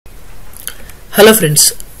Hello friends,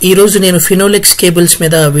 ఈ రోజు నేను ఫినోలెక్స్ కేబుల్స్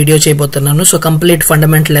మీద వీడియో చేయబోతున్నాను. సో కంప్లీట్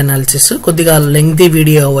ఫండమెంటల్ అనాలిసిస్, కొద్దిగా లెంగ్తీ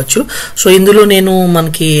వీడియో అవ్వచ్చు. సో ఇందులో నేను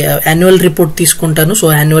మనకి యాన్యువల్ రిపోర్ట్ తీసుకుంటాను. సో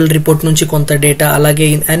యాన్యువల్ రిపోర్ట్ నుంచి కొంత డేటా, అలాగే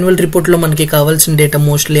యాన్యువల్ రిపోర్ట్ లో మనకి కావాల్సిన డేటా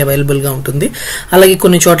మోస్ట్లీ అవైలబుల్ గా ఉంటుంది. అలాగే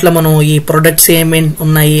కొన్ని చోట్ల మనం ఈ ప్రొడక్ట్స్ ఏమేమి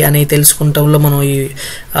ఉన్నాయి అని తెలుసుకుంటాంలో మనం ఈ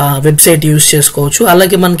వెబ్సైట్ యూజ్ చేసుకోవచ్చు.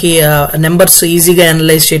 అలాగే మనకి నెంబర్స్ ఈజీగా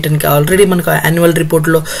అనలైజ్ చేయడానికి ఆల్రెడీ మనకు యాన్యువల్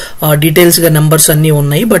రిపోర్ట్ లో డీటెయిల్స్ గా నెంబర్స్ అన్ని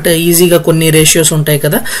ఉన్నాయి, బట్ ఈజీగా కొన్ని రేషియోస్ ఉంటాయి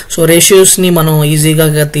కదా. సో రేషియోస్ ని మనం ఈజీగా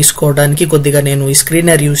తీసుకోవడానికి కొద్దిగా నేను ఈ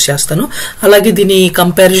స్క్రీనర్ యూజ్ చేస్తాను. అలాగే దీని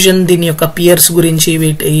కంపారిజన్, దీని యొక్క పియర్స్ గురించి,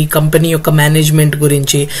 ఈ కంపెనీ యొక్క మేనేజ్మెంట్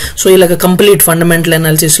గురించి, సో ఇలాగ కంప్లీట్ ఫండమెంటల్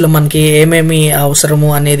అనాలిసిస్ లో మనకి ఏమేమి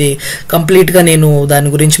అవసరము అనేది కంప్లీట్ గా నేను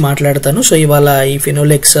దాని గురించి మాట్లాడతాను. సో ఇవాళ ఈ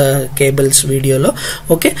ఫినోలెక్స్ కేబుల్స్ వీడియోలో.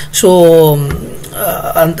 Okay, so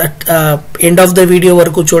end of the video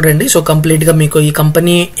వరకు చూడండి. సో కంప్లీట్ గా మీకు ఈ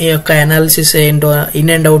కంపెనీ యొక్క అనాలిసిస్ ఏంటో ఇన్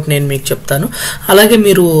అండ్ అవుట్ నేను మీకు చెప్తాను. అలాగే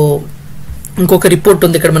మీరు ఇంకొక రిపోర్ట్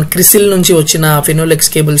ఉంది ఇక్కడ మన క్రిసిల్ నుంచి వచ్చిన ఫినోలెక్స్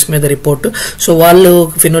కేబుల్స్ మీద రిపోర్ట్. సో వాళ్ళు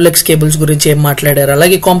ఫినోలెక్స్ కేబుల్స్ గురించి ఏం మాట్లాడారు,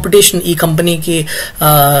 అలాగే కాంపిటీషన్, ఈ కంపెనీకి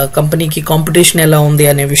కాంపిటీషన్ ఎలా ఉంది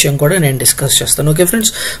అనే విషయం కూడా నేను డిస్కస్ చేస్తాను. ఓకే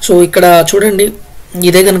ఫ్రెండ్స్, సో ఇక్కడ చూడండి,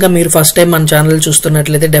 ఇదే కనుక మీరు ఫస్ట్ టైం మన ఛానల్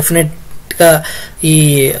చూస్తున్నట్లయితే డెఫినెట్ గా ఈ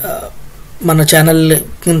మన ఛానల్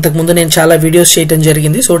ఇంతకుముందు నేను చాలా వీడియోస్ చేయడం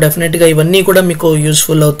జరిగింది. సో డెఫినెట్ గా ఇవన్నీ కూడా మీకు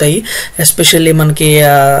యూస్ఫుల్ అవుతాయి. ఎస్పెషల్లీ మనకి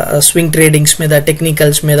స్వింగ్ ట్రేడింగ్స్ మీద,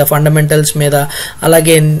 టెక్నికల్స్ మీద, ఫండమెంటల్స్ మీద,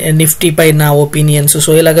 అలాగే నిఫ్టీ పైన ఒపీనియన్స్.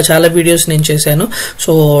 సో ఇలాగ చాలా వీడియోస్ నేను చేశాను.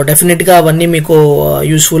 సో డెఫినెట్ గా అవన్నీ మీకు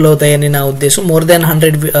యూస్ఫుల్ అవుతాయని నా ఉద్దేశం. మోర్ దాన్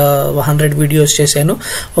 100 వీడియోస్ చేశాను.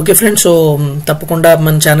 ఓకే ఫ్రెండ్స్, సో తప్పకుండా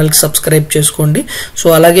మన ఛానల్ కి సబ్స్క్రైబ్ చేసుకోండి. సో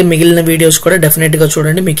అలాగే మిగిలిన వీడియోస్ కూడా డెఫినెట్ గా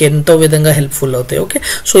చూడండి, మీకు ఎంతో విధంగా హెల్ప్ఫుల్ అవుతాయి. ఓకే,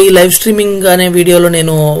 సో ఈ లైవ్ స్ట్రీమింగ్ అనే వీడియోలో నేను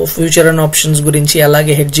ఫ్యూచర్ అండ్ ఆప్షన్స్ గురించి,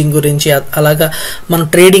 అలాగే హెడ్జింగ్ గురించి, అలాగా మన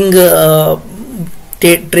ట్రేడింగ్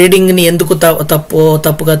ని ఎందుకు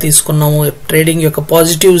తప్పుగా తీసుకున్నాము, ట్రేడింగ్ యొక్క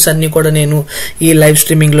పాజిటివ్స్ అన్ని కూడా నేను ఈ లైవ్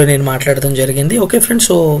స్ట్రీమింగ్ లో నేను మాట్లాడడం జరిగింది. ఓకే ఫ్రెండ్స్,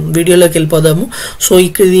 సో వీడియోలోకి వెళ్ళిపోదాము. సో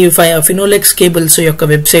ఇది ఫినోలెక్స్ కేబుల్స్ యొక్క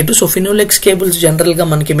website. So Finolex cables general గా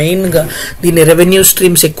మనకి మెయిన్ గా దీని రెవెన్యూ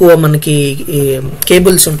స్ట్రీమ్స్ ఎక్కువ, మనకి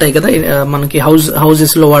కేబుల్స్ ఉంటాయి కదా, మనకి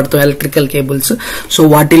హౌసెస్ లో వాడుతాం ఎలక్ట్రికల్ కేబుల్స్. సో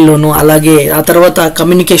వాటిల్లోనూ, అలాగే ఆ తర్వాత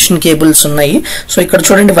కమ్యూనికేషన్ కేబుల్స్ ఉన్నాయి. సో ఇక్కడ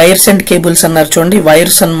చూడండి, వైర్స్ అండ్ కేబుల్స్ అన్నారు చూడండి.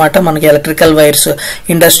 వైర్స్ అన్నమాట మనకి ఎలక్ట్రికల్ వైర్స్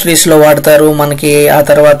ఇండస్ట్రీస్ లో వాడతారు, మనకి ఆ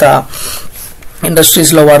తర్వాత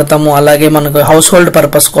ఇండస్ట్రీస్ లో వాడతాము, అలాగే మనకు హౌస్ హోల్డ్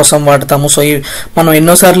పర్పస్ కోసం వాడతాము. సో మనం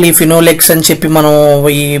ఎన్నోసార్లు ఈ ఫినోలెక్స్ అని చెప్పి మనం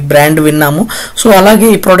ఈ బ్రాండ్ విన్నాము. సో అలాగే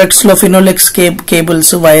ఈ ప్రొడక్ట్స్ లో ఫినోలెక్స్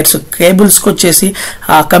కేబుల్స్, వైర్స్, కేబుల్స్ కి వచ్చేసి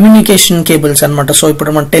కమ్యూనికేషన్ కేబుల్స్ అనమాట. సో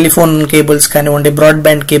ఇప్పుడు మన టెలిఫోన్ కేబుల్స్ కానివ్వండి,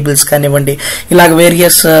 బ్రాడ్బ్యాండ్ కేబుల్స్ కానివ్వండి, ఇలాగ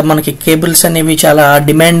వేరియస్ మనకి కేబుల్స్ అనేవి చాలా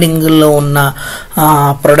డిమాండింగ్ లో ఉన్న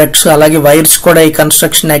ప్రొడక్ట్స్. అలాగే వైర్స్ కూడా ఈ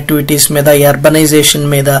కన్స్ట్రక్షన్ యాక్టివిటీస్ మీద, ఈ అర్బనైజేషన్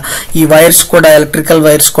మీద, ఈ వైర్స్ కూడా, ఎలక్ట్రికల్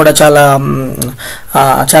వైర్స్ కూడా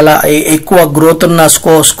చాలా ఎక్కువ గ్రోత్ ఉన్న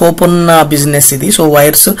స్కోప్ ఉన్న బిజినెస్ ఇది. So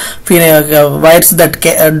wires that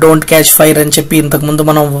don't catch fire అని చెప్పి ఇంతకు ముందు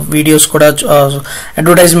మనం వీడియోస్ కూడా,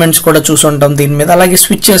 అడ్వర్టైజ్మెంట్స్ కూడా చూసుంటాం దీని మీద. అలాగే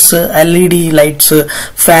switches, LED lights,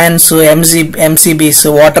 fans, MCBs,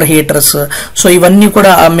 water heaters. So ఇవన్నీ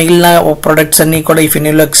కూడా మిగిలిన ప్రొడక్ట్స్ అన్ని కూడా ఈ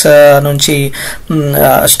ఫినోలెక్స్ నుంచి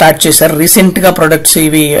స్టార్ట్ చేశారు. రీసెంట్ గా ప్రొడక్ట్స్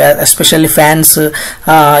ఇవి, ఎస్పెషల్లీ ఫ్యాన్స్,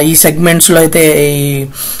 ఈ సెగ్మెంట్స్ లో అయితే ఈ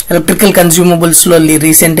ఎలక్ట్రికల్ కన్స్యూమబుల్స్ లో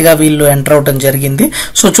రీసెంట్ గా వీళ్ళు ఎంటర్ అవడం జరిగింది.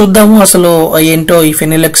 సో చూద్దాము అసలు ఏంటో ఈ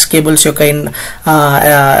ఫినోలెక్స్ కేబుల్స్ యొక్క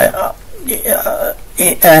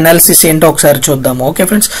అనాలిసిస్ ఏంటో ఒకసారి చూద్దాము. ఓకే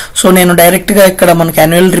ఫ్రెండ్స్, సో నేను డైరెక్ట్ గా ఇక్కడ మనకి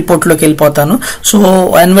యాన్యువల్ రిపోర్ట్ లోకి వెళ్ళిపోతాను. సో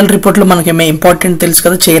యాన్యువల్ రిపోర్ట్ లో మనకి ఇంపార్టెంట్ తెలుసు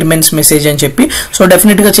కదా, చైర్మన్స్ మెసేజ్ అని చెప్పి. సో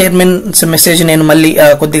డెఫినెట్ గా చైర్మన్స్ మెసేజ్ నేను మళ్ళీ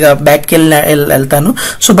కొద్దిగా బ్యాక్ కి వెళ్తాను.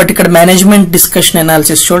 సో బట్ ఇక్కడ మేనేజ్మెంట్ డిస్కషన్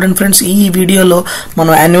అనాలిసిస్ చూడండి ఫ్రెండ్స్. ఈ వీడియోలో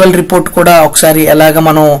మనం యాన్యువల్ రిపోర్ట్ కూడా ఒకసారి ఎలాగ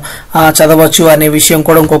మనం చదవచ్చు అనే విషయం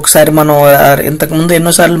కూడా ఇంకొకసారి మనం ఇంతకు ముందు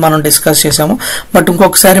ఎన్నోసార్లు మనం డిస్కస్ చేసాము, బట్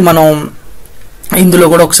ఇంకొకసారి మనం ఇందులో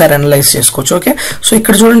కూడా ఒకసారి అనలైజ్ చేసుకోవచ్చు. ఓకే, సో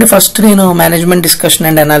ఇక్కడ చూడండి, ఫస్ట్ నేను మేనేజ్మెంట్ డిస్కషన్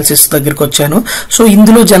అండ్ అనాలిసిస్ దగ్గరికి వచ్చాను. సో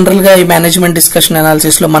ఇందులో జనరల్ గా ఈ మేనేజ్మెంట్ డిస్కషన్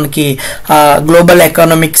అనాలిసిస్ లో మనకి గ్లోబల్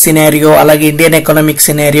ఎకనామిక్ సినారియో, అలాగే ఇండియన్ ఎకనామిక్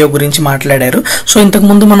సినారియో గురించి మాట్లాడారు. సో ఇంతకు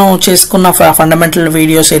ముందు మనం చేసుకున్న ఫండమెంటల్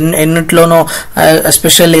వీడియోస్ ఎన్నిట్లోనో,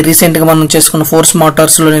 ఎస్పెషల్లీ రీసెంట్ గా మనం చేసుకున్న ఫోర్స్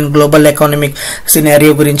మోటార్స్ లో నేను గ్లోబల్ ఎకనామిక్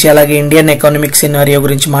సినారియో గురించి, అలాగే ఇండియన్ ఎకనామిక్ సినారియో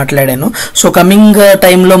గురించి మాట్లాడాను. సో కమింగ్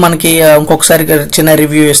టైమ్ లో మనకి ఇంకొకసారి చిన్న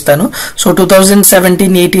రివ్యూ ఇస్తాను. సో 2000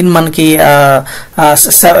 2017-18 మనకి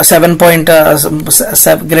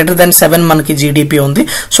 7 మనకి జీడిపి ఉంది.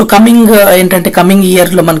 సో కమింగ్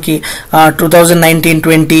ఇయర్ లో మనకి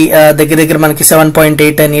 2019-20 దగ్గర మనకి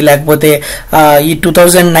 7.8 అని, లేకపోతే ఈ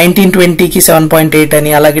 2019-20కి 7.8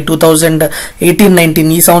 అని, అలాగే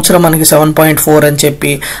 2018-19 ఈ సంవత్సరం మనకి 7.4 అని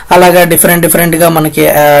చెప్పి అలాగా డిఫరెంట్ గా మనకి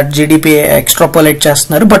జీడిపి ఎక్స్ట్రాపోలేట్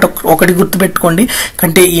చేస్తున్నారు. బట్ ఒకటి గుర్తుపెట్టుకోండి,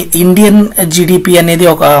 అంటే ఇండియన్ జీడిపి అనేది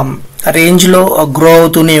ఒక రేంజ్ లో గ్రో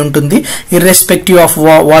అవుతూనే ఉంటుంది, irrespective of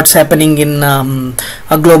what's happening in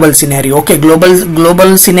global scenario. Okay,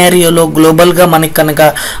 global సినారియోలో global గా మనకి కనుక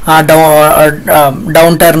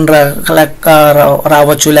డౌన్ టర్న్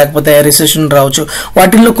రావచ్చు, లేకపోతే రిసెషన్ రావచ్చు,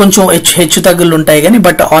 వాటిల్లో కొంచెం హెచ్చు తగ్గులు ఉంటాయి. కానీ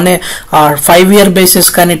but on a 5 year basis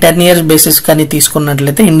కానీ 10 years బేసిస్ కానీ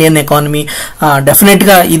తీసుకున్నట్లయితే ఇండియన్ ఎకానమీ డెఫినెట్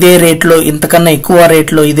గా ఇదే రేట్ లో, ఇంతకన్నా ఎక్కువ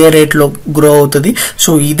రేట్ లో, ఇదే రేట్ లో గ్రో అవుతుంది.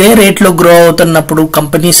 సో ఇదే రేట్ లో గ్రో అవుతున్నప్పుడు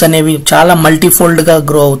కంపెనీస్ అనేవి చాలా మల్టీఫోల్డ్ గా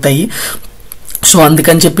గ్రో అవుతాయి. సో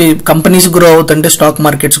అందుకని చెప్పి కంపెనీస్ గ్రో అవుతుంటే స్టాక్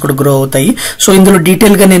మార్కెట్స్ కూడా గ్రో అవుతాయి. సో ఇందులో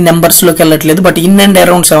డీటెయిల్ గా నేను నెంబర్స్ లోకి వెళ్ళట్లేదు, బట్ ఇన్ అండ్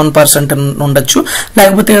అరౌండ్ 7% ఉండొచ్చు,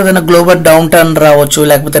 లేకపోతే ఏదైనా గ్లోబల్ డౌన్ టర్న్ రావచ్చు,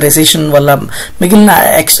 లేకపోతే రెసిషన్ వల్ల మిగిలిన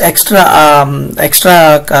ఎక్స్ట్రా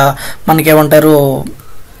మనకేమంటారు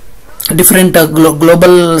డిఫరెంట్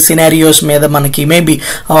గ్లోబల్ సినారియోస్ మీద మనకి మేబీ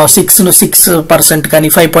 6% కానీ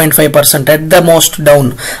 5.5% అట్ ద మోస్ట్ డౌన్,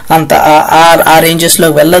 అంత ఆ రేంజెస్ లో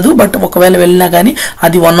వెళ్ళదు. బట్ ఒకవేళ వెళ్ళినా కానీ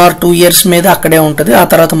అది 1 or 2 years మీద అక్కడే ఉంటుంది, ఆ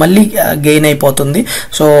తర్వాత మళ్ళీ గెయిన్ అయిపోతుంది.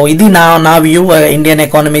 సో ఇది నా వ్యూ ఇండియన్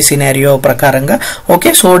ఎకానమీ సినారియో ప్రకారంగా.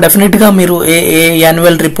 ఓకే, సో డెఫినెట్ గా మీరు ఏ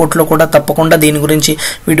యాన్యువల్ రిపోర్ట్ లో కూడా తప్పకుండా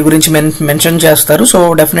వీటి గురించి మెన్షన్ చేస్తారు. సో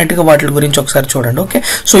డెఫినెట్ గా వాటి గురించి ఒకసారి చూడండి. ఓకే,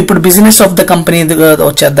 సో ఇప్పుడు business of the company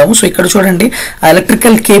వచ్చేద్దాము. So ఇక్కడ చూడండి,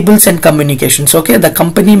 electrical cables and communications. Okay, the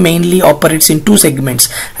company mainly operates in 2 segments,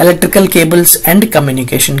 electrical cables and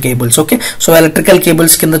communication cables. Okay, so electrical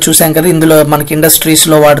cables కింద చూసాం కదా, ఇందులో మనకి ఇండస్ట్రీస్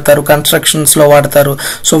లో వాడతారు, కన్స్ట్రక్షన్స్ లో వాడతారు.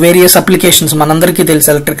 సో వేరియస్ అప్లికేషన్స్ మనందరికీ తెలుసు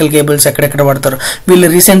ఎలక్ట్రికల్ కేబుల్స్ ఎక్కడెక్కడ వాడతారు. వీళ్ళు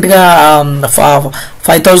రీసెంట్ గా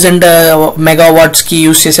 5000 megawatts కి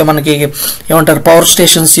యూజ్ చేసే మనకి ఏమంటారు పవర్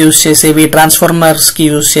స్టేషన్స్ యూజ్ చేసేవి, ట్రాన్స్ఫార్మర్స్ కి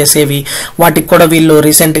యూజ్ చేసేవి, వాటికి కూడా వీళ్ళు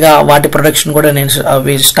రీసెంట్ గా వాటి ప్రొడక్షన్ కూడా నేను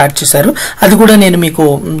స్టార్ట్ చేశారు. అది కూడా నేను మీకు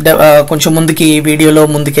కొంచెం వీడియోలో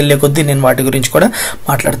ముందుకెళ్లే కొద్దీ నేను వాటి గురించి కూడా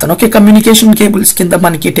మాట్లాడతాను. ఓకే, కమ్యూనికేషన్ కేబుల్స్ కింద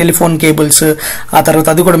మనకి టెలిఫోన్ కేబుల్స్, ఆ తర్వాత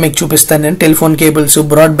అది కూడా మీకు చూపిస్తాను నేను. Telephone cables,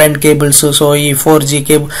 broadband cables, so ఈ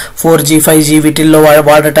 4G 5G వీటిల్లో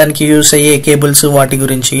వాడటానికి యూజ్ అయ్యే కేబుల్స్, వాటి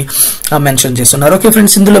గురించి మెన్షన్ చేస్తున్నారు. ఓకే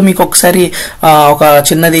ఫ్రెండ్స్, ఇందులో మీకు ఒకసారి ఒక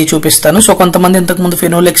చిన్నది చూపిస్తాను. సో కొంతమంది ఇంతకుముందు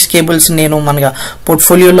ఫినోలెక్స్ కేబుల్స్ నేను మన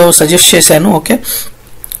పోర్ట్ఫోలియోలో సజెస్ట్ చేశాను. ఓకే,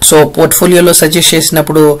 సో పోర్ట్ఫోలియోలో సజెస్ట్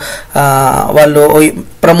చేసినప్పుడు వాళ్ళు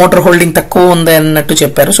ప్రమోటర్ హోల్డింగ్ తక్కువ ఉంది అన్నట్టు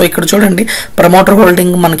చెప్పారు. సో ఇక్కడ చూడండి, ప్రమోటర్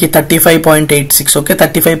హోల్డింగ్ మనకి 35.86. ఓకే,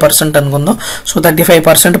 35% అనుకుందాం. సో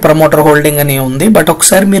 35% ప్రమోటర్ హోల్డింగ్ అని ఉంది. బట్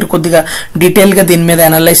ఒకసారి మీరు కొద్దిగా డీటెయిల్ గా దీని మీద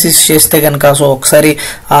అనాలిసిస్ చేస్తే కనుక, సో ఒకసారి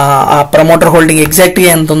ఆ ప్రమోటర్ హోల్డింగ్ ఎగ్జాక్ట్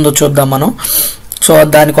గా ఎంత ఉందో చూద్దాం మనం. సో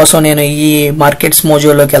దానికోసం నేను ఈ మార్కెట్స్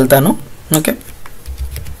మోజోలోకి వెళ్తాను.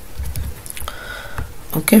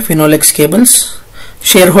 Okay, Finolex cables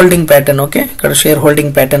share holding pattern. Okay, ఇక్కడ షేర్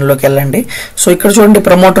హోల్డింగ్ ప్యాటర్న్ లోకి వెళ్ళండి. సో ఇక్కడ చూడండి,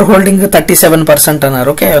 ప్రమోటర్ హోల్డింగ్ 37%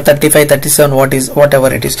 అన్నారు. Okay, 35, 37 what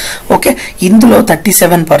ever it is. Okay, ఇందులో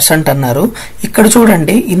 37% అన్నారు. ఇక్కడ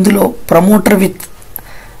చూడండి, ఇందులో promoter with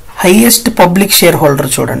highest public share holder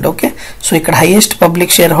చూడండి. ఓకే, సో ఇక్కడ హైయెస్ట్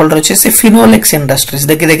పబ్లిక్ షేర్ హోల్డర్ వచ్చేసి ఫినోలెక్స్ ఇండస్ట్రీస్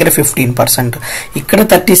దగ్గర 15%, ఇక్కడ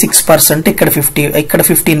 36%, ఇక్కడ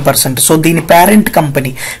 15%. సో దీని parent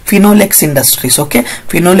company Finolex industries. Okay,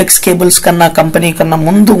 Finolex cables company కన్నా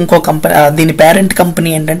ముందు ఇంకో కంపెనీ, దీని పేరెంట్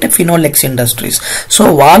కంపెనీ ఏంటంటే ఫినోలెక్స్ ఇండస్ట్రీస్. సో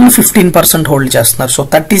వాళ్ళు 15% హోల్డ్ చేస్తున్నారు. సో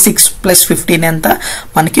 36 + 15 ఎంత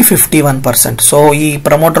మనకి 51%. సో ఈ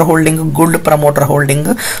promoter holding good promoter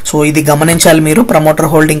holding. So ఇది గమనించాలి మీరు. ప్రమోటర్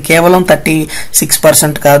హోల్డింగ్ కేవలం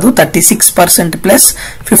 36% కాదు, 36% +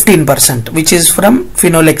 15%, which is from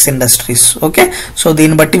Finolex industries. Okay, so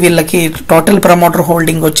దీన్ని బట్టి వీళ్ళకి టోటల్ ప్రమోటర్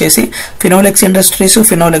హోల్డింగ్ వచ్చేసి Finolex industries,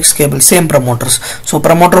 Finolex cables same promoters. So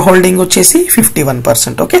promoter holding వచ్చేసి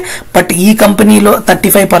 51%. ఓకే, బట్ ఈ కంపెనీలో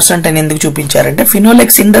 35% అని ఎందుకు చూపించారంటే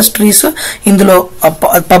ఫినోలెక్స్ ఇండస్ట్రీస్ ఇందులో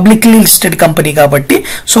పబ్లిక్లీ లిస్టెడ్ కంపెనీ కాబట్టి,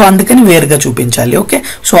 సో అందుకని వేరుగా చూపించాలి. ఓకే,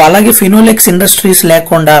 సో అలాగే ఫినోలెక్స్ ఇండస్ట్రీస్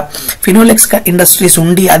లేకుండా ఫినోలెక్స్ ఇండస్ట్రీస్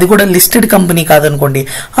ఉండి అది కూడా లిస్టెడ్ కంపెనీ కాదనుకోండి,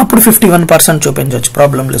 అప్పుడు 51% చూపించవచ్చు,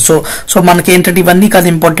 ప్రాబ్లం లేదు. సో మనకి ఏంటంటే ఇవన్నీ కాదు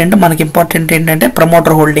ఇంపార్టెంట్, మనకి ఇంపార్టెంట్ ఏంటంటే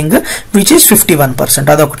ప్రమోటర్ హోల్డింగ్ విచ్ ఈస్ 51%.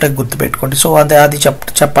 అదొకటే గుర్తుపెట్టుకోండి. సో అది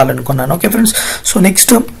చెప్పాలనుకున్నాను. Okay friends, so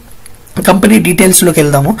next company details లోకి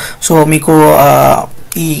వెళ్దాము. సో మీకు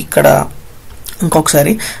ఇక్కడ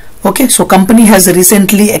ఇంకొకసారి. Okay, so company has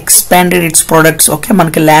recently expanded it's products. Okay,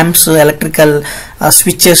 మనకి lamps, electrical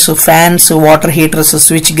switches, fans, water heaters,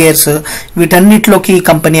 switch gears వీటన్నిటిలోకి ఈ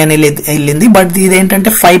కంపెనీ అనేది వెళ్ళింది. బట్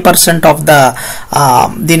ఇదేంటంటే 5% ఆఫ్ ద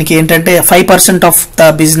దీనికి ఏంటంటే 5% ఆఫ్ ద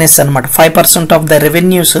బిజినెస్ అనమాట. 5% ఆఫ్ ద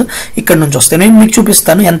రెవెన్యూస్ ఇక్కడ నుంచి వస్తాయి. నేను మీకు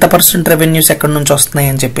చూపిస్తాను ఎంత పర్సెంట్ రెవెన్యూస్ ఎక్కడ నుంచి వస్తున్నాయి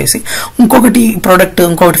అని చెప్పేసి. ఇంకొకటి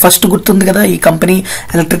ఫస్ట్ గుర్తుంది కదా, ఈ కంపెనీ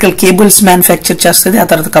ఎలక్ట్రికల్ కేబుల్స్ మ్యానుఫ్యాక్చర్ చేస్తుంది, ఆ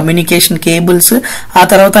తర్వాత కమ్యూనికేషన్ కేబుల్స్, ఆ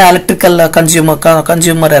తర్వాత ఎలక్ట్రికల్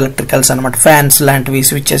కన్జ్యూమర్ ఎలక్ట్రికల్స్ అనమాట, ఫ్యాన్స్ లాంటివి,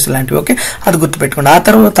 స్విచెస్ లాంటివి. ఓకే, అది గుర్తుపెట్టుకోండి. ఆ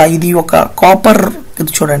తర్వాత ఇది ఒక కాపర్,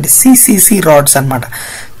 ఇది చూడండి సిసిసి రాడ్స్ అనమాట,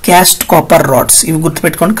 క్యాస్ట్ కాపర్ రాడ్స్. ఇవి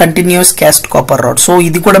గుర్తుపెట్టుకోండి, continuous caste copper rods. So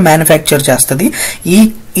ఇది కూడా మ్యానుఫ్యాక్చర్ చేస్తుంది.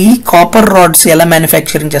 ఈ కాపర్ రాడ్స్ ఎలా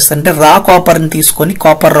మ్యానుఫ్యాక్చరింగ్ చేస్తారంటే రా కాపర్ ని తీసుకొని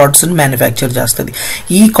కాపర్ రాడ్స్ ని మ్యానుఫ్యాక్చర్ చేస్తుంది.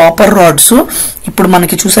 ఈ కాపర్ రాడ్స్ ఇప్పుడు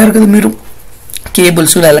మనకి చూసారు కదా మీరు,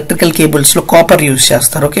 కేబుల్స్, ఎలక్ట్రికల్ కేబుల్స్ లో కాపర్ యూజ్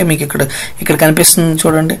చేస్తారు. ఓకే, మీకు ఇక్కడ కనిపిస్తుంది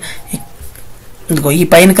చూడండి, ఇదిగో ఈ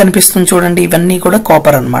పైన కనిపిస్తుంది చూడండి, ఇవన్నీ కూడా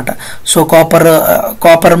కాపర్ అన్నమాట. సో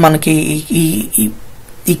కాపర్ మనకి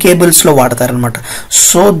ఈ కేబుల్స్ లో వాడతారనమాట.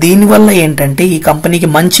 సో దీనివల్ల ఏంటంటే ఈ కంపెనీకి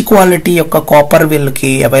మంచి క్వాలిటీ యొక్క కాపర్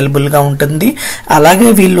వీళ్ళకి అవైలబుల్ గా ఉంటుంది. అలాగే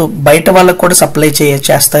వీళ్ళు బయట వాళ్ళకు కూడా సప్లై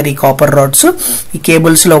చేస్తారు ఈ కాపర్ రాడ్స్ ఈ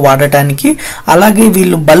కేబుల్స్ లో వాడటానికి. అలాగే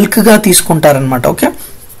వీళ్ళు బల్క్ గా తీసుకుంటారనమాట. ఓకే,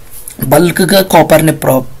 బల్క్ గా కాపర్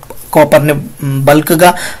ని బల్క్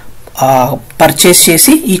గా పర్చేస్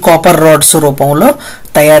చేసి ఈ కాపర్ రాడ్స్ రూపంలో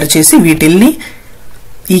తయారు చేసి వీటిల్ని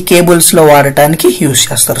ఈ కేబుల్స్ లో వాడటానికి యూజ్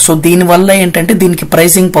చేస్తారు. సో దీనివల్ల ఏంటంటే దీనికి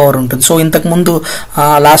ప్రైసింగ్ పవర్ ఉంటుంది. సో ఇంతకు ముందు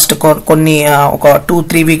లాస్ట్ కొన్ని ఒక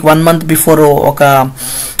 2-3 వీక్ 1 మంత్ బిఫోర్ ఒక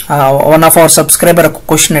వన్ ఆఫ్ అవర్ సబ్స్క్రైబర్ ఒక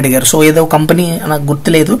క్వశ్చన్ అడిగారు. సో ఏదో కంపెనీ నాకు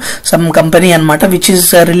గుర్తులేదు, సమ్ కంపెనీ అనమాట which is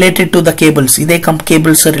related to the cables. ఇదే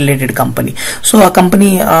కేబుల్స్ రిలేటెడ్ కంపెనీ. సో ఆ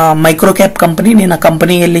కంపెనీ మైక్రో క్యాప్ కంపెనీ. నేను ఆ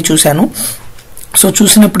కంపెనీ వెళ్ళి చూశాను. సో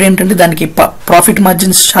చూసినప్పుడు ఏంటంటే దానికి ప్రాఫిట్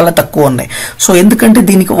మార్జిన్స్ చాలా తక్కువ ఉన్నాయి. సో ఎందుకంటే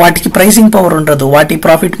వాటికి ప్రైసింగ్ పవర్ ఉండదు, వాటి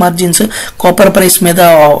ప్రాఫిట్ మార్జిన్స్ కాపర్ ప్రైస్ మీద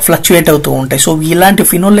ఫ్లక్చుయేట్ అవుతూ ఉంటాయి. సో ఇలాంటి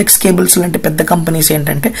ఫినోలెక్స్ కేబుల్స్ లాంటి పెద్ద కంపెనీస్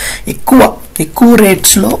ఏంటంటే ఎక్కువ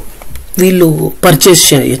రేట్స్ లో వీళ్ళు పర్చేస్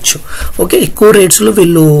చేయొచ్చు. ఓకే, ఎక్కువ రేట్స్ లో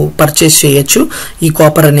వీళ్ళు పర్చేస్ చేయొచ్చు ఈ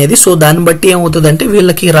కాపర్ అనేది. సో దాన్ని బట్టి ఏమవుతుందంటే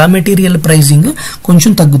వీళ్ళకి రా మెటీరియల్ ప్రైసింగ్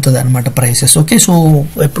కొంచెం తగ్గుతుంది అనమాట, ప్రైసెస్. ఓకే, సో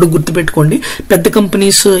ఎప్పుడు గుర్తుపెట్టుకోండి, పెద్ద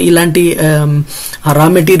కంపెనీస్ ఇలాంటి రా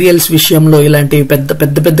మెటీరియల్స్ విషయంలో ఇలాంటి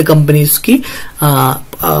పెద్ద కంపెనీస్ కి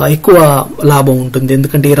ఎక్కువ లాభం ఉంటుంది.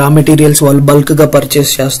 ఎందుకంటే ఈ రా మెటీరియల్స్ వాళ్ళు బల్క్ గా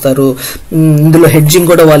పర్చేస్ చేస్తారు. ఇందులో హెడ్జింగ్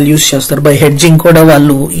కూడా వాళ్ళు యూజ్ చేస్తారు. బై హెడ్జింగ్ కూడా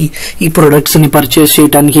వాళ్ళు ఈ ప్రొడక్ట్స్ ని పర్చేస్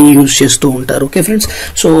చేయడానికి యూజ్ చేస్తూ ఉంటారు. ఓకే ఫ్రెండ్స్,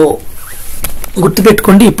 సో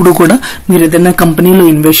గుర్తుపెట్టుకోండి, ఇప్పుడు కూడా మీరు ఏదైనా కంపెనీలో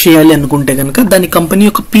ఇన్వెస్ట్ చేయాలి అనుకుంటే కనుక దాని కంపెనీ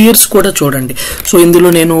యొక్క పియర్స్ కూడా చూడండి. సో ఇందులో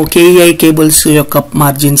నేను కేఈఐ కేబుల్స్ యొక్క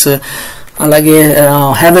మార్జిన్స్, అలాగే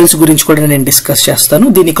హ్యావెల్స్ గురించి కూడా నేను డిస్కస్ చేస్తాను.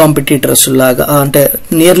 దీని కాంపిటీటర్స్ లాగా, అంటే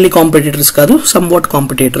నియర్లీ కాంపిటీటర్స్ కాదు, సమ్ వాట్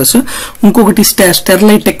కాంపిటీటర్స్. ఇంకొకటి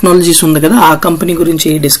స్టెర్లైట్ టెక్నాలజీస్ ఉంది కదా, ఆ కంపెనీ గురించి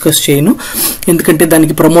డిస్కస్ చేయను, ఎందుకంటే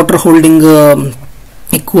దానికి ప్రమోటర్ హోల్డింగ్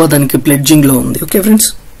ఎక్కువ, దానికి ప్లెడ్జింగ్ లో ఉంది. Okay friends,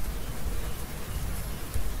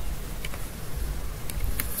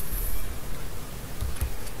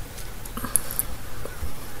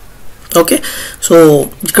 okay. సో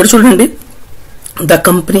ఇక్కడ చూడండి, ద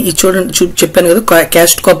కంపెనీ చూడండి, చెప్పాను కదా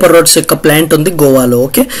క్యాస్ట్ కాపర్ రాడ్స్ యొక్క ప్లాంట్ ఉంది గోవాలో.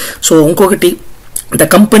 ఓకే, సో ఇంకొకటి, the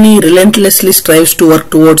company relentlessly strives to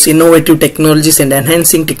work towards innovative technologies and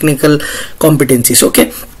enhancing technical competencies. Okay,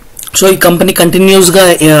 so ఈ కంపెనీ కంటిన్యూస్ గా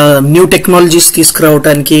న్యూ టెక్నాలజీస్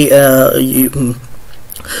తీసుకురావడానికి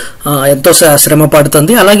ఎంతో శ్రమ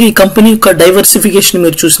పడుతుంది. అలాగే ఈ కంపెనీ యొక్క డైవర్సిఫికేషన్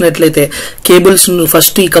మీరు చూసినట్లయితే కేబుల్స్,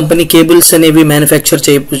 ఫస్ట్ ఈ కంపెనీ కేబుల్స్ అనేవి మ్యానుఫ్యాక్చర్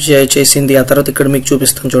చేసింది. ఆ తర్వాత ఇక్కడ మీకు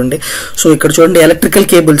చూపిస్తాను చూడండి. సో ఇక్కడ చూడండి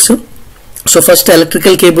electrical cables. So first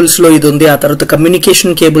electrical cables లో ఇది ఉంది, ఆ తర్వాత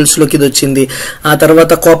కమ్యూనికేషన్ కేబుల్స్ లోకి ఇది వచ్చింది, ఆ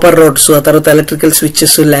తర్వాత కాపర్ రాడ్స్, ఆ తర్వాత ఎలక్ట్రికల్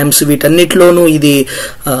స్విచెస్, ల్యాంప్స్, వీటన్నిటిలోనూ ఇది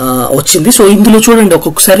వచ్చింది. సో ఇందులో చూడండి,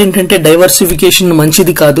 ఒక్కొక్కసారి ఏంటంటే డైవర్సిఫికేషన్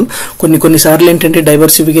మంచిది కాదు, కొన్నిసార్లు ఏంటంటే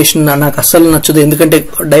డైవర్సిఫికేషన్ నాకు అస్సలు నచ్చదు. ఎందుకంటే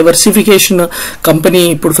డైవర్సిఫికేషన్ కంపెనీ,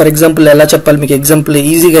 ఇప్పుడు ఫర్ ఎగ్జాంపుల్ ఎలా చెప్పాలి మీకు, ఎగ్జాంపుల్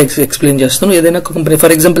ఈజీగా ఎక్స్ప్లెయిన్ చేస్తాను. ఏదైనా కంపెనీ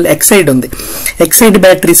ఫర్ ఎగ్జాంపుల్ ఎక్సైడ్ ఉంది, ఎక్సైడ్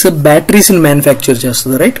బ్యాటరీస్ ని మ్యానుఫ్యాక్చర్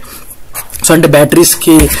చేస్తుంది, రైట్. సో అంటే బ్యాటరీస్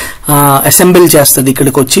కి అసెంబుల్ చేస్తుంది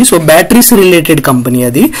ఇక్కడికి వచ్చి. సో బ్యాటరీస్ రిలేటెడ్ కంపెనీ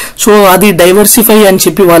అది. సో అది డైవర్సిఫై అని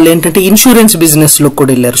చెప్పి వాళ్ళు ఏంటంటే ఇన్సూరెన్స్ బిజినెస్ లో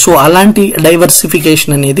కూడా వెళ్ళారు. సో అలాంటి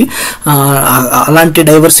డైవర్సిఫికేషన్ అనేది, అలాంటి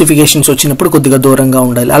డైవర్సిఫికేషన్స్ వచ్చినప్పుడు కొద్దిగా దూరంగా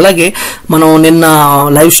ఉండాలి. అలాగే మనం నిన్న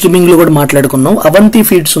లైవ్ స్ట్రీమింగ్ లో కూడా మాట్లాడుకున్నాం, అవంతి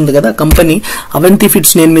ఫీడ్స్ ఉంది కదా కంపెనీ, అవంతి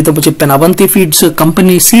ఫీడ్స్ నేను మీతో చెప్పాను. Avanthi feeds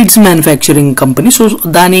company seeds manufacturing company. So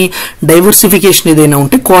దాని డైవర్సిఫికేషన్ ఏదైనా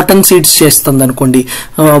ఉంటే కాటన్ సీడ్స్ చేస్తుంది అనుకోండి,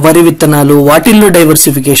 వరి విత్తనాలు, వాటిల్లో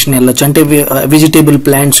డైవర్సిఫికేషన్ వెళ్ళొచ్చు, అంటే వెజిటేబుల్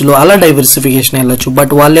ప్లాంట్స్ లో అలా డైవర్సిఫికేషన్ వెళ్ళొచ్చు.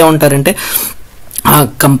 బట్ వాళ్ళే ఉంటారంటే ఆ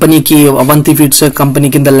కంపెనీకి అవంతి ఫీడ్స్ కంపెనీ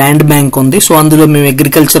కింద ల్యాండ్ బ్యాంక్ ఉంది. సో అందులో మేము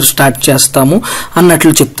అగ్రికల్చర్ స్టార్ట్ చేస్తాము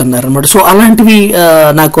అన్నట్లు చెప్తున్నారు అనమాట. సో అలాంటివి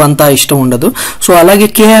నాకు అంత ఇష్టం ఉండదు. సో అలాగే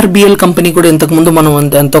కేఆర్బిఎల్ కంపెనీ కూడా ఇంతకు ముందు మనం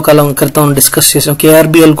ఎంతో కాలం క్రితం డిస్కస్ చేసాం.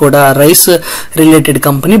 కేఆర్బిఎల్ కూడా రైస్ రిలేటెడ్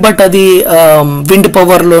కంపెనీ, బట్ అది విండ్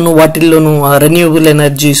పవర్ లోను వాటిల్లోను రెన్యూవబుల్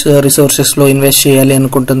ఎనర్జీస్ రిసోర్సెస్ లో ఇన్వెస్ట్ చేయాలి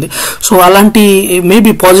అనుకుంటుంది. సో అలాంటి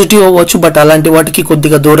మేబీ పాజిటివ్ అవ్వచ్చు, బట్ అలాంటి వాటికి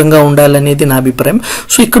కొద్దిగా దూరంగా ఉండాలనేది నా అభిప్రాయం.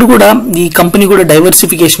 సో ఇక్కడ కూడా ఈ కంపెనీ కూడా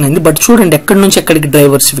డైవర్సిఫికేషన్ అయింది. బట్ చూడండి ఎక్కడి నుంచి ఎక్కడికి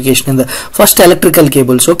డైవర్సిఫికేషన్ అయింది. First electrical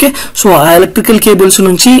cables. Okay, so ఆ ఎలక్ట్రికల్ కేబుల్స్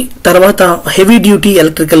నుంచి తర్వాత హెవీ డ్యూటీ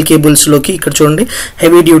ఎలక్ట్రికల్ కేబుల్స్ లోకి, ఇక్కడ చూడండి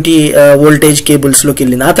హెవీ డ్యూటీ వోల్టేజ్ కేబుల్స్ లోకి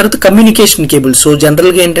వెళ్ళింది. ఆ తర్వాత కమ్యూనికేషన్ కేబుల్స్. సో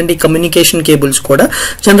జనరల్ గా ఏంటంటే కమ్యూనికేషన్ కేబుల్స్ కూడా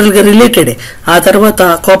జనరల్ గా రిలేటెడ్. ఆ తర్వాత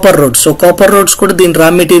copper roads. So copper roads కూడా దీని రా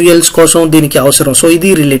మెటీరియల్స్ కోసం దీనికి అవసరం. సో ఇది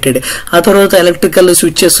రిలేటెడ్. ఆ తర్వాత ఎలక్ట్రికల్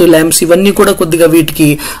స్విచెస్, ల్యాంప్స్ ఇవన్నీ కూడా కొద్దిగా వీటికి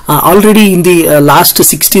already in the last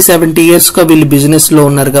 60-70 years గా వీళ్ళు బిజినెస్ లో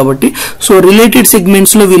ఉన్నారు కాబట్టి సో రిలేటెడ్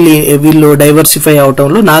సెగ్మెంట్స్ లో వీళ్ళు డైవర్సిఫై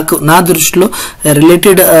అవటంలో నా దృష్టిలో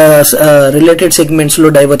రిలేటెడ్ సెగ్మెంట్స్ లో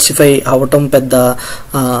డైవర్సిఫై అవటం పెద్ద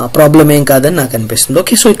ప్రాబ్లం ఏం కాదని నాకు అనిపిస్తుంది.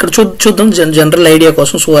 ఓకే, సో ఇక్కడ చూద్దాం జనరల్ ఐడియా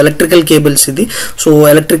కోసం. సో ఎలక్ట్రికల్ కేబుల్స్ ఇది. So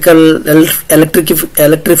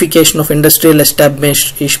electrification of industrial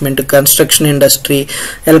establishment, construction industry,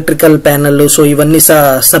 electrical panel, so ఇవన్నీ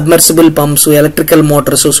submersible pumps, electrical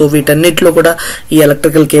Motors, so వీటన్నిటిలో కూడా ఈ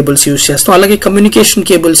ఎలక్ట్రికల్ కేబుల్స్ యూజ్ చేస్తాం. అలాగే కమ్యూనికేషన్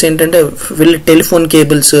కేబుల్స్ ఏంటంటే టెలిఫోన్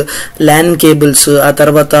కేబుల్స్, ల్యాన్ కేబుల్స్, ఆ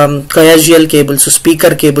తర్వాత కయాజియల్ cables,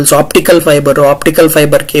 speaker cables, optical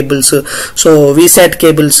fibre cables, so VSAT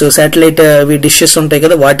cables, satellite dishes ఉంటాయి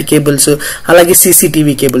కదా వాటి కేబుల్స్, అలాగే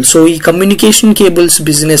సీసీటీవీ కేబుల్స్. సో ఈ కమ్యూనికేషన్ కేబుల్స్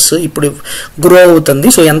బిజినెస్ ఇప్పుడు గ్రో అవుతుంది.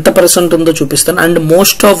 సో ఎంత పర్సెంట్ ఉందో చూపిస్తాను. And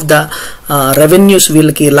most of the revenues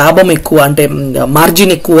వీళ్ళకి లాభం ఎక్కువ, అంటే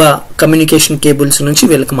మార్జిన్ ఎక్కువ కమ్యూనికేషన్ కేబుల్స్ నుంచి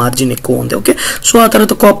వీళ్ళకి మార్జిన్ ఎక్కువ ఉంది. ఓకే, సో ఆ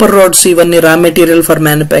తర్వాత కాపర్ రాడ్స్, ఇవన్నీ raw material for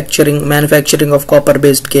manufacturing of copper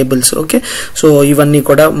based cables. Okay, so ఇవన్నీ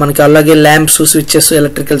కూడా మనకి. అలాగే ల్యాంప్స్, స్విచెస్,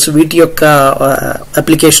 ఎలక్ట్రికల్స్ వీటి యొక్క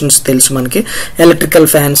అప్లికేషన్స్ తెలుసు మనకి. Electrical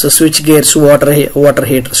fans, switch gears, water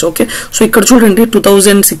heaters. Okay, so ఇక్కడ చూడండి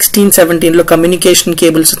 2016-17 లో communication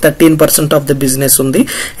cables 13% of the business ఉంది,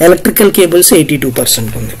 ఎలక్ట్రికల్ కేబుల్స్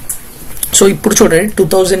 82% ఉంది. సో ఇప్పుడు చూడండి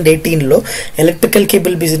 2018 లో ఎలక్ట్రికల్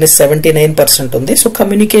కేబుల్ బిజినెస్ 79% ఉంది. సో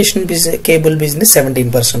కమ్యూనికేషన్ కేబుల్ బిజినెస్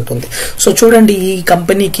 17% ఉంది. సో చూడండి ఈ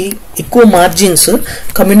కంపెనీకి ఎక్కువ మార్జిన్స్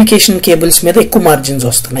కమ్యూనికేషన్ కేబుల్స్ మీద ఎక్కువ మార్జిన్స్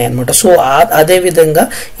వస్తున్నాయి అనమాట. సో అదే విధంగా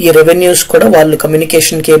ఈ రెవెన్యూస్ కూడా వాళ్ళు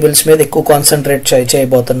కమ్యూనికేషన్ కేబుల్స్ మీద ఎక్కువ కాన్సన్ట్రేట్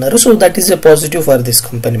చేయబోతున్నారు. So that is a positive for this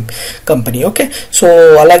company. Okay, so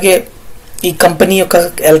అలాగే ఈ కంపెనీ యొక్క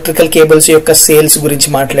ఎలక్ట్రికల్ కేబుల్స్ యొక్క సేల్స్ గురించి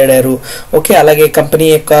మాట్లాడారు. ఓకే, అలాగే కంపెనీ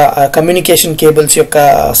యొక్క కమ్యూనికేషన్ కేబుల్స్ యొక్క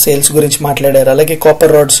సేల్స్ గురించి మాట్లాడారు. అలాగే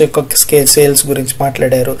కాపర్ రాడ్స్ యొక్క సేల్స్ గురించి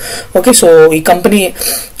మాట్లాడారు. ఓకే, సో ఈ కంపెనీ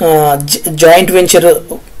జాయింట్ వెంచర్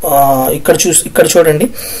ఇక్కడ చూడండి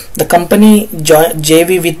the company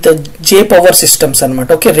JV with J power systems అనమాట.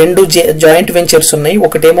 ఓకే, రెండు జాయింట్ వెంచర్స్ ఉన్నాయి.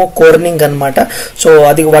 ఒకటేమో కోర్నింగ్ అనమాట. సో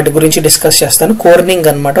అది వాటి గురించి డిస్కస్ చేస్తాను. కోర్నింగ్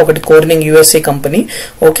అనమాట, ఒకటి కోర్నింగ్ యుఎస్ఏ కంపెనీ.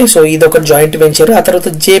 ఓకే, సో ఇది ఒక జాయింట్ వెంచర్. ఆ తర్వాత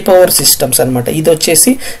జే పవర్ సిస్టమ్స్ అనమాట, ఇది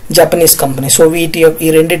వచ్చేసి జపనీస్ కంపెనీ. సో ఈ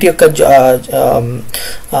రెండింటి యొక్క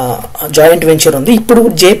జాయింట్ వెంచర్ ఉంది. ఇప్పుడు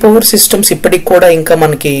జే పవర్ సిస్టమ్స్ ఇప్పటికి కూడా ఇంకా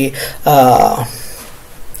మనకి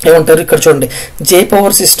ఏమంటారు ఇక్కడ చూడండి, జే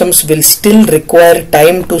power systems will still require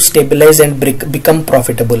time to stabilise and become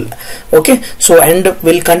profitable. Okay, so and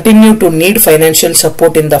will continue to need financial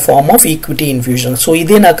support in the form of equity infusion. So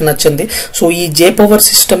ఇదే నాకు నచ్చింది. సో ఈ జే పవర్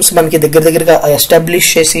సిస్టమ్స్ మనకి దగ్గరగా ఎస్టాబ్లిష్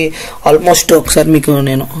చేసి almost ఒకసారి మీకు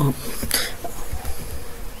నేను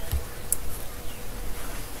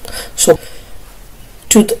సో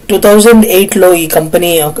 2008 లో ఈ కంపెనీ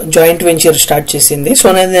జాయింట్ వెంచర్ స్టార్ట్ చేసింది. సో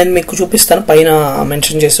నేను మీకు చూపిస్తాను, పైన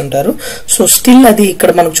మెన్షన్ చేస్తుంటారు. సో స్టిల్ అది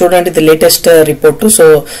ఇక్కడ మనకు చూడండి the latest report. So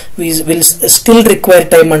will still require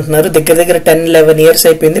time అంటున్నారు. దగ్గర 10-11 years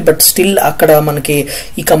అయిపోయింది. బట్ స్టిల్ అక్కడ మనకి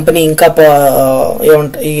ఈ కంపెనీ ఇంకా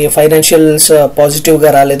ఈ ఫైనాన్షియల్స్ పాజిటివ్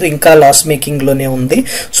గా రాలేదు, ఇంకా లాస్ మేకింగ్ లోనే ఉంది.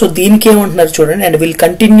 సో దీనికి ఏమంటున్నారు చూడండి, and will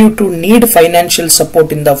continue to need financial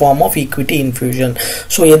support in the form of equity infusion.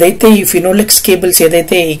 So ఏదైతే ఈ ఫినోలెక్స్ కేబుల్స్ ఏదైతే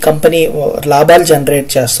ఈ కంపెనీ లాభాలు జనరేట్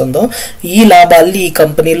చేస్తుందో ఈ లాభాల్ని ఈ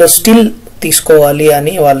కంపెనీలో స్టిల్ తీసుకోవాలి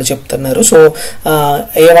అని వాళ్ళు చెప్తున్నారు. సో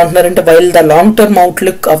ఏమంటున్నారంటే while the long term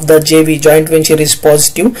outlook of the JV joint venture is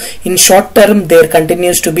positive, in short term there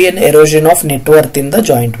continues to be an erosion of net worth in the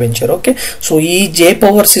joint venture. Okay, so ఈ జే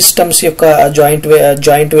power systems యొక్క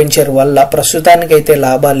joint venture వల్ల ప్రస్తుతానికి అయితే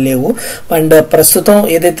లాభాలు లేవు. And ప్రస్తుతం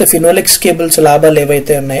ఏదైతే Finolex cables లాభాలు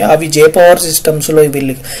ఏవైతే ఉన్నాయో అవి జే పవర్ సిస్టమ్స్ లో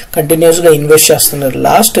వీళ్ళు కంటిన్యూస్ గా ఇన్వెస్ట్ చేస్తున్నారు.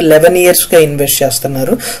 లాస్ట్ 11 years గా ఇన్వెస్ట్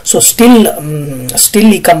చేస్తున్నారు. సో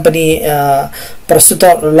స్టిల్ ఈ కంపెనీ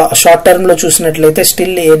ప్రస్తుతం షార్ట్ టర్మ్ లో చూసినట్లయితే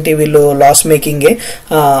స్టిల్ ఏంటి వీళ్ళు లాస్ మేకింగే,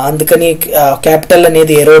 అందుకని క్యాపిటల్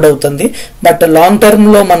అనేది ఎరోడ్ అవుతుంది. బట్ లాంగ్ టర్మ్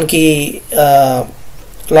లో మనకి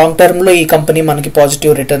ఈ కంపెనీ మనకి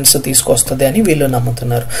పాజిటివ్ రిటర్న్స్ తీసుకొస్తుంది అని వీళ్ళు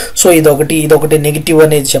నమ్ముతున్నారు. సో ఇదొకటి నెగిటివ్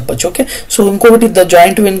అనేది చెప్పొచ్చు. ఓకే, సో ఇంకొకటి the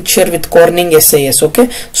joint venture with Corning SAS. Okay,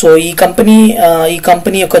 so ఈ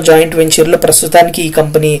కంపెనీ యొక్క జాయింట్ వెంచర్ లో ప్రస్తుతానికి ఈ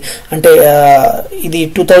కంపెనీ అంటే ఇది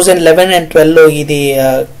 2011 and 12 లో ఇది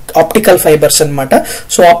ఆప్టికల్ ఫైబర్స్ అన్నమాట.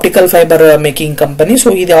 So optical fibre making company. So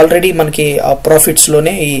ఇది ఆల్రెడీ మనకి ప్రాఫిట్స్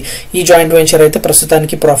లోనే ఈ జాయింట్ వెంచర్ అయితే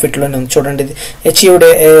ప్రస్తుతానికి ప్రాఫిట్ లోనే ఉంది. చూడండి, ఇది అచీవ్డ్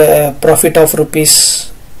ప్రాఫిట్ ఆఫ్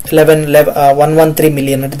 ₹113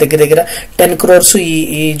 million, అంటే దగ్గర 10 crores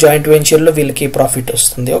ఈ జాయింట్ వెంచర్ లో వీళ్ళకి ప్రాఫిట్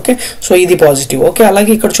వస్తుంది. ఓకే, సో ఇది పాజిటివ్. ఓకే,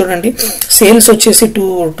 అలాగే ఇక్కడ చూడండి సేల్స్ వచ్చేసి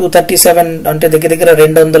 237 అంటే దగ్గర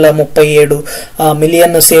 237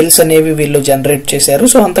 million సేల్స్ అనేవి వీళ్ళు జనరేట్ చేశారు.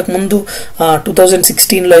 సో అంతకుముందు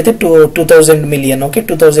 2016 లో అయితే 2000 million. ఓకే,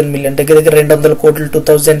 2000 million దగ్గర 200 కోట్లు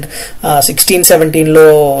 2016-17 లో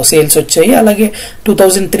సేల్స్ వచ్చాయి. అలాగే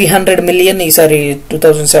 2300 million ఈసారి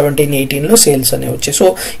 2017-18 లో సేల్స్ అనేవి వచ్చాయి. సో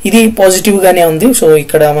ఇది పాజిటివ్ గానే ఉంది. సో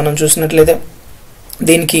ఇక్కడ మనం చూసినట్లయితే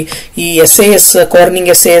దీనికి ఈ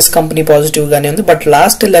కార్నింగ్ SAS కంపెనీ పాజిటివ్ గానే ఉంది. బట్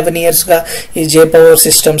లాస్ట్ 11 years గా ఈ జే పవర్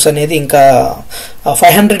సిస్టమ్స్ అనేది ఇంకా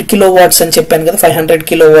 500 kilowatts అని చెప్పాను కదా, 500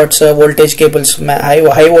 kilowatts voltage cables,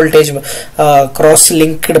 high voltage cross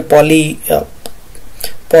linked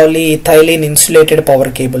పాలీథైలిన్ insulated power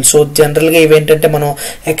cable. So general గా ఇవేంటంటే మనం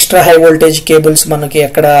ఎక్స్ట్రా హై వోల్టేజ్ కేబుల్స్ మనకి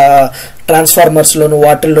ఎక్కడ ట్రాన్స్ఫార్మర్స్ లోను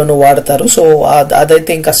వాటిల్లోనూ వాడతారు. సో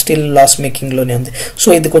అదైతే ఇంకా స్టిల్ లాస్ మేకింగ్ లోనే ఉంది. సో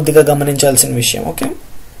ఇది కొద్దిగా గమనించాల్సిన విషయం. ఓకే,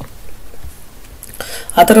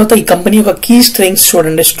 ఆ తర్వాత ఈ కంపెనీ యొక్క కీ స్ట్రెంగ్స్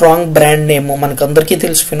చూడండి. స్ట్రాంగ్ బ్రాండ్ నేమ్, మనకు అందరికీ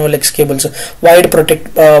తెలుసు Finolex cables, wide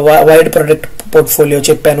product portfolio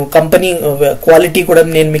చెప్పాను. కంపెనీ క్వాలిటీ కూడా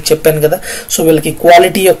నేను మీకు చెప్పాను కదా. సో వీళ్ళకి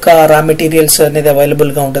క్వాలిటీ యొక్క రా మెటీరియల్స్ అనేది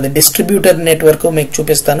అవైలబుల్ గా ఉంటుంది. డిస్ట్రిబ్యూటర్ నెట్వర్క్ మీకు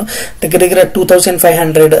చూపిస్తాను. దగ్గర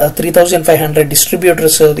 3,500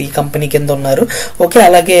 డిస్ట్రిబ్యూటర్స్ ఈ కంపెనీ కింద ఉన్నారు. ఓకే,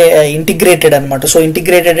 అలాగే ఇంటిగ్రేటెడ్ అనమాట. సో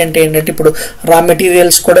ఇంటిగ్రేటెడ్ అంటే ఏంటంటే ఇప్పుడు రా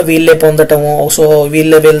మెటీరియల్స్ కూడా వీళ్ళే పొందటము. సో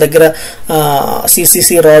వీళ్ళ దగ్గర CCC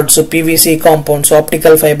rods, PVC compounds,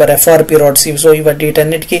 optical fibre, FRP rods, so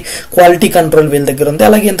వీటన్నిటికీ క్వాలిటీ కంట్రోల్ వీళ్ళ దగ్గర ఉంది.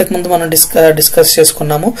 అలాగే ఇంతకుముందు మనం డిస్కస్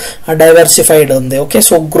చేసుకున్నాము డైవర్సిఫైడ్ ఉంది. ఓకే,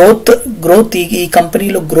 సో గ్రోత్ ఈ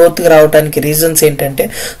కంపెనీలో గ్రోత్ రావడానికి రీజన్స్ ఏంటంటే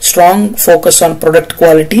strong focus on product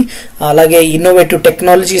quality, అలాగే ఇన్నోవేటివ్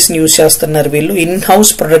టెక్నాలజీస్ ని యూజ్ చేస్తున్నారు వీళ్ళు. In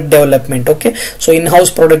house product development. Okay, so in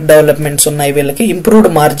house product developments ఉన్నాయి వీళ్ళకి.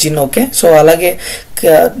 Improved margin. ఓకే, సో అలాగే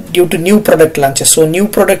due to new product launches. So new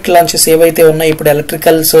product launches ఏవైతే ఉన్నాయి ఇప్పుడు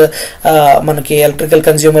మనకి ఎలక్ట్రికల్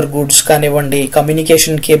కన్స్యూమర్ గూడ్స్ కానివ్వండి,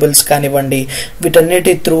 కమ్యూనికేషన్ కేబుల్స్ కానివ్వండి,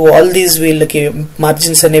 వీటన్నిటి త్రూ ఆల్ దీస్ వీళ్ళకి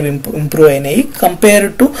మార్జిన్స్ అనేవి ఇంప్రూవ్ అయినాయి కంపేర్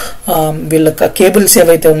టు వీళ్ళ కేబుల్స్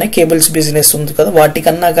ఏవైతే ఉన్నాయి, కేబుల్స్ బిజినెస్ ఉంది కదా,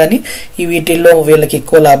 వాటికన్నా కానీ వీటిల్లో వీళ్ళకి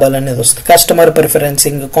ఎక్కువ లాభాలు అనేది వస్తుంది. Customer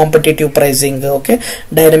ప్రిఫరెన్సింగ్, competitive pricing, okay,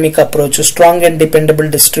 dynamic approach, strong and dependable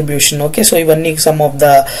distribution. Okay, so ఇవన్నీ సమ్ ఆఫ్ ద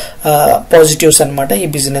పాజిటివ్స్ అన్నమాట ఈ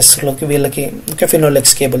బిజినెస్ లోకి వీళ్ళకి. ఓకే,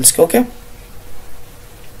 ఫినోలెక్స్ కేబుల్స్ కి. ఓకే,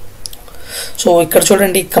 సో ఇక్కడ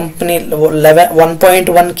చూడండి కంపెనీ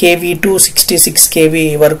 1.1 kV to 66 kV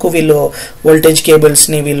వరకు వీళ్ళు వోల్టేజ్ కేబుల్స్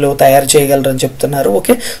ని వీళ్ళు తయారు చేయగలరని చెప్తున్నారు.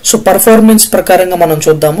 ఓకే, సో పర్ఫార్మెన్స్ ప్రకారంగా మనం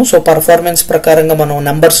చూద్దాము. సో పర్ఫార్మెన్స్ ప్రకారంగా మనం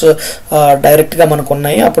నంబర్స్ డైరెక్ట్ గా మనకు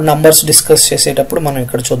ఉన్నాయి, అప్పుడు నంబర్స్ డిస్కస్ చేసేటప్పుడు మనం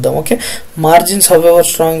ఇక్కడ చూద్దాం. Okay, margins however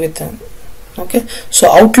strong with. Okay, so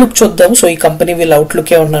outlook చూద్దాం. సో ఈ కంపెనీ వీళ్ళ అవుట్లుక్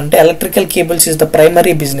ఏమంటే electrical cables is the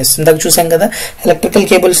primary business. ఇందాక చూసాం కదా, ఎలక్ట్రికల్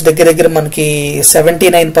కేబుల్స్ దగ్గర మనకి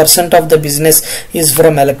 79% of the business is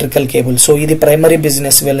from electrical cables. So ఇది ప్రైమరీ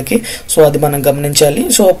బిజినెస్ వీళ్ళకి. సో అది మనం గమనించాలి.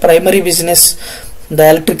 So primary business, the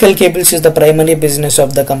electrical cables is the primary business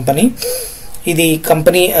of the company. ఇది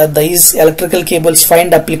company these electrical cables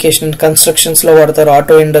find application constructions లో వాడతారు,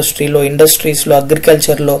 auto ఇండస్ట్రీలో, industries లో,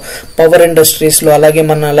 అగ్రికల్చర్ లో, పవర్ ఇండస్ట్రీస్ లో, అలాగే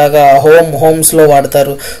మన అలాగా హోమ్స్ లో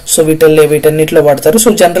వాడతారు. సో వీటన్నిటిలో వాడతారు.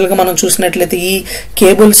 సో జనరల్ గా మనం చూసినట్లయితే ఈ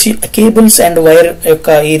కేబుల్స్ అండ్ వైర్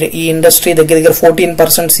యొక్క ఈ ఇండస్ట్రీ దగ్గర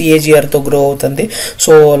 14% CAGR తో గ్రో అవుతుంది.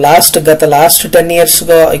 సో గత లాస్ట్ 10 years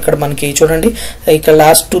గా ఇక్కడ మనకి చూడండి, ఇక్కడ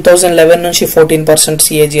లాస్ట్ 2011 నుంచి 14%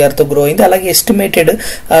 CAGR తో గ్రో అయింది. అలాగే ఎస్టిమేటెడ్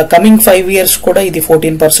కమింగ్ 5 years కూడా ఇది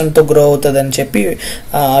 14% తో గ్రో అవుతుంది అని చెప్పి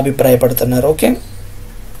అభిప్రాయపడుతున్నారు. ఓకే,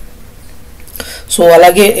 సో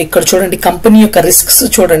అలాగే ఇక్కడ చూడండి కంపెనీ యొక్క రిస్క్స్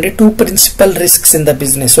చూడండి, 2 principal risks in the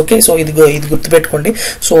business. Okay, so ఇది గుర్తుపెట్టుకోండి.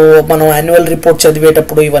 సో మనం యాన్యువల్ రిపోర్ట్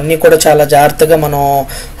చదివేటప్పుడు ఇవన్నీ కూడా చాలా జాగ్రత్తగా మనం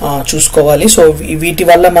చూసుకోవాలి. సో వీటి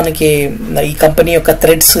వల్ల మనకి ఈ కంపెనీ యొక్క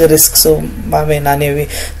థ్రెట్స్, రిస్క్స్ అనేవి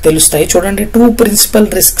తెలుస్తాయి. చూడండి, 2 principal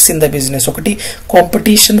risks in the business. ఒకటి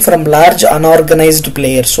competition from large unorganised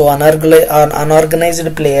players. So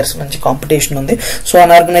unorganised players మంచి కాంపిటీషన్ ఉంది. సో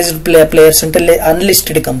అన్ఆర్గనైజ్డ్ ప్లేయర్స్ అంటే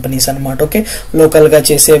అన్లిస్టెడ్ కంపెనీస్ అనమాట. ఓకే, లోకల్ గా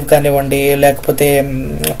చేసేవి కానివ్వండి, లేకపోతే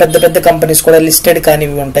పెద్ద పెద్ద కంపెనీస్ కూడా లిస్టెడ్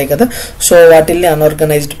కానివి ఉంటాయి కదా, సో వాటిల్ని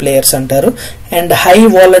అన్ఆర్గనైజ్డ్ ప్లేయర్స్ అంటారు. And high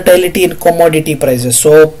volatility in commodity prices.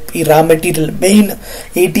 So ఈ raw material main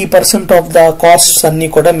 80% of the costs అన్ని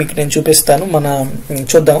కూడా మీకు నేను చూపిస్తాను.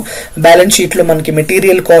 చూద్దాం, బ్యాలెన్స్ షీట్ లో మనకి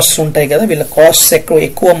మెటీరియల్ కాస్ట్స్ ఉంటాయి కదా, వీళ్ళ కాస్ట్స్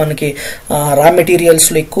ఎక్కువ మనకి రా మెటీరియల్స్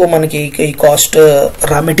లో ఎక్కువ మనకి ఈ కాస్ట్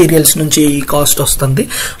రా మెటీరియల్స్ నుంచి ఈ కాస్ట్ వస్తుంది.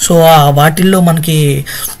 సో వాటిల్లో మనకి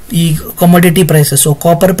ఈ commodity prices, so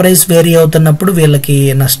copper price vary అవుతున్నప్పుడు వీళ్ళకి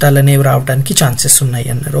నష్టాలు అనేవి రావడానికి ఛాన్సెస్ ఉన్నాయి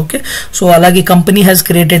అన్నారు. ఓకే, సో అలాగే company has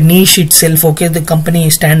created niche it self. Okay, the company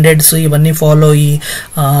standards ఇవన్నీ ఫాలో అయ్యి,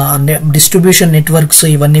 డిస్ట్రిబ్యూషన్ నెట్వర్క్స్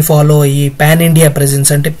ఇవన్నీ ఫాలో అయ్యి, పాన్ ఇండియా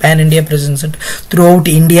ప్రెజెన్స్ అంటే త్రూ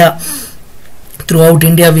అవుట్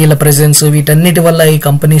ఇండియా వీళ్ళ ప్రెజెన్స్, వీటన్నిటి వల్ల ఈ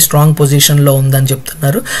కంపెనీ స్ట్రాంగ్ పొజిషన్ లో ఉందని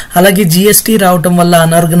చెప్తున్నారు. అలాగే జిఎస్టీ రావటం వల్ల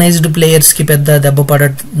అన్ఆర్గనైజ్డ్ ప్లేయర్స్ కి పెద్ద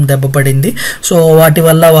దెబ్బ పడింది. సో వాటి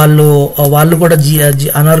వల్ల వాళ్ళు కూడా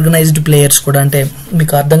అన్ఆర్గనైజ్డ్ ప్లేయర్స్ కూడా, అంటే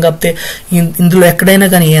మీకు అర్థం కాకపోతే ఇందులో ఎక్కడైనా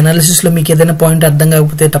కానీ ఈ అనాలిసిస్ లో మీకు ఏదైనా పాయింట్ అర్థం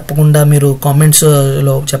కాకపోతే తప్పకుండా మీరు కామెంట్స్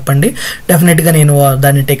లో చెప్పండి, డెఫినెట్ గా నేను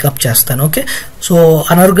దాన్ని టేకప్ చేస్తాను. ఓకే, సో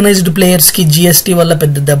అన్ఆర్గనైజ్డ్ ప్లేయర్స్ కి జిఎస్టీ వల్ల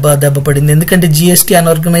పెద్ద దెబ్బ పడింది. ఎందుకంటే జిఎస్టీ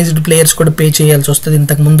అన్ఆర్గనైజ్డ్ ప్లేయర్స్ కూడా పే చేయాల్సి వస్తుంది.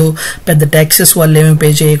 ఇంతకు ముందు పెద్ద ట్యాక్సెస్ వాళ్ళు ఏమి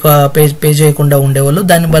పే చేయకుండా ఉండేవాళ్ళు.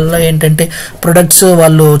 దానివల్ల ఏంటంటే ప్రొడక్ట్స్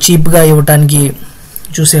వాళ్ళు చీప్ గా ఇవ్వటానికి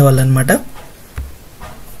చూసేవాళ్ళు అనమాట.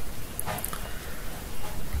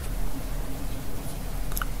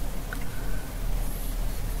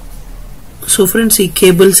 సో ఫ్రెండ్స్, ఈ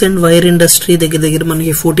కేబుల్స్ అండ్ వైర్ ఇండస్ట్రీ దగ్గర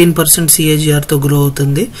మనకి 14% CAGR తో గ్రో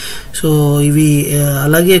అవుతుంది. సో ఇవి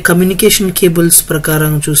అలాగే కమ్యూనికేషన్ కేబుల్స్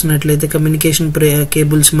ప్రకారం చూసినట్లయితే కమ్యూనికేషన్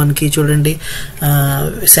కేబుల్స్ మనకి చూడండి,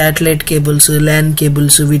 శాటిలైట్ కేబుల్స్, ల్యాన్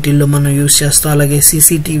కేబుల్స్ వీటిల్లో మనం యూస్ చేస్తాం. అలాగే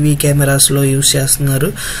CCTV కెమెరాస్ లో యూస్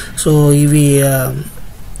చేస్తున్నారు. సో ఇవి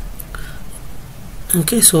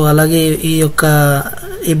ఓకే, సో అలాగే ఈ యొక్క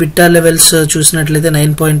ఎబిటా లెవెల్స్ చూసినట్లయితే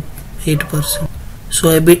 9.8%. సో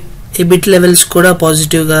ఎబిట్ లెవెల్స్ కూడా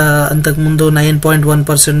పాజిటివ్ గా అంతకుముందు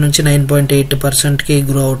 9.1% నుంచి 9.8% కి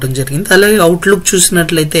గ్రో అవటం జరిగింది. అలాగే అవుట్లుక్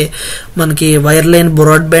చూసినట్లయితే మనకి వైర్ లైన్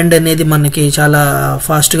బ్రాడ్బ్యాండ్ అనేది మనకి చాలా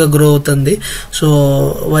ఫాస్ట్ గా గ్రో అవుతుంది. సో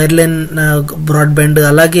వైర్ లైన్ బ్రాడ్బ్యాండ్,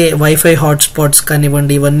 అలాగే వైఫై హాట్స్పాట్స్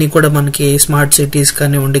కానివ్వండి, ఇవన్నీ కూడా మనకి స్మార్ట్ సిటీస్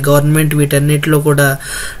కానివ్వండి, గవర్నమెంట్ వీటన్నిటిలో కూడా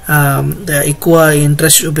ఎక్కువ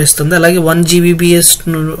ఇంట్రెస్ట్ చూపిస్తుంది. అలాగే 1 Gbps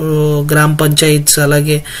గ్రామ పంచాయత్స్,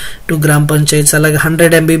 అలాగే 2 గ్రామ పంచాయత్స్, అలాగే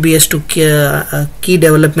 100 MBBS to key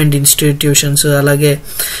development institutions, అలాగే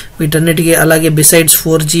వీటన్నిటికీ, అలాగే besides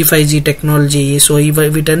 4G 5G technology. So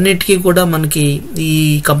వీటన్నిటికీ కూడా మనకి ఈ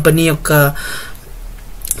కంపెనీ యొక్క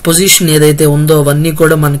పొజిషన్ ఏదైతే ఉందో అవన్నీ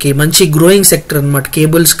కూడా మనకి మంచి గ్రోయింగ్ సెక్టర్ అనమాట.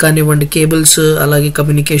 కేబుల్స్ కానివ్వండి, కేబుల్స్ అలాగే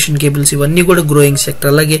కమ్యూనికేషన్ కేబుల్స్ ఇవన్నీ కూడా గ్రోయింగ్ సెక్టర్.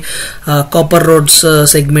 అలాగే కాపర్ రోడ్స్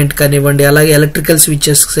సెగ్మెంట్ కానివ్వండి, అలాగే ఎలక్ట్రికల్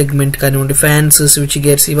స్విచెస్ సెగ్మెంట్ కానివ్వండి, ఫ్యాన్స్, స్విచ్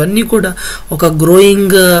గేర్స్ ఇవన్నీ కూడా ఒక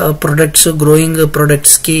గ్రోయింగ్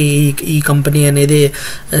ప్రొడక్ట్స్ కి ఈ కంపెనీ అనేది,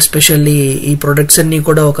 ఎస్పెషల్లీ ఈ ప్రొడక్ట్స్ అన్ని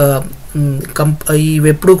కూడా ఒక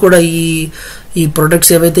ఎప్పుడు కూడా ఈ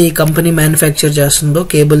ప్రొడక్ట్స్ ఏవైతే ఈ కంపెనీ మ్యానుఫ్యాక్చర్ చేస్తుందో,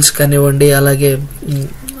 కేబుల్స్ కానివ్వండి, అలాగే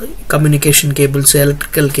కమ్యూనికేషన్ కేబుల్స్,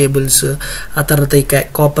 ఎలక్ట్రికల్ కేబుల్స్, ఆ తర్వాత ఈ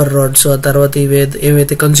కాపర్ రాడ్స్, ఆ తర్వాత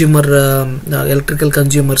ఏవైతే ఎలక్ట్రికల్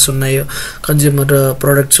కన్జ్యూమర్స్ ఉన్నాయో, కన్జ్యూమర్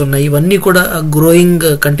ప్రొడక్ట్స్ ఉన్నాయి, ఇవన్నీ కూడా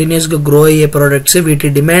కంటిన్యూస్ గా గ్రో అయ్యే ప్రొడక్ట్స్. వీటి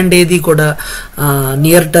డిమాండ్ ఏది కూడా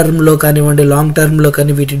నియర్ టర్మ్ లో కానివ్వండి, లాంగ్ టర్మ్ లో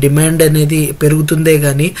కానీ వీటి డిమాండ్ అనేది పెరుగుతుందే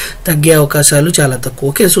గానీ తగ్గే అవకాశాలు చాలా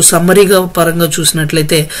తక్కువ. ఓకే, సో సమ్మరీగా పరంగా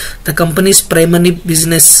చూసినట్లయితే the companies primary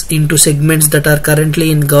business into segments that are currently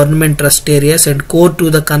in government trust areas and core to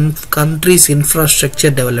the country's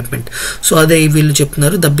infrastructure development. So అదే వీళ్ళు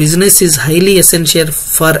చెప్తున్నారు, the business is highly essential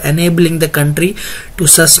for enabling the country to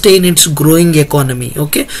sustain its growing economy.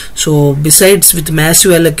 Okay, so besides with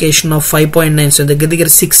massive allocation of 5.9, so దగ్గర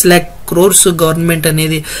 6 lakh crores government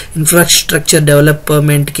అనేది infrastructure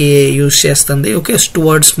development కి use చేస్తుంది. Okay,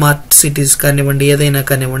 towards smart cities కానివ్వండి, ఏదైనా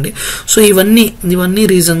కానివ్వండి. So ఇవన్నీ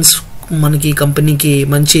reasons మనకి కంపెనీకి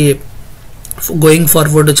మంచి గోయింగ్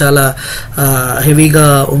ఫార్వర్డ్ చాలా హెవీగా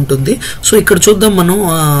ఉంటుంది. సో ఇక్కడ చూద్దాం మనం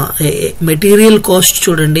మెటీరియల్ కాస్ట్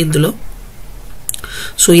చూడండి. ఇందులో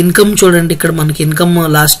సో ఇన్కమ్ చూడండి, ఇక్కడ మనకి ఇన్కమ్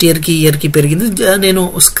లాస్ట్ ఇయర్ కి పెరిగింది. నేను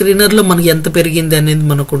స్క్రీనర్ లో మనకి ఎంత పెరిగింది అనేది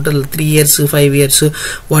మనకు ఉంటుంది, 3 years 5 years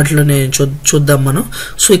వాటిలో నేను చూద్దాం మనం.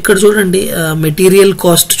 సో ఇక్కడ చూడండి మెటీరియల్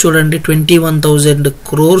కాస్ట్ చూడండి 21,000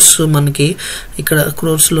 crores మనకి ఇక్కడ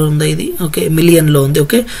క్రోర్స్ లో ఉంది, ఇది ఓకే మిలియన్ లో ఉంది.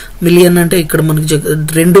 ఓకే మిలియన్ అంటే ఇక్కడ మనకి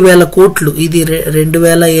 2,000 కోట్లు, ఇది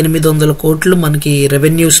 2,800 కోట్లు మనకి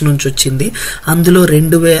రెవెన్యూస్ నుంచి వచ్చింది. అందులో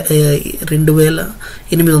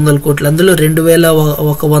 2,800 కోట్లు, అందులో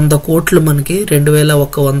 2,100 కోట్లు మనకి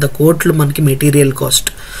 2,100 కోట్లు మనకి material cost.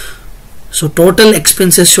 So total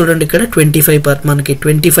expenses చూడండి ఇక్కడ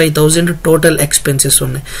 25,000 టోటల్ ఎక్స్పెన్సెస్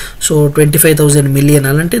ఉన్నాయి. సో 25,000 మిలియన్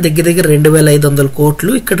అలాంటే దగ్గర 2,500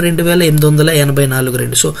 కోట్లు, ఇక్కడ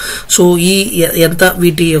 2,884. సో ఈ ఎంత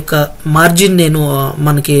వీటి యొక్క మార్జిన్ నేను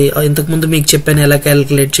మనకి ఇంతకుముందు మీకు చెప్పాను ఎలా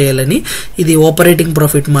క్యాలిక్యులేట్ చేయాలని. ఇది operating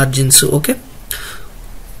profit margins. Okay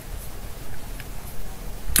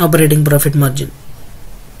operating profit margin.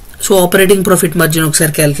 So operating profit margin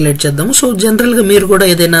ఒకసారి క్యాలిక్యులేట్ చేద్దాము. సో జనరల్ గా మీరు కూడా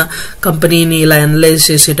ఏదైనా కంపెనీని ఇలా అనలైజ్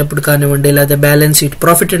చేసేటప్పుడు కానివ్వండి, లేదా balance sheet,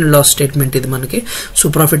 profit and loss statement ఇది మనకి. So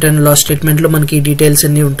profit and loss statement లో మనకి డీటెయిల్స్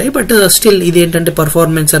అన్ని ఉంటాయి. బట్ స్టిల్ ఇది ఏంటంటే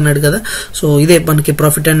పర్ఫార్మెన్స్ అన్నాడు కదా, సో ఇదే మనకి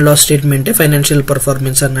profit and loss statement financial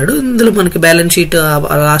performance అన్నాడు. ఇందులో మనకి balance sheet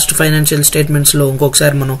last financial statements లో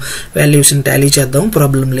ఇంకొకసారి మనం వాల్యూస్ టాలీ చేద్దాం,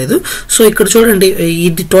 ప్రాబ్లం లేదు. సో ఇక్కడ చూడండి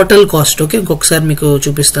ఇది టోటల్ కాస్ట్. ఓకే ఇంకొకసారి మీకు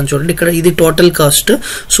చూపిస్తాను చూడండి, ఇక్కడ ఇది టోటల్ కాస్ట్.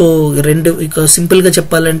 సో ఇక సింపుల్ గా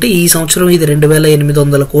చెప్పాలంటే ఈ సంవత్సరం ఇది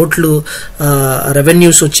 2,800 కోట్లు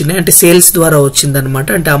రెవెన్యూస్ వచ్చినాయి, అంటే సేల్స్ ద్వారా వచ్చింది అనమాట,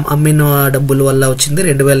 అంటే అమ్మిన డబ్బుల వల్ల వచ్చింది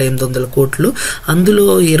 2,800 కోట్లు. అందులో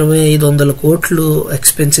 2,500 కోట్లు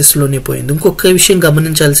ఎక్స్పెన్సెస్ లోనే పోయింది. ఇంకొక విషయం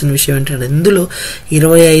గమనించాల్సిన విషయం ఏంటంటే ఇందులో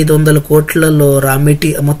 2,500 కోట్లలో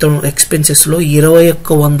మొత్తం ఎక్స్పెన్సెస్ లో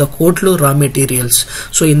 2,100 కోట్లు రా మెటీరియల్స్.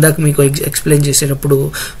 సో ఇందాక మీకు ఎక్స్ప్లెయిన్ చేసేటప్పుడు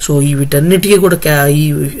సో వీటన్నిటికీ కూడా ఈ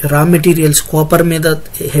రా మెటీరియల్స్ కాపర్ మీద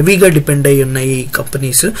హెవీగా డిపెండ్ అయి ఉన్నాయి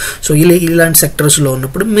కంపెనీస్. సో ఇలాంటి సెక్టర్స్ లో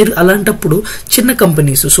ఉన్నప్పుడు మీరు అలాంటప్పుడు చిన్న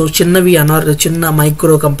కంపెనీస్, సో చిన్నవి చిన్న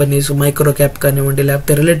మైక్రో కంపెనీస్, మైక్రో క్యాప్ కానివ్వండి,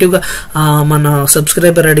 లేకపోతే రిలేటివ్ గా మన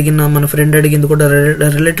సబ్స్క్రైబర్ మన ఫ్రెండ్ అడిగింది కూడా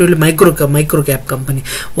రిలేటివ్లీ మైక్రో క్యాప్ కంపెనీ,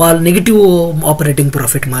 వాళ్ళ నెగిటివ్ ఆపరేటింగ్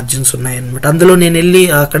ప్రాఫిట్ మార్జిన్స్ ఉన్నాయన్నమాట. అందులో నేను వెళ్ళి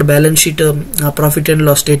అక్కడ balance sheet profit and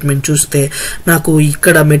loss statement చూస్తే నాకు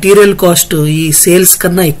ఇక్కడ మెటీరియల్ కాస్ట్ ఈ సేల్స్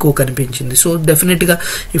కన్నా ఎక్కువ కనిపించింది. సో డెఫినెట్ గా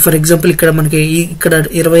ఫర్ ఎగ్జాంపుల్ ఇక్కడ మనకి ఇక్కడ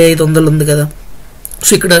 2,500 ఉంది కదా,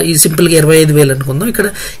 సో ఇక్కడ ఈ సింపుల్ గా 25,000 అనుకుందాం, ఇక్కడ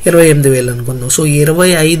 28,000 అనుకుందాం. సో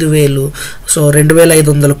 25,000, సో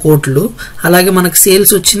 2,500 కోట్లు. అలాగే మనకు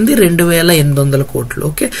సేల్స్ వచ్చింది 2,800 కోట్లు.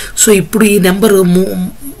 ఓకే సో ఇప్పుడు ఈ నెంబర్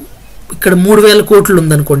ఇక్కడ 3,000 కోట్లు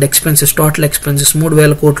ఉందనుకోండి, ఎక్స్పెన్సెస్ టోటల్ ఎక్స్పెన్సెస్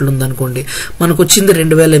 3,000 కోట్లు ఉందనుకోండి, మనకు వచ్చింది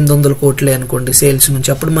 2,800 కోట్లే అనుకోండి సేల్స్ నుంచి,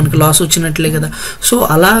 అప్పుడు మనకు లాస్ వచ్చినట్లే కదా. సో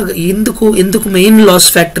అలా ఎందుకు మెయిన్ లాస్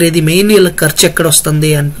ఫ్యాక్టర్ ఏది, మెయిన్ ఖర్చు ఎక్కడ వస్తుంది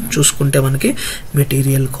అని చూసుకుంటే మనకి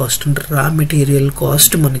material cost, raw material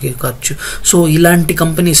cost మనకి ఖర్చు. సో ఇలాంటి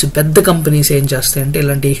కంపెనీస్, పెద్ద కంపెనీస్ ఏం చేస్తాయంటే,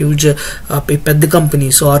 ఇలాంటి హ్యూజ్ పెద్ద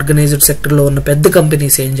కంపెనీస్, ఆర్గనైజ్డ్ సెక్టర్ లో ఉన్న పెద్ద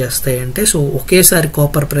కంపెనీస్ ఏం చేస్తాయంటే, సో ఒకేసారి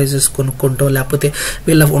కాపర్ ప్రైజెస్ కొనుక్కుంటాం, లేకపోతే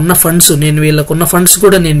వీళ్ళ ఉన్న ఫండ్స్, నేను వీళ్ళకున్న ఫండ్స్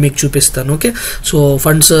కూడా నేను మీకు చూపిస్తాను. ఓకే సో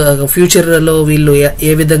ఫండ్స్ ఫ్యూచర్ లో వీళ్ళు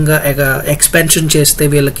ఏ విధంగా ఎక్స్పాన్షన్ చేస్తే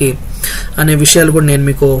వీళ్ళకి అనే విషయాలు కూడా నేను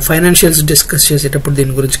మీకు ఫైనాన్షియల్స్ డిస్కస్ చేసేటప్పుడు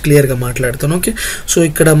దీని గురించి క్లియర్ గా మాట్లాడతాను. ఓకే సో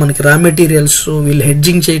ఇక్కడ మనకి రా మెటీరియల్స్ వీళ్ళు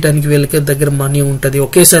హెడ్జింగ్ చేయడానికి వీళ్ళకి దగ్గర మనీ ఉంటుంది,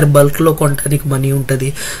 ఒకేసారి బల్క్ లో కొనడానికి మనీ ఉంటుంది,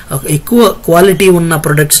 ఎక్కువ క్వాలిటీ ఉన్న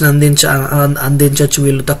ప్రొడక్ట్స్ అందించవచ్చు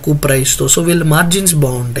వీళ్ళు తక్కువ ప్రైస్ తో. సో వీళ్ళ మార్జిన్స్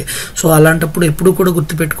బాగుంటాయి. సో అలాంటప్పుడు ఎప్పుడు కూడా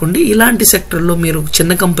గుర్తుపెట్టుకోండి, ఇలాంటి సెక్టర్ లో మీరు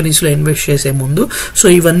చిన్న కంపెనీస్ లో ఇన్వెస్ట్ చేసే ముందు సో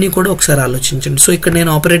ఇవన్నీ కూడా ఒకసారి ఆలోచించండి. సో ఇక్కడ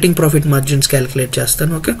నేను ఆపరేటింగ్ ప్రాఫిట్ మార్జిన్స్ క్యాలిక్యులేట్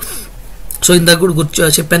చేస్తాను. ఓకే సో ఇందాక కూడా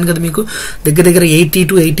చెప్పాను కదా మీకు, దగ్గర 80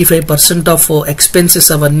 to 85% ఆఫ్ ఎక్స్పెన్సెస్,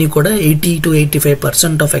 అవన్నీ కూడా 80 to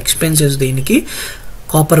 85% ఆఫ్ ఎక్స్పెన్సెస్ దీనికి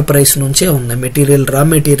కాపర్ ప్రైస్ నుంచే ఉన్నాయి, రా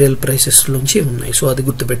మెటీరియల్ ప్రైసెస్ నుంచి ఉన్నాయి. సో అది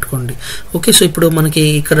గుర్తుపెట్టుకోండి. ఓకే సో ఇప్పుడు మనకి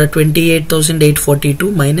ఇక్కడ 28,842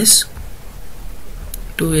 మైనస్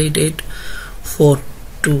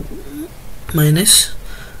 28842 మైనస్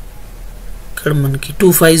ఇక్కడ మనకి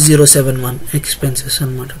 25,071 ఎక్స్పెన్సెస్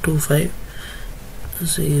అనమాట,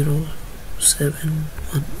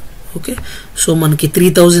 25,071. ఓకే సో మనకి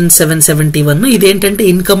 3,771 ఇదేంటంటే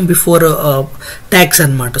ఇన్కమ్ బిఫోర్ ట్యాక్స్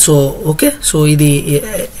అనమాట. సో ఓకే సో ఇది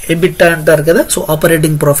ఎబిటా అంటారు కదా, సో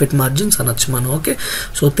ఆపరేటింగ్ ప్రాఫిట్ మార్జిన్స్ అనొచ్చు మనం. Okay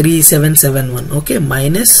so 3,771 okay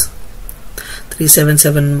minus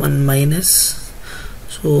 3,771 minus,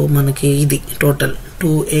 so మనకి ఇది టోటల్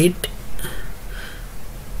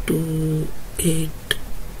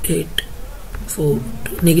 28,884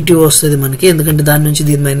 నెగిటివ్ వస్తుంది మనకి, ఎందుకంటే దాని నుంచి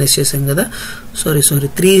దీన్ని మైనస్ చేసాం కదా. సారీ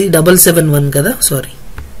 3,771 కదా, sorry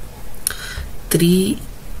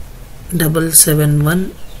 3,771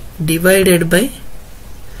 divided by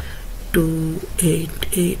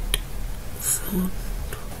 8284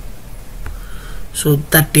 so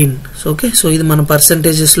 13 okay so ఇది మన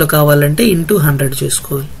పర్సెంటేజెస్ లో కావాలంటే ఇంటూ 100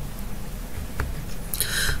 చేసుకోవాలి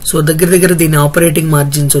సో దగ్గర దీని ఆపరేటింగ్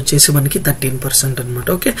మార్జిన్స్ వచ్చేసి మనకి 13% అన్నమాట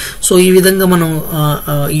ఓకే సో ఈ విధంగా మనం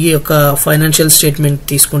ఈ యొక్క ఫైనాన్షియల్ స్టేట్మెంట్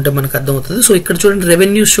తీసుకుంటే మనకు అర్థమవుతుంది సో ఇక్కడ చూడండి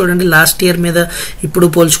రెవెన్యూస్ చూడండి లాస్ట్ ఇయర్ మీద ఇప్పుడు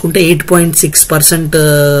పోల్చుకుంటే 8.6%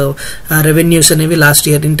 రెవెన్యూస్ అనేవి last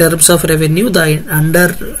year in terms of revenue the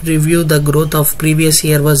under review the growth of previous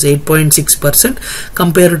year was 8.6%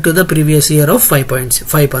 compared to the previous year of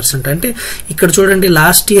 5% అంటే ఇక్కడ చూడండి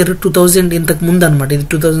లాస్ట్ ఇయర్ 2000 ఇంతకు ముందు అనమాట ఇది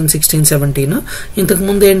 2016-17 ఇంతకు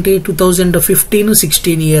ముందు ఏంటి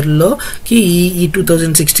 2015-16 ఇయర్ లోకి ఈ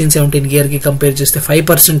 2016-17 ఇయర్ కి కంపేర్ చేస్తే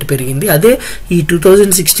 5% పెరిగింది అదే ఈ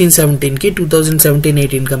 2016-17 కి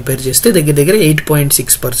 2017-18 కంపేర్ చేస్తే దగ్గర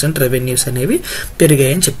 8.6% రెవెన్యూస్ అనేవి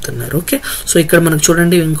పెరిగాయని చెప్తున్నారు ఓకే సో ఇక్కడ మనకు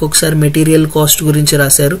చూడండి ఇంకొకసారి మెటీరియల్ కాస్ట్ గురించి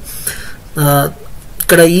రాశారు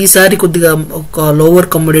ఇక్కడ ఈసారి కొద్దిగా ఒక లోవర్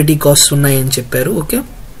కమోడిటీ కాస్ట్ ఉన్నాయని చెప్పారు ఓకే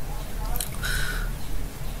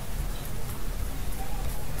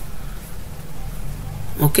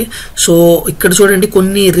ఓకే సో ఇక్కడ చూడండి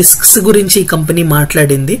కొన్ని రిస్క్స్ గురించి ఈ కంపెనీ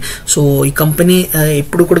మాట్లాడింది సో ఈ కంపెనీ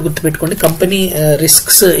ఎప్పుడు కూడా గుర్తుపెట్టుకోండి కంపెనీ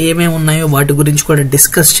రిస్క్స్ ఏమేమి ఉన్నాయో వాటి గురించి కూడా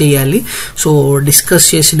డిస్కస్ చేయాలి సో డిస్కస్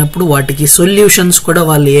చేసినప్పుడు వాటికి సొల్యూషన్స్ కూడా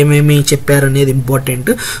వాళ్ళు ఏమేమి చెప్పారు అనేది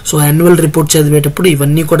ఇంపార్టెంట్ సో యాన్యువల్ రిపోర్ట్ చదివేటప్పుడు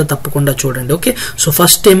ఇవన్నీ కూడా తప్పకుండా చూడండి okay so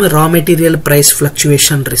first time raw material price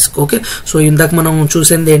fluctuation risk okay so ఇందాక మనం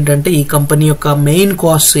చూసింది ఏంటంటే ఈ కంపెనీ యొక్క main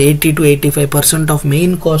cost 80 to 85% of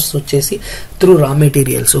main cost వచ్చేసి త్రూ రా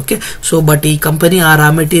మెటీరియల్స్ ఓకే సో బట్ ఈ కంపెనీ ఆ రా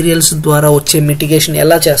మెటీరియల్స్ ద్వారా వచ్చే మిటిగేషన్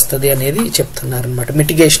ఎలా చేస్తుంది అనేది చెప్తున్నారు అనమాట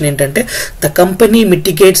మిటిగేషన్ ఏంటంటే the company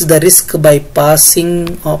మిటిగేట్స్ the risk by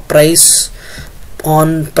passing price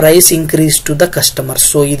on price increase to the customer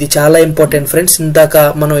so ఇది చాలా ఇంపార్టెంట్ ఫ్రెండ్స్ ఇందాక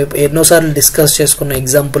మనం ఎన్నోసార్లు డిస్కస్ చేసుకున్న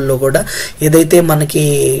ఎగ్జాంపుల్లో కూడా ఏదైతే మనకి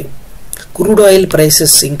క్రూడ్ ఆయిల్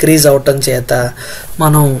ప్రైసెస్ ఇంక్రీజ్ అవటం చేత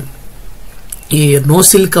మనం ఈ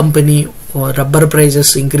NOCIL company rubber prices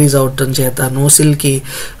increase అవటం చేత నోసిల్ కి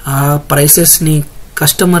ఆ ప్రైసెస్ ని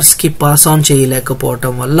కస్టమర్స్ కి పాస్ ఆన్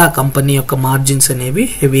చేయలేకపోవటం వల్ల కంపెనీ యొక్క మార్జిన్స్ అనేవి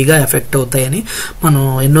హెవీగా ఎఫెక్ట్ అవుతాయని మనం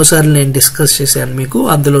ఎన్నోసార్లు నేను డిస్కస్ చేశాను మీకు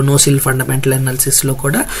అందులో నోసిల్ ఫండమెంటల్ అనాలిసిస్ లో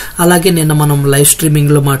కూడా అలాగే నిన్న మనం లైవ్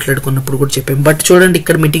స్ట్రీమింగ్ లో మాట్లాడుకున్నప్పుడు కూడా చెప్పాం బట్ చూడండి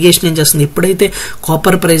ఇక్కడ మిటిగేషన్ ఏం చేస్తుంది ఎప్పుడైతే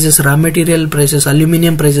copper prices raw material prices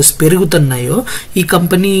aluminium prices పెరుగుతున్నాయో ఈ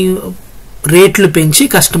కంపెనీ రేట్లు పెంచి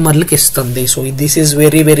కస్టమర్లకు ఇస్తుంది so this is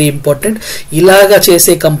very very important ఇలాగా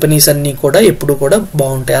చేసే కంపెనీస్ అన్ని కూడా ఎప్పుడు కూడా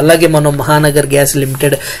బాగుంటాయి అలాగే మనం మహానగర్ గ్యాస్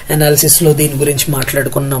లిమిటెడ్ అనాలిసిస్ లో దీని గురించి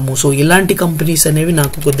మాట్లాడుకున్నాము సో ఇలాంటి కంపెనీస్ అనేవి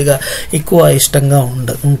నాకు కొద్దిగా ఎక్కువ ఇష్టంగా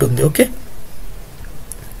ఉంటుంది ఓకే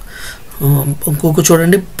ఇంకొక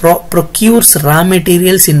చూడండి ప్రొక్యూర్స్ రా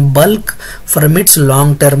materials in bulk from it's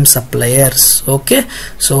long term suppliers okay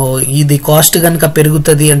so ఇది కాస్ట్ కనుక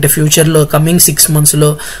పెరుగుతుంది అంటే ఫ్యూచర్ లో కమింగ్ 6 months లో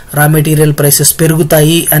రా మెటీరియల్ ప్రైసెస్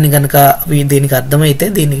పెరుగుతాయి అని కనుక దీనికి అర్థమైతే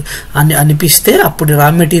దీనికి అనిపిస్తే అప్పుడు రా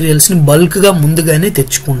మెటీరియల్స్ ని బల్క్ గా ముందుగానే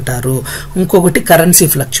తెచ్చుకుంటారు ఇంకొకటి currency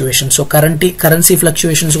fluctuation so currency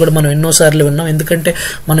fluctuations కూడా మనం ఎన్నోసార్లు విన్నాం ఎందుకంటే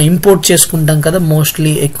మనం ఇంపోర్ట్ చేసుకుంటాం కదా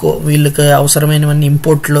మోస్ట్లీ ఎక్కువ వీళ్ళకి అవసరమైనవన్నీ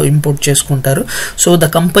ఇంపోర్ట్ చేసుకుంటారు సో ద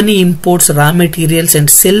కంపెనీ ఇంపోర్ట్స్ రా materials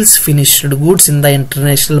and cells finished goods in the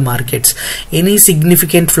international markets any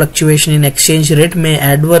significant fluctuation in exchange rate May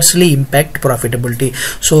adversely impact profitability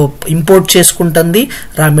so import చేసుకుంటుంది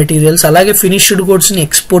రా మెటీరియల్స్ అలాగే ఫినిష్డ్ గూడ్స్ ని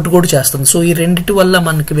ఎక్స్పోర్ట్ కూడా చేస్తుంది సో ఈ రెండిటి వల్ల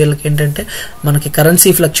మనకి వీళ్ళకి ఏంటంటే మనకి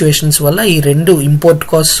కరెన్సీ ఫ్లక్చుయేషన్స్ వల్ల ఈ రెండు ఇంపోర్ట్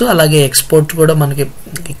కాస్ట్ అలాగే ఎక్స్పోర్ట్ కూడా మనకి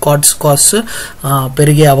కాస్ట్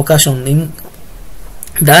పెరిగే అవకాశం ఉంది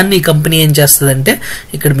దాన్ని కంపెనీ ఏం చేస్తుందంటే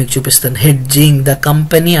ఇక్కడ మీకు చూపిస్తాను hedging the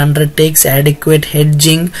company అండర్టేక్స్ adequate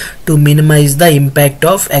hedging to minimise the impact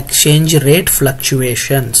of exchange rate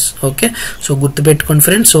fluctuations okay so గుర్తుపెట్టుకోండి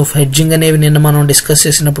ఫ్రెండ్స్ సో హెడ్జింగ్ అనేవి నిన్న మనం డిస్కస్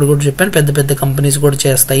చేసినప్పుడు కూడా చెప్పాను పెద్ద కంపెనీస్ కూడా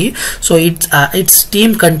చేస్తాయి so it's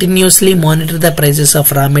team continuously monitor the prices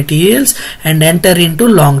of రా materials and enter in to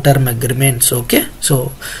long term agreements okay so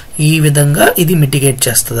ఈ విధంగా ఇది మిటిగేట్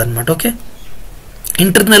చేస్తుంది అనమాట okay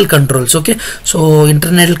internal controls okay so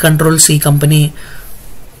internal controls ఈ కంపెనీ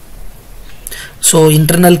సో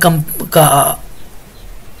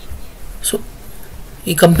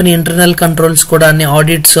ఈ కంపెనీ ఇంటర్నల్ కంట్రోల్స్ కూడా అన్ని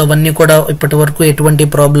ఆడిట్స్ అవన్నీ కూడా ఇప్పటి వరకు ఎటువంటి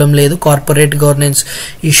ప్రాబ్లం లేదు కార్పొరేట్ గవర్నెన్స్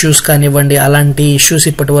ఇష్యూస్ కానివ్వండి అలాంటి ఇష్యూస్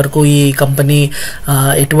ఇప్పటి వరకు ఈ కంపెనీ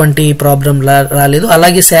ఎటువంటి ప్రాబ్లం రాలేదు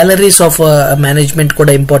అలాగే సాలరీస్ ఆఫ్ మేనేజ్మెంట్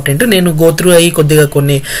కూడా ఇంపార్టెంట్ నేను గో త్రూ అయ్యి కొద్దిగా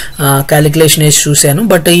కొన్ని క్యాలిక్యులేషన్ వేసి చూశాను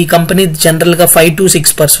బట్ ఈ కంపెనీ జనరల్ గా 5 to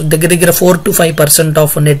 6% దగ్గర 4 to 5%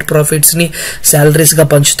 ఆఫ్ నెట్ ప్రాఫిట్స్ ని సాలరీస్ గా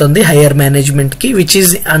పంచుతుంది హైయర్ మేనేజ్మెంట్ కి which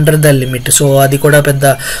is under the limit so అది కూడా పెద్ద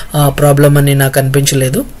ప్రాబ్లం అని నాకు అనిపించింది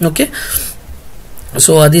లేదు ఓకే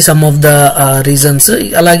సో అది సమ్ ఆఫ్ ద రీజన్స్.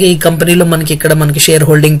 అలాగే ఈ కంపెనీలో మనకి షేర్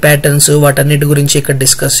హోల్డింగ్ ప్యాటర్న్స్ వాటన్నిటి గురించి ఇక్కడ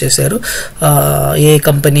డిస్కస్ చేశారు. ఏ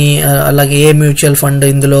కంపెనీ అలాగే ఏ మ్యూచువల్ ఫండ్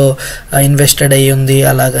ఇందులో ఇన్వెస్టెడ్ అయ్యి ఉంది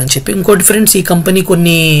అలాగని చెప్పి. ఇంకోటి ఫ్రెండ్స్, ఈ కంపెనీ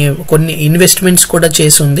కొన్ని ఇన్వెస్ట్మెంట్స్ కూడా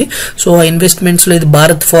చేసి ఉంది. సో ఆ ఇన్వెస్ట్మెంట్స్ లో ఇది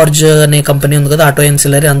భారత్ ఫార్జ్ అనే కంపెనీ ఉంది కదా, ఆటో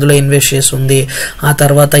ఎన్సిలరీ, అందులో ఇన్వెస్ట్ చేసి ఉంది. ఆ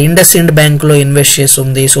తర్వాత ఇండస్ ఇండ్ బ్యాంక్ లో ఇన్వెస్ట్ చేసి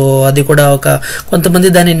ఉంది. సో అది కూడా కొంతమంది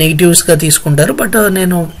దాన్ని నెగిటివ్స్ గా తీసుకుంటారు, బట్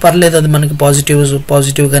నేను పర్లేదు, అది మనకి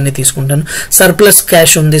పాజిటివ్ గానే తీసుకుంటాను. సర్ప్లస్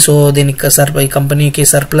క్యాష్ ఉంది. సో దీనికి ఈ కంపెనీకి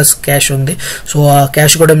సర్ప్లస్ క్యాష్ ఉంది. సో ఆ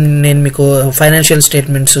క్యాష్ కూడా నేను మీకు ఫైనాన్షియల్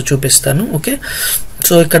స్టేట్మెంట్స్ చూపిస్తాను. ఓకే,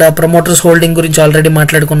 సో ఇక్కడ ప్రమోటర్స్ హోల్డింగ్ గురించి ఆల్రెడీ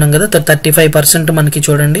మాట్లాడుకున్నాం కదా. 35% మనకి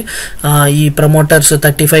చూడండి, ఈ ప్రమోటర్స్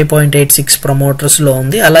 35.86 ప్రమోటర్స్ లో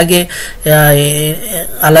ఉంది. అలాగే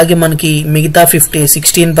మనకి మిగతా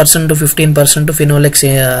 16% to 15%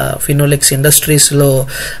 ఫినోలెక్స్ ఇండస్ట్రీస్ లో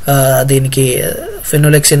దీనికి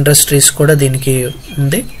ఫినోలెక్స్ ఇండస్ట్రీస్ కూడా దీనికి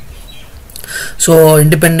ఉంది. సో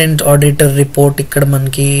ఇండిపెండెంట్ ఆడిటర్ రిపోర్ట్, ఇక్కడ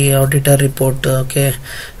మనకి auditor report, okay,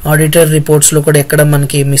 auditor reports లో కూడా ఎక్కడ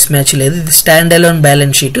మనకి మిస్ మ్యాచ్ లేదు. ఇది stand alone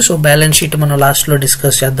balance sheet. So balance sheet మనం లాస్ట్ లో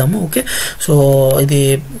డిస్కస్ చేద్దాము. ఓకే, సో ఇది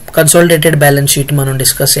కన్సాలిడేటెడ్ బ్యాలెన్స్ షీట్ మనం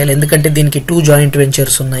డిస్కస్ చేయాలి, ఎందుకంటే దీనికి 2 జాయింట్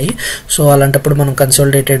వెంచర్స్ ఉన్నాయి. సో అలాంటప్పుడు మనం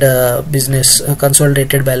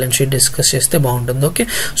కన్సాలిడేటెడ్ బ్యాలెన్స్ షీట్ డిస్కస్ చేస్తే బాగుంటుంది. ఓకే,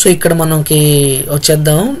 సో ఇక్కడ మనకి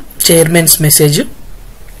వచ్చేద్దాం chairmans message.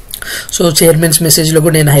 So chairmans message లో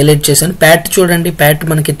కూడా నేను హైలైట్ చేశాను. ప్యాట్ చూడండి, ప్యాట్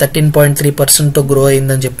మనకి 13.3% తో గ్రో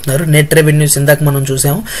అయిందని చెప్తున్నారు. నెట్ రెవెన్యూస్ ఇందాక మనం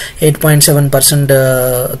చూసాము 8.7%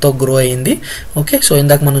 తో గ్రో అయింది. ఓకే, సో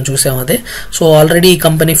ఇందాక మనం చూసాము అదే. సో ఆల్రెడీ ఈ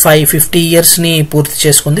కంపెనీ 50 years ని పూర్తి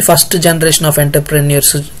చేసుకుంది. ఫస్ట్ జనరేషన్ ఆఫ్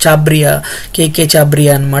ఎంటర్ప్రెన్యూర్స్ కేకే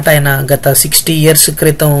చాబ్రియా అనమాట. ఆయన గత 60 years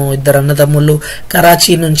క్రితం ఇద్దరు అన్నదమ్ములు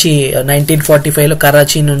కరాచీ నుంచి 1945లో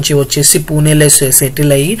కరాచీ నుంచి వచ్చేసి పూణేలో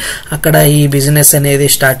సెటిల్ అయ్యి అక్కడ ఈ బిజినెస్ అనేది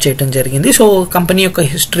స్టార్ట్ చేయడం జరిగింది. సో కంపెనీ యొక్క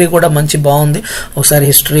హిస్టరీ కూడా మంచి బాగుంది. ఒకసారి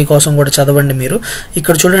హిస్టరీ కోసం కూడా చదవండి మీరు.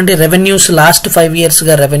 ఇక్కడ చూడండి రెవెన్యూస్ లాస్ట్ 5 years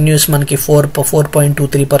గా రెవెన్యూస్ మనకి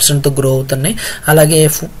 4.23% తో గ్రో అవుతున్నాయి. అలాగే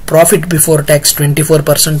ప్రాఫిట్ బిఫోర్ ట్యాక్స్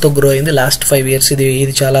 24% తో గ్రో అయింది లాస్ట్ 5 years.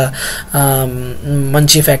 ఇది చాలా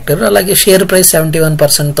మంచి ఫ్యాక్టర్. అలాగే షేర్ ప్రైస్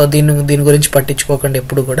 71% తో, దీని గురించి పట్టించుకోకండి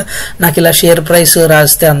ఎప్పుడు కూడా. నాకు ఇలా షేర్ ప్రైస్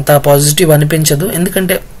రాస్తే అంత పాజిటివ్ అనిపించదు,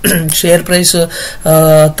 ఎందుకంటే షేర్ ప్రైస్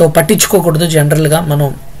తో పట్టించుకోకూడదు. జనరల్ గా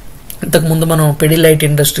ఇంతకుముందు మనం పెడిలైట్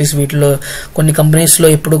ఇండస్ట్రీస్ వీటిలో కొన్ని కంపెనీస్ లో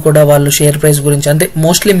ఎప్పుడు కూడా వాళ్ళు షేర్ ప్రైస్ గురించి అంటే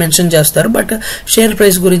మోస్ట్లీ మెన్షన్ చేస్తారు, బట్ షేర్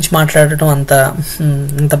ప్రైస్ గురించి మాట్లాడటం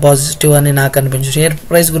అంత పాజిటివ్ అని నాకు అనిపించదు. షేర్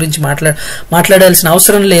ప్రైస్ గురించి మాట్లాడాల్సిన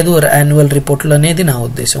అవసరం లేదు యాన్యువల్ రిపోర్ట్లో అనేది నా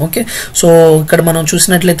ఉద్దేశం. ఓకే, సో ఇక్కడ మనం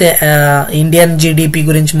చూసినట్లయితే ఇండియన్ జీడిపి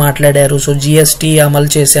గురించి మాట్లాడారు. సో జిఎస్టీ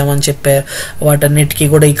అమలు చేసామని చెప్పే వాటన్నిటికీ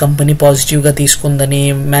కూడా ఈ కంపెనీ పాజిటివ్ గా తీసుకుందని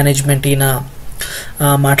మేనేజ్మెంట్ ఈయన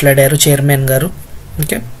మాట్లాడారు, చైర్మన్ గారు.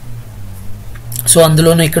 ఓకే, సో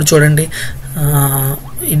అందులోనూ ఇక్కడ చూడండి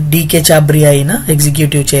డీకే చాబ్రియా అయిన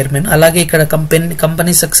ఎగ్జిక్యూటివ్ చైర్మన్. అలాగే ఇక్కడ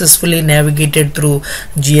company successfully navigated through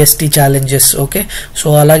GST challenges. Okay, so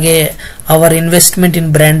అలాగే our investment in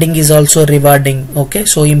branding is also rewarding. Okay,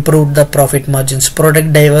 so improve the profit margins.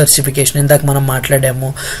 Product diversification ఇందాక మనం మాట్లాడాము.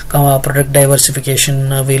 ప్రొడక్ట్ డైవర్సిఫికేషన్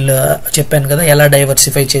వీళ్ళు చెప్పాను కదా ఎలా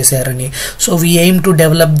డైవర్సిఫై చేశారని. So we aim to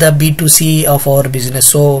develop the B2C of our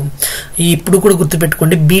business. So ఇప్పుడు కూడా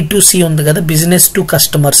గుర్తుపెట్టుకోండి, B2C ఉంది కదా, బిజినెస్ టు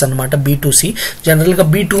కస్టమర్స్ అనమాట. B2C జనరల్ గా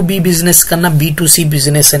B2B బిజినెస్ కన్నా B2C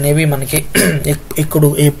బిజినెస్ అనేవి మనకి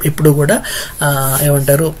ఇప్పుడు కూడా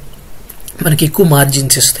ఏమంటారు మనకి ఎక్కువ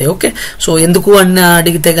మార్జిన్స్ ఇస్తాయి. ఓకే, సో ఎందుకు అని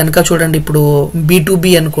అడిగితే కనుక చూడండి, ఇప్పుడు B2B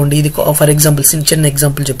అనుకోండి, ఇది ఫర్ ఎగ్జాంపుల్ చిన్న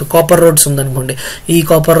ఎగ్జాంపుల్ చెప్పి కాపర్ రోడ్స్ ఉందనుకోండి. ఈ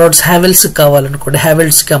కాపర్ రోడ్స్ హ్యావెల్స్ కావాలనుకోండి,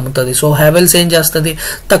 హ్యావెల్స్ కి అమ్ముతుంది. సో హ్యావెల్స్ ఏం చేస్తుంది,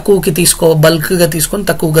 తక్కువకి బల్క్ గా తీసుకొని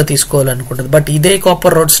తక్కువగా తీసుకోవాలనుకుంటుంది. బట్ ఇదే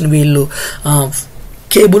కాపర్ రోడ్స్ ని వీళ్ళు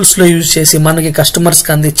కేబుల్స్ లో యూజ్ చేసి మనకి కస్టమర్స్ కి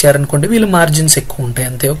అందించారనుకోండి, వీళ్ళు మార్జిన్స్ ఎక్కువ ఉంటాయి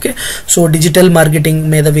అంతే. ఓకే, సో డిజిటల్ మార్కెటింగ్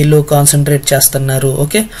మీద వీళ్ళు కాన్సన్ట్రేట్ చేస్తున్నారు.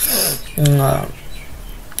 Okay,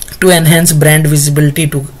 to enhance brand visibility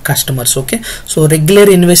to customers. Okay, so regular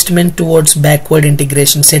investment towards backward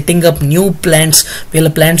integration, setting up new plants. వీళ్ళ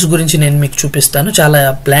ప్లాంట్స్ గురించి నేను మీకు చూపిస్తాను. చాలా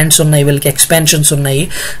ప్లాంట్స్ ఉన్నాయి, వీళ్ళకి ఎక్స్పాన్షన్స్ ఉన్నాయి.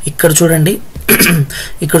 ఇక్కడ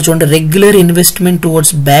చూడండి regular investment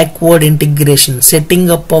towards backward integration,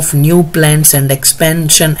 setting up of new plants and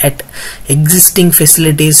expansion at existing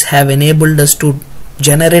facilities have enabled us to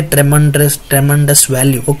generate tremendous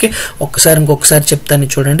value. Okay, ఇంకొకసారి చెప్తాను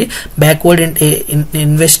చూడండి. Backward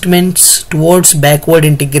investments towards backward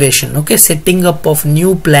integration. Okay, setting up of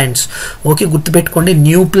new plants. Okay, గుర్తుపెట్టుకోండి,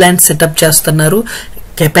 new plants setup చేస్తున్నారు,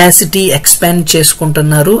 capacity expand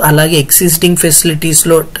చేసుకుంటున్నారు. అలాగే existing facilities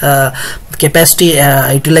లో capacity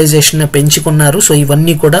utilisation పెంచుకున్నారు. So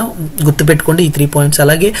ఇవన్నీ కూడా గుర్తుపెట్టుకోండి, ఈ 3 points.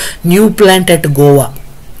 అలాగే న్యూ ప్లాంట్ అట్ గోవా.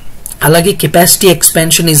 అలాగే capacity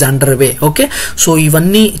expansion is under way. Okay, so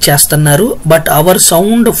ఇవన్నీ చేస్తున్నారు. But our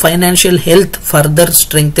sound financial health further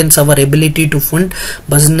strengthens our ability to fund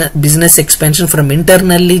business expansion from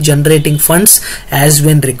internally generating funds as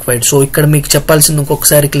when required. So ఇక్కడ మీకు చెప్పాల్సింది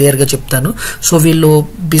ఇంకొకసారి clear గా చెప్తాను. So వీళ్ళు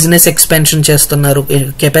బిజినెస్ ఎక్స్పాన్షన్ చేస్తున్నారు,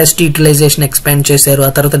 కెపాసిటీ యూటిలైజేషన్ ఎక్స్పాండ్ చేశారు,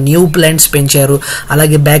 ఆ తర్వాత న్యూ ప్లాంట్స్ పెంచారు,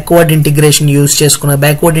 అలాగే బ్యాక్వర్డ్ ఇంటిగ్రేషన్ యూజ్ చేసుకున్నారు.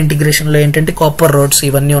 బ్యాక్వర్డ్ ఇంటిగ్రేషన్ లో ఏంటంటే కాపర్ రోడ్స్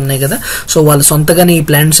ఇవన్నీ ఉన్నాయి కదా, సో వాళ్ళు సొంతగానే ఈ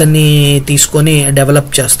ప్లాంట్స్ అన్ని తీసుకొని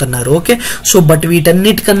డెవలప్ చేస్తున్నారు. ఓకే, సో బట్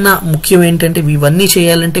వీటన్నిటికన్నా ముఖ్యం ఏంటంటే ఇవన్నీ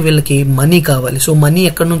చేయాలంటే వీళ్ళకి మనీ కావాలి. సో మనీ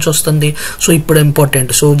ఎక్కడి నుంచి వస్తుంది? సో ఇప్పుడు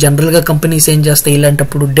ఇంపార్టెంట్. సో జనరల్ గా కంపెనీస్ ఏం చేస్తాయి,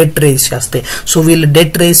 ఇలాంటప్పుడు డెట్ రేజ్ చేస్తాయి. సో వీళ్ళు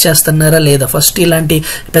డెట్ రేజ్ చేస్తున్నారా లేదా? ఫస్ట్ ఇలాంటి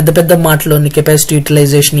పెద్ద పెద్ద మాటలోని కెపాసిటీ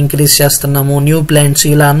యూటిలైజేషన్ ఇంక్రీజ్ చేస్తున్నాము, న్యూ ప్లాంట్స్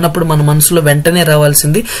ఇలా అన్నప్పుడు మన మనసులో వెంటనే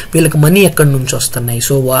రావాల్సింది వీళ్ళకి మనీ ఎక్కడి నుంచి వస్తున్నాయి.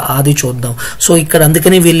 సో అది చూద్దాం. సో ఇక్కడ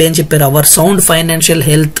అందుకని వీళ్ళు ఏం చెప్పారు, hour sound financial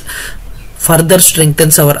health further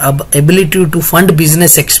strengthens our ability to fund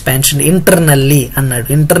business expansion internally అన్నాడు.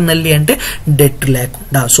 ఇంటర్నల్లీ అంటే డెట్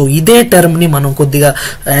లేకుండా. సో ఇదే టర్మ్ ని మనం కొద్దిగా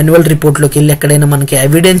యాన్యువల్ రిపోర్ట్ లోకి వెళ్ళి ఎక్కడైనా మనకి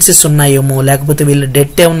ఎవిడెన్సెస్ ఉన్నాయేమో, లేకపోతే వీళ్ళు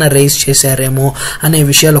డెట్ ఏమన్నా రేస్ చేశారేమో అనే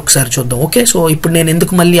విషయాలు ఒకసారి చూద్దాం. ఓకే, సో ఇప్పుడు నేను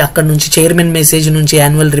ఎందుకు మళ్ళీ అక్కడ నుంచి చైర్మన్ మెసేజ్ నుంచి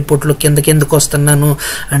యాన్యువల్ రిపోర్ట్ లో కిందకి వస్తున్నాను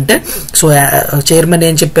అంటే, సో చైర్మన్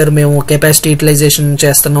ఏం చెప్పారు, మేము కెపాసిటీ యూటిలైజేషన్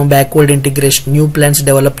చేస్తున్నాం, backward integration, new plans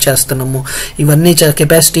develop చేస్తున్నాము, ఇవన్నీ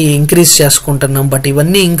కెపాసిటీ ఇంక్రీజ్ చేసుకుంటున్నాం. బట్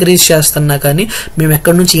ఇవన్నీ ఇంక్రీజ్ చేస్తున్నా కానీ మేము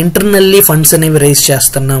ఎక్కడి నుంచి ఇంటర్నల్లీ ఫండ్స్ అనేవి రేస్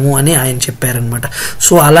చేస్తున్నాము అని ఆయన చెప్పారనమాట.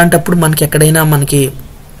 సో అలాంటప్పుడు మనకి ఎక్కడైనా మనకి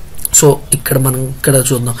సో ఇక్కడ మనం ఇక్కడ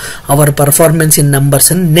చూద్దాం our performance in numbers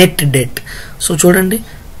and net debt. So చూడండి,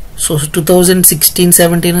 so 2016,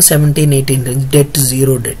 17, 17, 18 debt,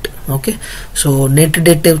 zero debt. Okay, so net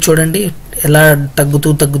debt చూడండి ఎలా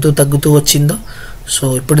తగ్గుతూ వచ్చిందో. సో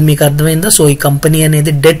ఇప్పుడు మీకు అర్థమైందా? సో ఈ కంపెనీ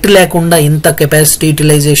అనేది డెట్ లేకుండా ఇంత కెపాసిటీ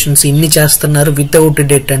యూటిలైజేషన్స్ ఇన్ని చేస్తున్నారు వితౌట్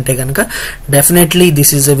డెట్ అంటే కనుక definitely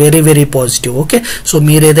this is very very positive. Okay, so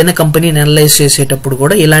మీరు ఏదైనా కంపెనీని అనలైజ్ చేసేటప్పుడు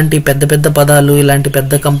కూడా ఇలాంటి పెద్ద పెద్ద పదాలు, ఇలాంటి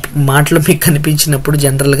పెద్ద మాటలు మీకు కనిపించినప్పుడు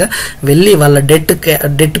జనరల్ గా వెళ్ళి వాళ్ళ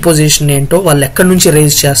డెట్ పొజిషన్ ఏంటో, వాళ్ళు ఎక్కడి నుంచి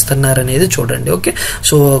రేజ్ చేస్తున్నారు అనేది చూడండి. ఓకే,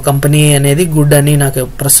 సో కంపెనీ అనేది గుడ్ అని నాకు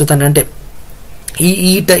ప్రస్తుతానికి అంటే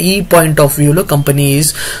ఈ పాయింట్ ఆఫ్ వ్యూలో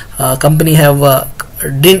company have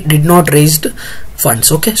did not raised funds.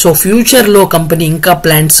 Okay, so future లో కంపెనీ ఇంకా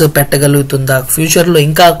ప్లాంట్స్ పెట్టగలుగుతుందా, ఫ్యూచర్ లో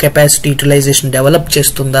ఇంకా కెపాసిటీ యూటిలైజేషన్ డెవలప్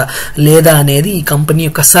చేస్తుందా లేదా అనేది ఈ కంపెనీ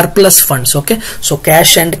యొక్క surplus funds. Okay, so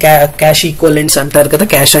cash and cash equivalents అంటారు కదా,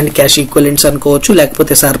 క్యాష్ అండ్ క్యాష్ ఈక్వలెంట్స్ అనుకోవచ్చు,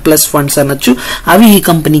 లేకపోతే సర్ప్లస్ ఫండ్స్ అనొచ్చు. అవి ఈ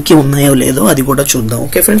కంపెనీకి ఉన్నాయో లేదో అది కూడా చూద్దాం.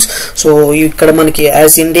 ఓకే ఫ్రెండ్స్, సో ఇక్కడ మనకి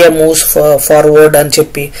యాజ్ ఇండియా మూవ్స్ ఫార్వర్డ్ అని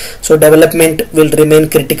చెప్పి, so development will remain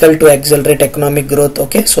critical to accelerate economic growth.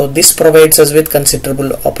 Okay, so this provides us with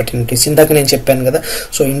considerable opportunities. ఇందాక నేను చెప్పాను కదా,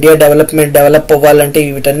 సో ఇండియా డెవలప్ అవ్వాలంటే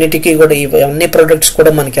వీటన్నిటికీ కూడా ఇవన్నీ ప్రొడక్ట్స్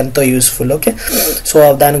కూడా మనకి ఎంతో యూస్ఫుల్. ఓకే, సో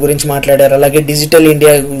దాని గురించి మాట్లాడారు. అలాగే డిజిటల్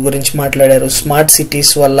ఇండియా గురించి మాట్లాడారు, స్మార్ట్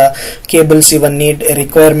సిటీస్ వల్ల కేబుల్స్ ఇవన్నీ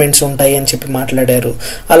రిక్వైర్మెంట్స్ ఉంటాయి అని చెప్పి మాట్లాడారు.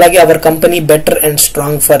 అలాగే our company better and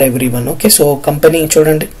strong for everyone. Okay, so company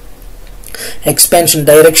చూడండి expansion,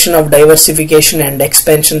 direction of diversification and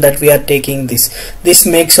expansion that we are taking this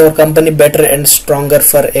makes our company better and stronger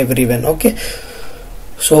for everyone. Okay,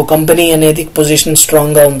 so company అనేది position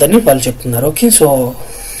strong గా ఉందని వాళ్ళు చెప్తున్నారు. Okay, so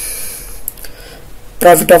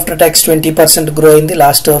profit after tax 20% grow అయింది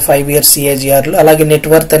last 5 years CAGR లో. అలాగే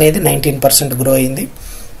net worth అనేది 19% grow అయింది.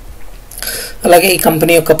 అలాగే ఈ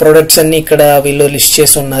కంపెనీ యొక్క ప్రొడక్ట్స్ అన్ని ఇక్కడ వీళ్ళు లిస్ట్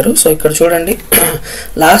చేసి ఉన్నారు. సో ఇక్కడ చూడండి,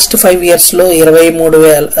 లాస్ట్ 5 years లో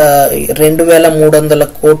 23,300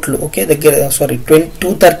 కోట్లు. ఓకే, దగ్గర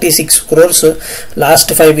 236 crores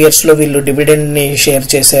లాస్ట్ 5 years లో వీళ్ళు డివిడెండ్ ని షేర్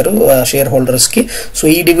చేశారు షేర్ హోల్డర్స్ కి. సో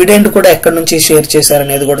ఈ డివిడెండ్ కూడా ఎక్కడి నుంచి షేర్ చేశారు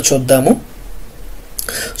అనేది కూడా చూద్దాము.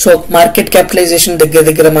 సో మార్కెట్ క్యాపిటలైజేషన్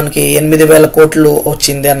దగ్గర మనకి 8,000 కోట్లు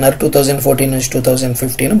వచ్చింది అన్నారు 2014 నుంచి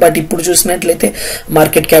 2015. బట్ ఇప్పుడు చూసినట్లయితే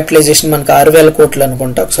మార్కెట్ క్యాపిటలైజేషన్ మనకి 6,000 కోట్లు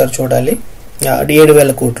అనుకుంటా, ఒకసారి చూడాలి,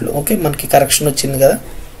 7,000 కోట్లు. ఓకే, మనకి కరెక్షన్ వచ్చింది కదా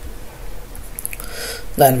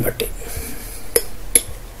దాన్ని బట్టి.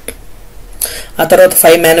 ఆ తర్వాత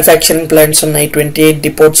 5 మ్యానుఫ్యాక్చరింగ్ ప్లాంట్స్ ఉన్నాయి, 28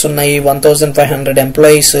 డిపోట్స్ ఉన్నాయి, 1,500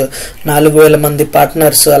 ఎంప్లాయీస్, 4,000 మంది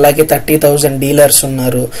పార్ట్నర్స్, అలాగే 30,000 డీలర్స్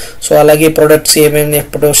ఉన్నారు. సో అలాగే ప్రొడక్ట్స్ ఏమేమి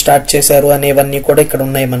ఎప్పుడు స్టార్ట్ చేశారు అనేవన్నీ కూడా ఇక్కడ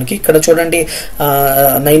ఉన్నాయి మనకి. ఇక్కడ చూడండి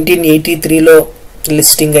 1983లో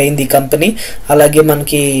లిస్టింగ్ అయింది ఈ కంపెనీ. అలాగే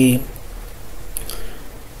మనకి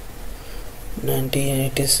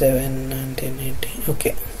 1987, 1980.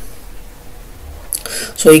 ఓకే,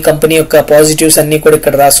 సో ఈ కంపెనీ యొక్క పాజిటివ్స్ అన్ని కూడా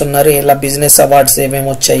ఇక్కడ రాసున్నారు, ఎలా బిజినెస్ అవార్డ్స్ ఏమేమి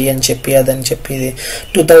వచ్చాయి అని చెప్పి అదని చెప్పి.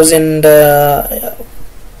 2000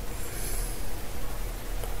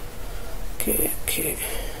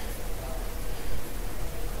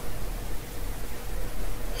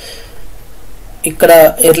 ఇక్కడ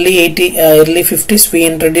early 50s we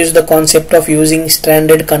introduced the concept of using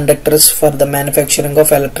stranded conductors for the manufacturing of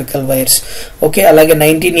electrical wires. Okay, alage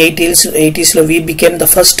 1980s lo we became the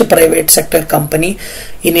first private sector company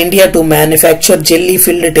in India to manufacture jelly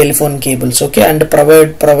filled telephone cables, okay, and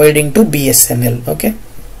providing to BSNL. Okay,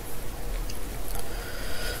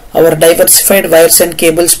 our diversified wires and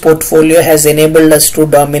cables portfolio has enabled us to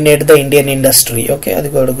dominate the Indian industry. Okay, అది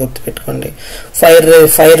కూడా గుర్తుపెట్టుకోండి.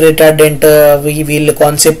 Fire retardant వీళ్ళ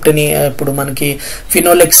concept ని ఇప్పుడు మనకి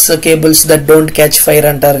Finolex cables that don't catch fire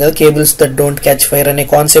అంటారు కదా, cables that don't catch fire అనే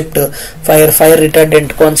కాన్సెప్ట్, ఫైర్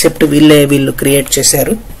రిటార్డెంట్ కాన్సెప్ట్ వీళ్ళు క్రియేట్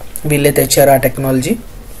చేశారు, వీళ్ళే తెచ్చారు ఆ టెక్నాలజీ.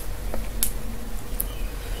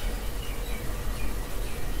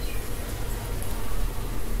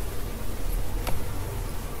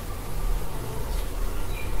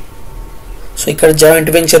 సో ఇక్కడ జాయింట్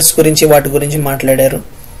వెంచర్స్ గురించి వాటి గురించి మాట్లాడారు.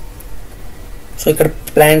 సో ఇక్కడ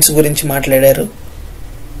ప్లాంట్స్ గురించి మాట్లాడారు.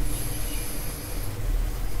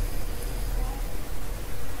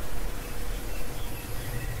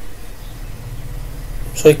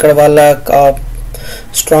 సో ఇక్కడ వాళ్ళ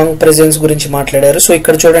స్ట్రాంగ్ ప్రెజెన్స్ గురించి మాట్లాడారు. సో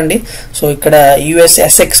ఇక్కడ చూడండి, సో ఇక్కడ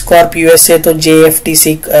ఎస్ఎక్స్ కార్ప్ యుఎస్ఏ తో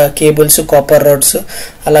జేఎఫ్టిసి కేబుల్స్, కాపర్ రోడ్స్,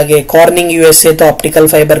 అలాగే కార్నింగ్ యుఎస్ఏ తో ఆప్టికల్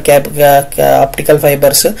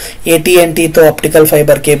ఫైబర్స్, AT&T తో ఆప్టికల్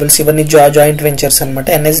ఫైబర్ కేబుల్స్, ఇవన్నీ జాయింట్ వెంచర్స్ అన్నమాట.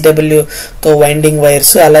 NSW తో వైండింగ్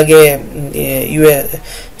వైర్స్, అలాగే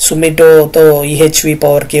సుమిటో తో EHV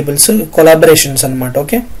పవర్ కేబుల్స్ కొలాబరేషన్స్ అన్నమాట.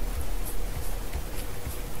 Okay,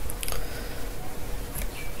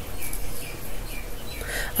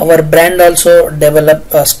 our brand also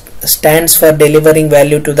stands for delivering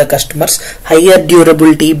value to the customers. Higher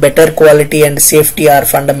durability, better quality and safety are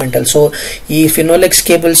fundamental. So ee Finolex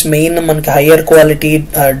cables main manaki higher quality,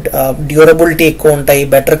 durability ekku untayi,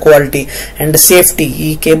 better quality and safety.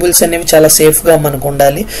 Ee cables anevi chaala safe ga manaku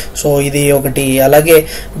undali. So idi okati. Alage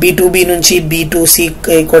B2B nunchi B2C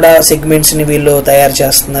kuda segments ni veellu tayaru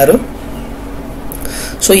chestunnaru.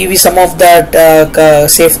 So ఇవి some of that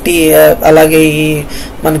safety, అలాగే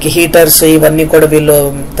మనకి heaters ఇవన్నీ కూడా వీళ్ళు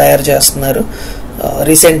తయారు చేస్తున్నారు,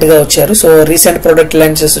 recent గా వచ్చారు. సో రీసెంట్ ప్రొడక్ట్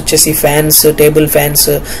లాంచెస్ వచ్చేసి fans, table fans,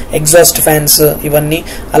 exhaust fans ఇవన్నీ,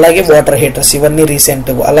 అలాగే వాటర్ హీటర్స్ ఇవన్నీ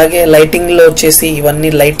రీసెంట్. అలాగే లైటింగ్ లో వచ్చేసి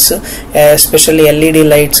ఇవన్నీ లైట్స్, ఎస్పెషల్లీ LED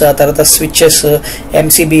లైట్స్, ఆ తర్వాత స్విచెస్,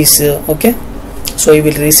 MCBs. ఓకే, సో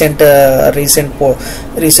ఇవి రీసెంట్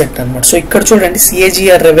అనమాట. సో ఇక్కడ చూడండి,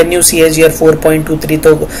 CAGR రెవెన్యూ CAGR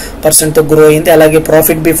 4.23% తో గ్రో అయింది. అలాగే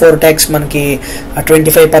ప్రాఫిట్ బిఫోర్ ట్యాక్స్ మనకి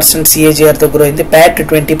 25% CAGR తో గ్రో అయింది. PAT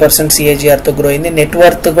 20% CAGR తో గ్రో అయింది.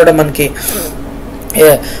 నెట్వర్త్ కూడా మనకి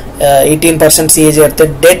 18% CAGR తో,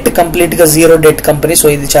 డెట్ కంప్లీట్ గా జీరో డెట్ కంపెనీ. సో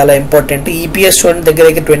ఇది చాలా ఇంపార్టెంట్. EPS చూడండి దగ్గర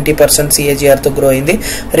 20% CAGR తో గ్రో అయింది.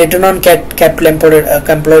 రిటర్న్ ఆన్ క్యాపిటల్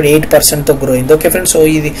ఎంప్లాయిడ్ 8% తో గ్రో అయింది. ఓకే ఫ్రెండ్స్, సో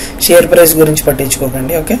ఇది షేర్ ప్రైస్ గురించి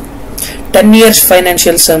పట్టించుకోకండి. ఓకే, 10 years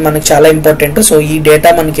ఫైనాన్షియల్స్ మనకి చాలా ఇంపార్టెంట్. సో ఈ డేటా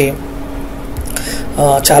మనకి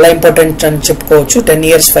చాలా ఇంపార్టెంట్ అని చెప్పుకోవచ్చు. 10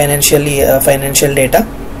 years ఫైనాన్షియల్ డేటా.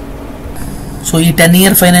 సో ఈ 10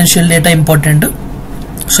 year financial data important.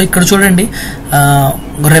 So ఇక్కడ చూడండి,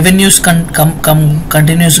 రెవెన్యూస్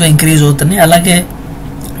కంటిన్యూస్ గా ఇంక్రీజ్ అవుతున్నాయి. అలాగే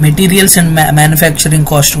మెటీరియల్స్ అండ్ మ్యానుఫ్యాక్చరింగ్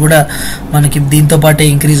కాస్ట్ కూడా మనకి దీంతో పాటే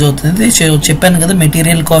ఇంక్రీజ్ అవుతుంది. చెప్పాను కదా,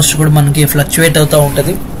 మెటీరియల్ కాస్ట్ కూడా మనకి ఫ్లక్చువేట్ అవుతూ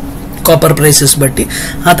ఉంటుంది కాపర్ ప్రైసెస్ బట్టి.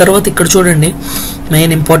 ఆ తర్వాత ఇక్కడ చూడండి,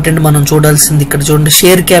 మెయిన్ ఇంపార్టెంట్ మనం చూడాల్సింది ఇక్కడ చూడండి,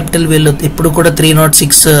 షేర్ క్యాపిటల్ వీళ్ళు ఎప్పుడు కూడా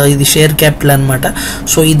 306 ఇది షేర్ క్యాపిటల్ అనమాట.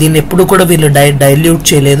 సో దీన్ని ఎప్పుడు కూడా వీళ్ళు డైల్యూట్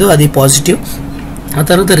చేయలేదు, అది పాజిటివ్. ఆ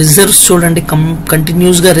తర్వాత రిజర్వ్స్ చూడండి,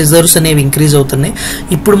 కంటిన్యూస్ గా రిజర్వ్స్ అనేవి ఇంక్రీజ్ అవుతున్నాయి.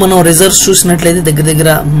 ఇప్పుడు మనం రిజర్వ్స్ చూసినట్లయితే దగ్గర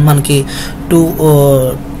మనకి 2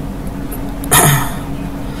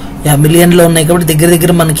 మిలియన్ లో ఉన్నాయి కాబట్టి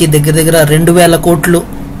దగ్గర మనకి దగ్గర 2000 కోట్లు,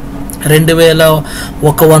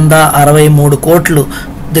 2163 కోట్లు,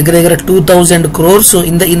 దగ్గర 2000 crores.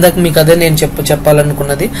 ఇందాక మీకు అదే నేను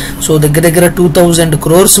చెప్పాలనుకున్నది. సో దగ్గర 2000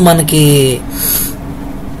 crores మనకి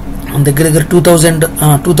దగ్గర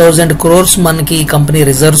 2000 crores మనకి ఈ కంపెనీ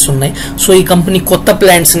రిజర్వ్స్ ఉన్నాయి. సో ఈ కంపెనీ కొత్త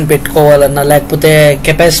ప్లాంట్స్ ని పెట్టుకోవాలన్నా, లేకపోతే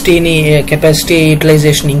కెపాసిటీ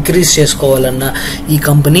యూటిలైజేషన్ ఇంక్రీజ్ చేసుకోవాలన్నా ఈ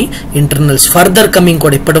కంపెనీ ఇంటర్నల్స్ ఫర్దర్ కమింగ్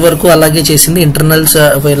కూడా ఇప్పటి వరకు అలాగే చేసింది. ఇంటర్నల్స్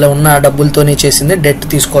వీళ్ళ ఉన్న డబ్బులతోనే చేసింది, డెట్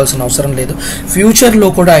తీసుకోవాల్సిన అవసరం లేదు. ఫ్యూచర్ లో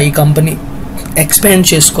కూడా ఈ కంపెనీ ఎక్స్పాండ్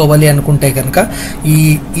చేసుకోవాలి అనుకుంటే కనుక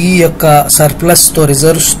ఈ యొక్క సర్ప్లస్ తో,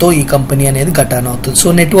 రిజర్వ్స్ తో ఈ కంపెనీ అనేది గటాన్ అవుతుంది. సో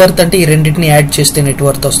నెట్వర్త్ అంటే ఈ రెండింటిని యాడ్ చేస్తే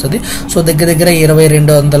నెట్వర్త్ వస్తుంది. సో దగ్గర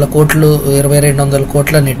 2200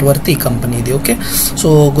 కోట్ల నెట్వర్త్ ఈ కంపెనీది. ఓకే, సో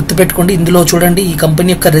గుర్తుపెట్టుకోండి. ఇందులో చూడండి, ఈ కంపెనీ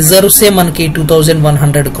యొక్క రిజర్వ్సే మనకి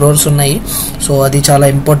 2100 crores ఉన్నాయి. సో అది చాలా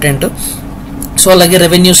ఇంపార్టెంట్. సో అలాగే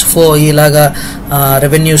రెవెన్యూస్ ఇలాగా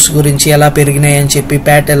రెవెన్యూస్ గురించి ఎలా పెరిగినాయి అని చెప్పి,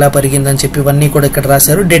 ప్యాట్ ఎలా పెరిగిందని చెప్పి ఇవన్నీ కూడా ఇక్కడ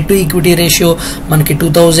రాశారు. డెట్ టు ఈక్విటీ రేషియో మనకి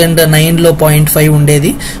 2009లో 0.5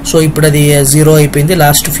 ఉండేది. సో ఇప్పుడు అది 0 అయిపోయింది.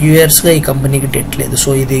 లాస్ట్ ఫ్యూ ఇయర్స్గా ఈ కంపెనీకి డెట్ లేదు. సో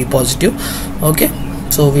ఇది పాజిటివ్. ఓకే,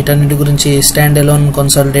 సో వీటన్నిటి గురించి స్టాండ్ అలోన్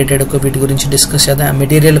కన్సాలిడేటెడ్ వీటి గురించి డిస్కస్ చేద్దాం.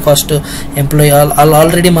 మెటీరియల్ కాస్ట్, ఎంప్లాయీ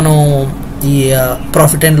ఆల్రెడీ మనం ఈ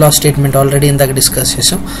profit and loss statement already ఇందాక డిస్కస్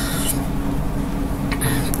చేసాం.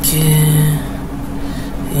 ఓకే,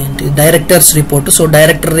 ఏంటి డైరెక్టర్స్ రిపోర్ట్. సో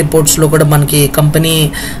డైరెక్టర్ రిపోర్ట్స్లో కూడా మనకి company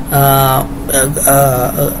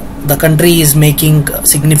the country is making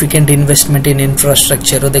significant investment in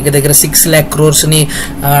infrastructure. దగ్గర 6 lakh crores ని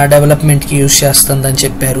డెవలప్మెంట్ కి యూజ్ చేస్తుందని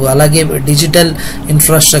చెప్పారు. అలాగే డిజిటల్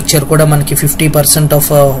ఇన్ఫ్రాస్ట్రక్చర్ కూడా మనకి 50% ఆఫ్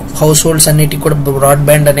హౌస్ హోల్డ్స్ అన్నిటికి కూడా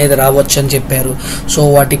బ్రాడ్బ్యాండ్ అనేది రావచ్చు అని చెప్పారు. సో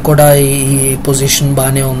వాటికి కూడా ఈ పొజిషన్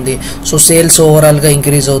బాగానే ఉంది. సో సేల్స్ ఓవరాల్ గా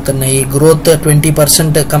ఇంక్రీజ్ అవుతున్నాయి. గ్రోత్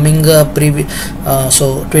 20% కమింగ్ సో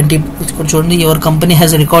 20 చూడండి, your company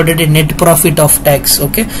has recorded net profit of tax.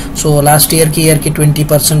 Okay, so last year కి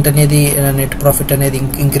 20% అనేది నెట్ ప్రాఫిట్ అనేది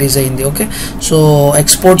ఇంక్రీజ్ అయింది. Okay, so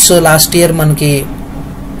exports last year మనకి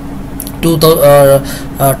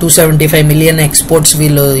 275 మిలియన్ ఎక్స్పోర్ట్స్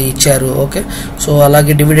వీళ్ళు ఇచ్చారు. ఓకే, సో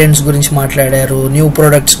అలాగే డివిడెండ్స్ గురించి మాట్లాడారు. న్యూ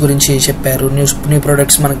ప్రొడక్ట్స్ గురించి చెప్పారు. న్యూ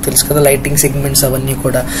ప్రొడక్ట్స్ మనకు తెలుసు కదా, లైటింగ్ సెగ్మెంట్స్ అవన్నీ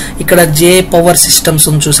కూడా. ఇక్కడ జే పవర్ సిస్టమ్స్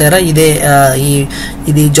చూసారా,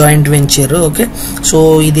 ఇది జాయింట్ వెంచర్. ఓకే, సో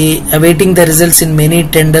ఇది awaiting the results in many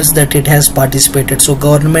tenders that it has participated. So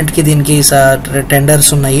government కి దీనికి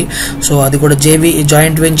టెండర్స్ ఉన్నాయి. సో అది కూడా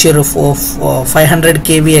joint venture 500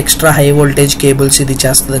 kV extra high voltage cables ఇది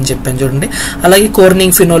చేస్తుందని చెప్పాను చూడండి. అలాగే కోర్నింగ్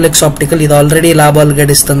ఫినోలెక్స్ ఆప్టికల్, ఇది ఆల్రెడీ లాభాలు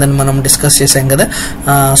గడిస్తుందని మనం డిస్కస్ చేశాం కదా.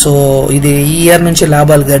 సో ఇది ఈ ఇయర్ నుంచి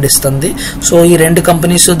లాభాలు గడిస్తుంది. సో ఈ 2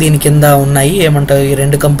 కంపెనీస్ దీని కింద ఉన్నాయి. ఏమంటారు, ఈ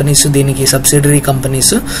 2 కంపెనీస్ దీనికి సబ్సిడరీ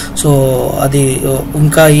కంపెనీస్. సో అది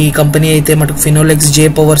ఇంకా ఈ కంపెనీ అయితే మటుకు ఫినోలెక్స్ జే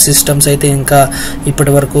పవర్ సిస్టమ్స్ అయితే ఇంకా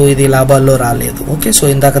ఇప్పటి వరకు ఇది లాభాల్లో రాలేదు. ఓకే, సో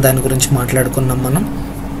ఇందాక దాని గురించి మాట్లాడుకున్నాం మనం.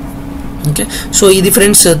 ఓకే, సో ఇది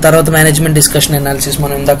ఫ్రెండ్స్. తర్వాత మేనేజ్మెంట్ డిస్కషన్ అనాలిసిస్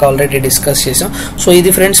మనం ఇందాక ఆల్రెడీ డిస్కస్ చేసాం. సో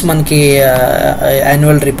ఇది ఫ్రెండ్స్ మనకి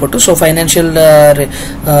యాన్యువల్ రిపోర్ట్. సో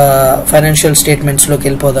ఫైనాన్షియల్ స్టేట్మెంట్స్లోకి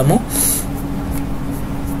వెళ్ళిపోదాము.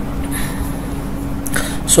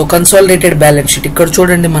 సో కన్సాలిడేటెడ్ బ్యాలెన్స్ షీట్ ఇక్కడ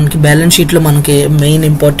చూడండి. మనకి బ్యాలెన్స్ షీట్లో మనకి మెయిన్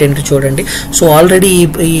ఇంపార్టెంట్ చూడండి. సో ఆల్రెడీ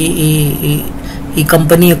ఈ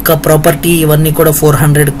కంపెనీ యొక్క ప్రాపర్టీ ఇవన్నీ కూడా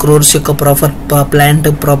 400 crores యొక్క ప్లాంట్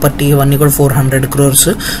ప్రాపర్టీ ఇవన్నీ కూడా 400 crores.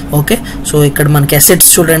 ఓకే, సో ఇక్కడ మనకి అసెట్స్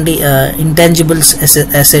చూడండి, ఇంటాంజిబుల్స్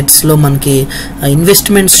అసెట్స్ లో మనకి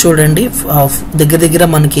ఇన్వెస్ట్మెంట్స్ చూడండి, దగ్గర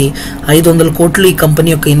మనకి 500 కోట్లు ఈ కంపెనీ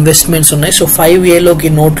యొక్క ఇన్వెస్ట్మెంట్స్ ఉన్నాయి. సో 5A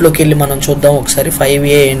నోట్లోకి వెళ్ళి మనం చూద్దాం ఒకసారి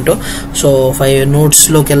 5A ఏంటో. సో 5 notes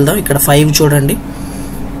లోకి వెళ్దాం. ఇక్కడ 5 చూడండి,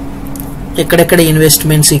 ఎక్కడెక్కడ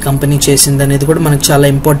ఇన్వెస్ట్మెంట్స్ ఈ కంపెనీ చేసింది అనేది కూడా మనకి చాలా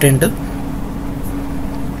ఇంపార్టెంట్.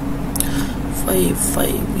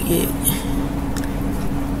 5A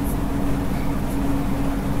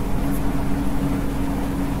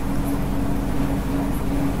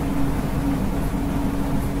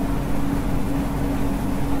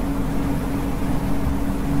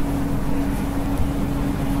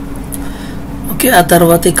ఓకే, ఆ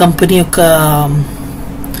తర్వాత ఈ కంపెనీ యొక్క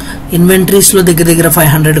ఇన్వెంటరీస్ లో దగ్గర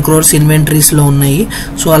 500 crores ఇన్వెంటరీస్ లో ఉన్నాయి.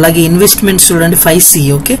 సో అలాగే ఇన్వెస్ట్మెంట్స్ చూడండి 5C.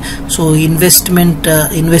 Okay, so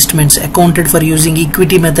investments accounted for using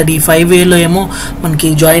equity method. ఈ 5A ఏమో మనకి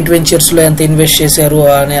జాయింట్ వెంచర్స్ లో ఎంత ఇన్వెస్ట్ చేశారు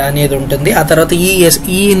అనేది ఉంటుంది. ఆ తర్వాత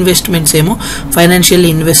ఈ ఇన్వెస్ట్మెంట్స్ ఏమో ఫైనాన్షియల్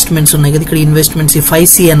ఇన్వెస్ట్మెంట్స్ ఉన్నాయి కదా, ఇక్కడ ఇన్వెస్ట్మెంట్స్ ఈ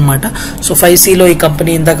 5C అనమాట. సో 5Cలో ఈ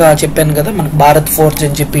కంపెనీ ఇందాక చెప్పాను కదా మనకి భారత్ ఫోర్జ్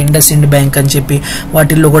అని చెప్పి, ఇండస్ ఇండ్ బ్యాంక్ అని చెప్పి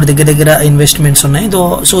వాటిల్లో కూడా దగ్గర ఇన్వెస్ట్మెంట్స్ ఉన్నాయి.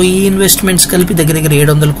 సో ఈ ఇన్వెస్ట్మెంట్స్ కలిపి దగ్గర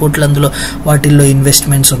 700 కోట్లు అందులో వాటిల్లో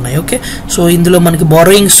ఇన్వెస్ట్మెంట్స్ ఉన్నాయి. ఓకే, సో ఇందులో మనకి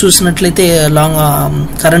బారోయింగ్స్ చూసినట్లయితే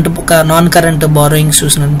నాన్ కరెంట్ బారోయింగ్స్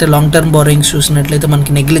చూసినట్లయితే, లాంగ్ టర్మ్ బారోయింగ్స్ చూసినట్లయితే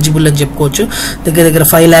మనకి నెగ్లిజిబుల్ అని చెప్పుకోవచ్చు. దగ్గర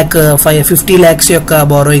 50 lakhs యొక్క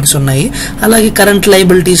బారోయింగ్స్ ఉన్నాయి. అలాగే కరెంట్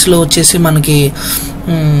లయబిలిటీస్ లో వచ్చేసి మనకి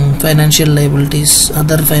financial liabilities,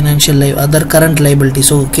 other current liabilities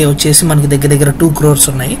okay వచ్చేసి మనకి దగ్గర 2 crores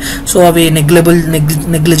ఉన్నాయి. సో అవి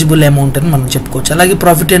నెగ్లిజిబుల్ అమౌంట్ అని మనం చెప్పుకోవచ్చు. అలాగే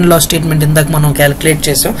ప్రాఫిట్ అండ్ లాస్ స్టేట్మెంట్ ఇందాక మనం క్యాలిక్యులేట్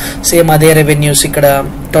చేసాం. సేమ్ అదే రెవెన్యూస్, ఇక్కడ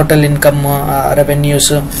total income,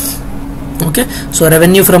 revenues. Okay, so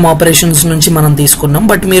revenue from operations నుంచి మనం తీసుకున్నాం.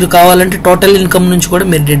 బట్ మీరు కావాలంటే టోటల్ ఇన్కమ్ నుంచి కూడా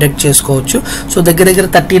మీరు డిడక్ట్ చేసుకోవచ్చు. సో దగ్గర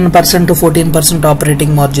 13% to 14%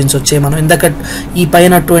 ఆపరేటింగ్ మార్జిన్స్ వచ్చాయి. మనం ఇందాక ఈ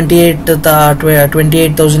పైన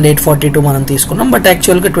 28,842 మనం తీసుకున్నాం. బట్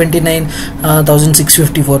యాక్చువల్గా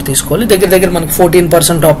 29,654 తీసుకోవాలి. దగ్గర మనకి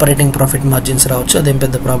 14% ఆపరేటింగ్ ప్రాఫిట్ మార్జిన్స్ రావచ్చు. అదేం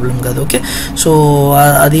పెద్ద ప్రాబ్లం కాదు. ఓకే, సో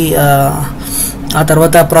అది ఆ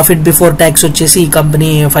తర్వాత ప్రాఫిట్ బిఫోర్ ట్యాక్స్ వచ్చేసి ఈ కంపెనీ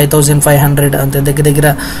 5,500 అంతే దగ్గర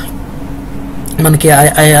మనకి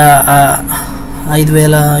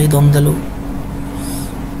 5,500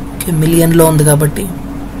 ఓకే మిలియన్లో ఉంది కాబట్టి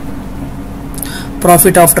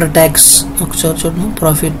ప్రాఫిట్ ఆఫ్టర్ ట్యాక్స్ ఒకసారి చూడండి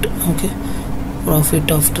profit okay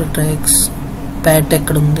profit after tax Pat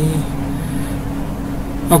ఎక్కడ ఉంది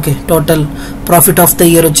okay total profit of the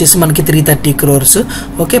year వచ్చేసి మనకి 330 crores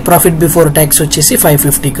okay profit before tax వచ్చేసి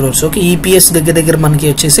 550 crores ఓకే ఈపీఎస్ దగ్గర మనకి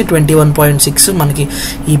వచ్చేసి 21.6 మనకి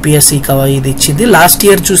ఈపీఎస్ ఇది ఇచ్చింది లాస్ట్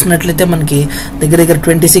ఇయర్ చూసినట్లయితే మనకి దగ్గర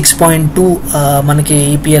 26.2 మనకి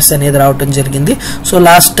ఈపీఎస్ అనేది రావటం జరిగింది సో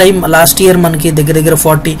లాస్ట్ ఇయర్ మనకి దగ్గర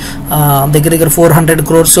 400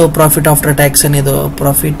 crores ప్రాఫిట్ ఆఫ్టర్ ట్యాక్స్ అనేది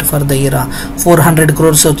profit for the year 400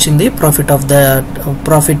 crores వచ్చింది profit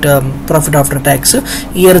after tax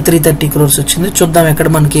year 330 crores వచ్చింది చూద్దాం ఎక్కడ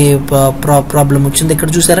మనకి ప్రాబ్లం వచ్చింది ఇక్కడ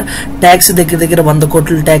చూసారా ట్యాక్స్ దగ్గర 100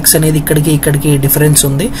 కోట్ల ట్యాక్స్ అనేది ఇక్కడికి డిఫరెన్స్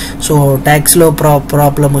ఉంది సో ట్యాక్స్ లో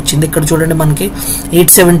ప్రాబ్లం వచ్చింది ఇక్కడ చూడండి మనకి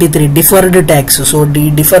 873 deferred tax so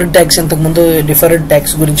deferred tax ఇంతకుముందు డిఫర్డ్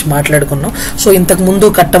ట్యాక్స్ గురించి మాట్లాడుకున్నాం సో ఇంతకుముందు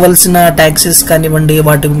కట్టవలసిన ట్యాక్సెస్ కానివ్వండి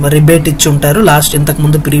వాటి రిబేట్ ఇచ్చి ఉంటారు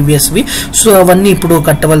ఇంతకుముందు ప్రీవియస్వి సో అవన్నీ ఇప్పుడు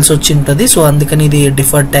కట్టవలసి వచ్చి ఉంటుంది సో అందుకని ఇది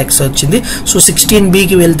డిఫర్డ్ ట్యాక్స్ వచ్చింది సో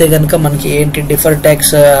 16Bకి వెళ్తే కనుక మనకి ఏంటి డిఫర్డ్ ట్యాక్స్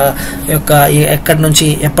యొక్క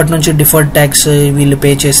ఎప్పటి నుంచి డిఫర్డ్ ట్యాక్స్ వీళ్ళు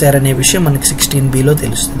పే చేశారనే విషయం మనకి 16Bలో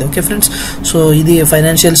తెలుస్తుంది ఓకే ఫ్రెండ్స్ సో ఇది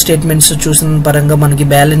ఫైనాన్షియల్ స్టేట్మెంట్స్ చూసిన పరంగా మనకి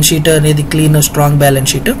బ్యాలెన్స్ షీట్ అనేది క్లీన్ స్ట్రాంగ్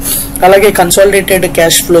బ్యాలెన్స్ షీట్ అలాగే కన్సాలిడేటెడ్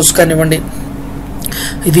క్యాష్ ఫ్లోస్ కానివ్వండి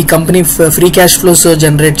ఇది company free cash flows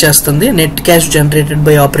generate చేస్తుంది net cash generated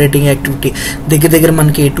by operating activity దగ్గర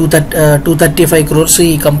మనకి 235 crores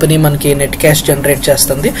ఈ కంపెనీ మనకి నెట్ క్యాష్ జనరేట్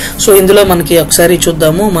చేస్తుంది సో ఇందులో మనకి ఒకసారి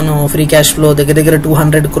చూద్దాము మనం ఫ్రీ క్యాష్ ఫ్లో దగ్గర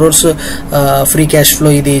 200 crores ఫ్రీ క్యాష్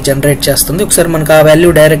ఫ్లో ఇది జనరేట్ చేస్తుంది ఒకసారి మనకి ఆ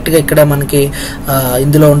వాల్యూ డైరెక్ట్ గా ఇక్కడ మనకి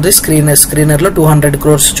ఇందులో ఉంది స్క్రీనర్ లో 200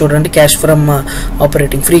 crores చూడండి cash from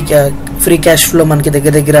operating free cash flow మనకి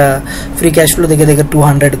దగ్గర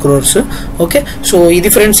 200 crores ఓకే సో ఇది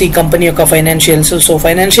ఫ్రెండ్స్ ఈ కంపెనీ యొక్క ఫైనాన్షియల్స్ సో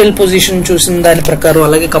ఫైనాన్షియల్ పొజిషన్ చూసిన దాని ప్రకారం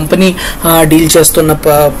అలాగే కంపెనీ డీల్ చేస్తున్న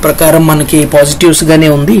ప్రకారం మనకి పాజిటివ్స్ గానే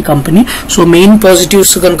ఉంది ఈ కంపెనీ సో మెయిన్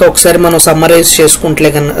పాజిటివ్స్ కనుక ఒకసారి మనం సమ్మరైజ్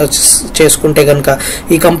చేసుకుంటే కనుక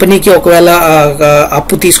ఈ కంపెనీకి ఒకవేళ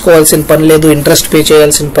అప్పు తీసుకోవాల్సిన పని లేదు ఇంట్రెస్ట్ పే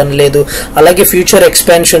చేయాల్సిన పని లేదు అలాగే ఫ్యూచర్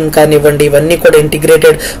ఎక్స్పాన్షన్ కానివ్వండి ఇవన్నీ కూడా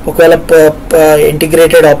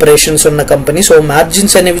ఇంటిగ్రేటెడ్ ఆపరేషన్స్ ఉన్న కంపెనీ సో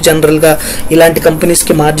మార్జిన్స్ అనేవి జనరల్ గా ఇలాంటి కంపెనీస్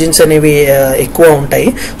కి మార్జిన్స్ అనేవి ఎక్కువ ఉంటాయి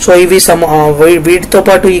సో ఇవి వీటితో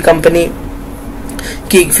పాటు ఈ కంపెనీ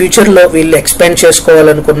ఫ్యూచర్ లో వీళ్ళు ఎక్స్పాండ్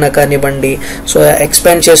చేసుకోవాలనుకున్నా కానివ్వండి సో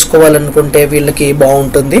ఎక్స్పాండ్ చేసుకోవాలనుకుంటే వీళ్ళకి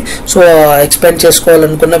బాగుంటుంది సో ఎక్స్పాండ్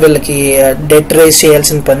చేసుకోవాలనుకున్న వీళ్ళకి డెట్ రేస్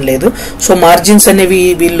చేయాల్సిన పని లేదు సో మార్జిన్స్ అనేవి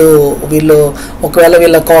వీళ్ళు ఒకవేళ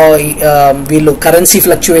వీళ్ళు కరెన్సీ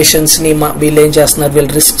ఫ్లక్చుయేషన్స్ ని వీళ్ళు ఏం చేస్తున్నారు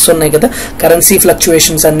వీళ్ళు రిస్క్స్ ఉన్నాయి కదా కరెన్సీ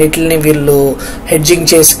ఫ్లక్చుయేషన్స్ అన్నిటిని వీళ్ళు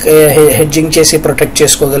హెడ్జింగ్ చేసి ప్రొటెక్ట్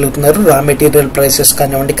చేసుకోగలుగుతున్నారు రా మెటీరియల్ ప్రైసెస్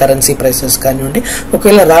కానివ్వండి కరెన్సీ ప్రైసెస్ కానివ్వండి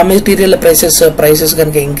ఒకవేళ రా మెటీరియల్ ప్రైసెస్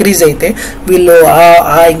కనుక ఇంక్రీజ్ అయితే వీళ్ళు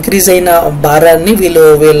ఆ ఇంక్రీజ్ అయిన భారాన్ని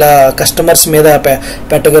వీళ్ళ కస్టమర్స్ మీద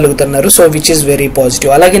పెట్టగలుగుతున్నారు so which is very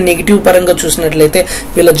positive అలాగే నెగిటివ్ పరంగా చూసినట్లయితే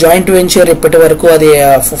వీళ్ళ జాయింట్ వెంచర్ ఇప్పటి వరకు అది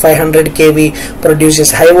 500 kV ప్రొడ్యూస్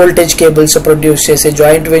చేసే హై వోల్టేజ్ కేబుల్స్ ప్రొడ్యూస్ చేసే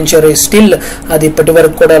జాయింట్ వెంచర్ స్టిల్ అది ఇప్పటి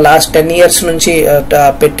వరకు కూడా లాస్ట్ 10 years నుంచి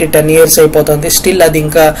పెట్టి 10 years అయిపోతుంది స్టిల్ అది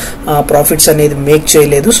ఇంకా ప్రాఫిట్స్ అనేది మేక్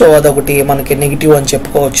చేయలేదు సో అదొకటి మనకి నెగిటివ్ అని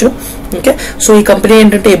చెప్పుకోవచ్చు ఓకే సో ఈ కంపెనీ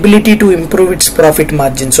ఏంటంటే ability to improve it's profit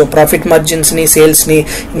margin so profit margins ని సేల్స్ ని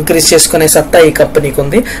ఇంక్రీజ్ చేసుకునే సత్తా ఈ కంపెనీకి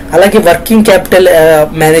ఉంది అలాగే వర్కింగ్ క్యాపిటల్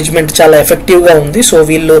మేనేజ్మెంట్ చాలా ఎఫెక్టివ్ గా ఉంది సో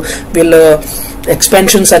వీళ్ళు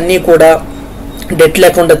ఎక్స్పాన్షన్స్ అన్ని కూడా డెట్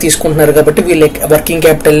లేకుండా తీసుకుంటున్నారు కాబట్టి వీళ్ళు వర్కింగ్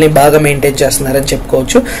క్యాపిటల్ ని బాగా మెయింటైన్ చేస్తున్నారని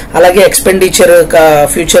చెప్పుకోవచ్చు అలాగే ఎక్స్పెండిచర్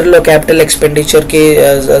ఫ్యూచర్ లో క్యాపిటల్ ఎక్స్పెండిచర్ కి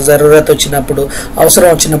అవసరం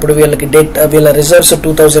వచ్చినప్పుడు వీళ్ళ రిజర్వ్స్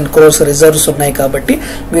 2000 crores రిజర్వ్స్ ఉన్నాయి కాబట్టి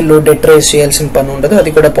వీళ్ళు డెట్ రైజ్ చేయాల్సిన పని ఉండదు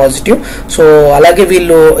అది కూడా పాజిటివ్ సో అలాగే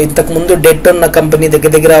వీళ్ళు ఇంతకు ముందు డెట్ ఉన్న కంపెనీ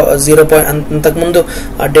దగ్గర 0. ఇంతకుముందు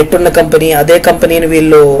డెట్ ఉన్న కంపెనీ అదే కంపెనీని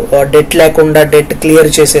వీళ్ళు డెట్ లేకుండా డెట్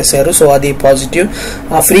క్లియర్ చేసేసారు సో అది పాజిటివ్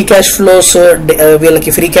ఫ్రీ క్యాష్ ఫ్లోస్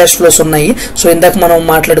వీళ్ళకి ఫ్రీ క్యాష్ ఫ్లోస్ ఉన్నాయి సో ఇందాక మనం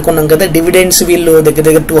మాట్లాడుకున్నాం కదా డివిడెండ్స్ వీళ్ళు దగ్గర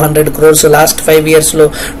 200 crores లాస్ట్ 5 years లో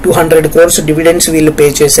 200 crores డివిడెండ్స్ వీళ్ళు పే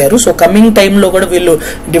చేశారు సో కమింగ్ టైమ్ లో కూడా వీళ్ళు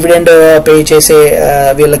డివిడెండ్ పే చేసే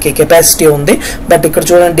వీళ్ళకి కెపాసిటీ ఉంది బట్ ఇక్కడ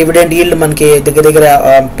చూడండి డివిడెండ్ ఈల్డ్ మనకి దగ్గర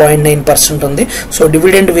 0.9% ఉంది సో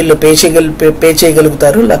డివిడెండ్ వీళ్ళు పే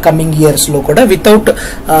చేయగలుగుతారు కమింగ్ ఇయర్స్ లో కూడా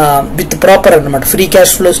విత్ ప్రాపర్ అన్నమాట ఫ్రీ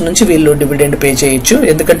క్యాష్ ఫ్లోస్ నుంచి వీళ్ళు డివిడెండ్ పే చేయొచ్చు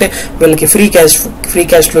ఎందుకంటే వీళ్ళకి ఫ్రీ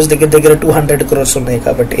క్యాష్ ఫ్లోస్ దగ్గర 200 crores ఉన్నాయి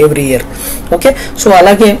కాబట్టి ఎవ్రీ ఇయర్ ఓకే సో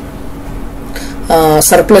అలాగే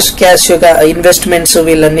సర్ప్లస్ క్యాష్ ఇన్వెస్ట్మెంట్స్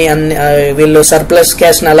వీళ్ళు సర్ప్లస్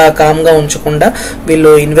క్యాష్ ని అలా కామ్ గా ఉంచకుండా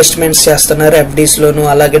వీళ్ళు ఇన్వెస్ట్మెంట్స్ చేస్తున్నారు FDs లోను,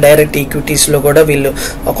 అలాగే డైరెక్ట్ ఈక్విటీస్ లో కూడా వీళ్ళు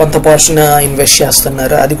కొంత పోర్షన్ ఇన్వెస్ట్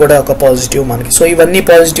చేస్తున్నారు. అది కూడా ఒక పాజిటివ్ మనకి. సో ఇవన్నీ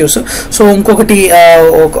పాజిటివ్స్. సో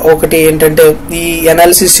ఒకటి ఏంటంటే ఈ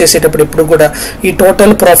అనాలిసిస్ చేసేటప్పుడు ఇప్పుడు కూడా ఈ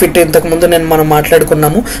టోటల్ ప్రాఫిట్ ఇంతకు ముందు మనం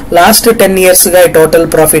మాట్లాడుకున్నాము. లాస్ట్ 10 years గా ఈ టోటల్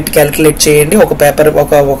ప్రాఫిట్ క్యాలిక్యులేట్ చేయండి, ఒక పేపర్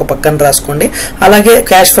ఒక పక్కన రాసుకోండి. అలాగే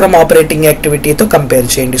క్యాష్ ఫ్రమ్ ఆపరేటింగ్ యాక్టివిటీతో కంపేర్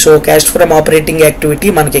చేయండి. So cash from operating activity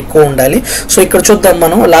మనకి ఎక్కువ ఉండాలి. సో ఇక్కడ చూద్దాం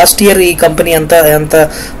మనం లాస్ట్ ఇయర్ ఈ కంపెనీ ఎంత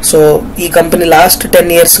సో ఈ కంపెనీ లాస్ట్ 10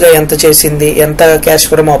 years గా ఎంత చేసింది, ఎంత క్యాష్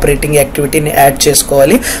ఫ్రమ్ ఆపరేటింగ్ యాక్టివిటీని యాడ్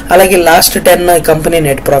చేసుకోవాలి. అలాగే లాస్ట్ 10 కంపెనీ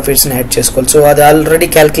నెట్ ప్రాఫిట్స్ ని యాడ్ చేసుకోవాలి. సో అది ఆల్రెడీ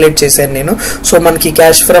క్యాలిక్యులేట్ చేశాను నేను. సో మనకి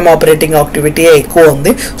క్యాష్ ఫ్రమ్ ఆపరేటింగ్ యాక్టివిటీ ఎక్కువ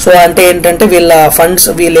ఉంది. సో అంటే ఏంటంటే వీళ్ళ ఫండ్స్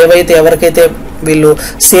ఎవరికైతే వీళ్ళు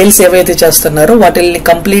సేల్స్ ఏవైతే చేస్తున్నారో వాటిని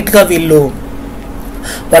కంప్లీట్ గా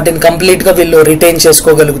వీళ్ళు రిటైన్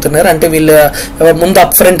చేసుకోగలుగుతున్నారు. అంటే వీళ్ళు ముందు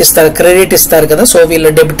అప్ ఫ్రంట్ ఇస్తారు, క్రెడిట్ ఇస్తారు కదా. సో వీళ్ళ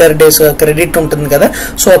డెబిటర్ డేస్ క్రెడిట్ ఉంటుంది కదా.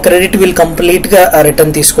 సో ఆ క్రెడిట్ వీళ్ళు కంప్లీట్ గా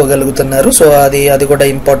రిటర్న్ తీసుకోగలుగుతున్నారు. సో అది కూడా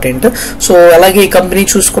ఇంపార్టెంట్. సో అలాగే ఈ కంపెనీ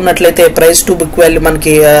చూసుకున్నట్లయితే ప్రైస్ టు బుక్ వాల్యూ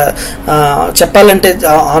మనకి చెప్పాలంటే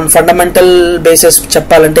ఆన్ ఫండమెంటల్ బేసిస్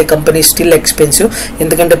చెప్పాలంటే కంపెనీ స్టిల్ ఎక్స్పెన్సివ్.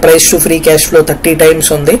 ఎందుకంటే price to free cash flow 30 times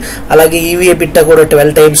ఉంది. అలాగే EBITDA కూడా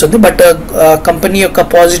 12 times ఉంది. బట్ కంపెనీ యొక్క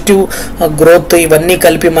పాజిటివ్ గ్రోత్ ఇవన్నీ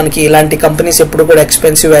కలిపి మనకి ఇలాంటి కంపెనీస్ ఎప్పుడు కూడా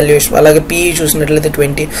ఎక్స్పెన్సివ్ వాల్యుయేషన్, అలాగే PE చూసినట్లయితే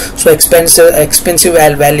 20. సో ఎక్స్పెన్సివ్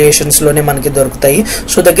వాల్యుయేషన్స్ లోనే మనకి దొరుకుతాయి.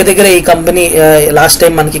 సో దగ్గర ఈ కంపెనీ లాస్ట్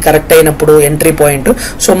టైం మనకి కరెక్ట్ అయినప్పుడు ఎంట్రీ పాయింట్.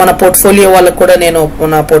 సో మన పోర్ట్ఫోలియో వాళ్ళకి కూడా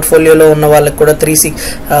నా పోర్ట్ఫోలియోలో ఉన్న వాళ్ళకి కూడా 36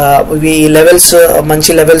 ఈ లెవెల్స్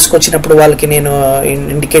మంచి లెవెల్స్ కి వచ్చినప్పుడు వాళ్ళకి నేను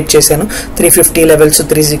ఇండికేట్ చేశాను 350 levels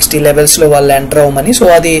 360 levels లో వాళ్ళు ఎంటర్ అవ్వమని. సో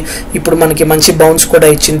అది ఇప్పుడు మనకి మంచి బౌన్స్ కూడా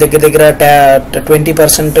ఇచ్చింది. దగ్గర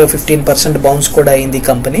 20% 15% బౌన్స్ కూడా అయింది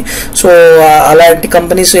కంపెనీ. సో అలాంటి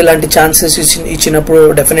కంపెనీస్ ఇలాంటి ఛాన్సెస్ ఇచ్చినప్పుడు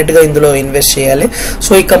డెఫినెట్ గా ఇందులో ఇన్వెస్ట్ చేయాలి.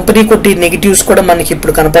 సో ఈ కంపెనీ కొద్ది నెగిటివ్స్ కూడా మనకి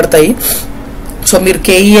ఇప్పుడు కనపడతాయి. సో మీరు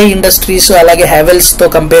KEI ఇండస్ట్రీస్ అలాగే హ్యావెల్స్ తో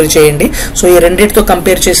కంపేర్ చేయండి. సో ఈ రెండింటితో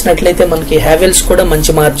కంపేర్ చేసినట్లయితే మనకి హ్యావెల్స్ కూడా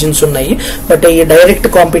మంచి మార్జిన్స్ ఉన్నాయి. బట్ ఈ డైరెక్ట్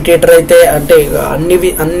కాంపిటేటర్ అయితే అంటే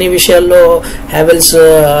అన్ని విషయాల్లో హ్యావెల్స్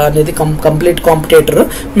అనేది కంప్లీట్ కాంపిటేటర్.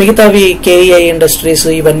 మిగతావి KEI ఇండస్ట్రీస్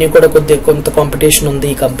ఇవన్నీ కూడా కొంత కాంపిటీషన్ ఉంది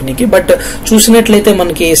ఈ కంపెనీకి. బట్ చూసినట్లయితే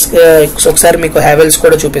మనకి ఒకసారి మీకు హ్యావెల్స్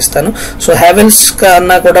కూడా చూపిస్తాను. సో హ్యావెల్స్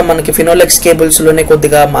కన్నా కూడా మనకి ఫినోలెక్స్ కేబుల్స్ లోనే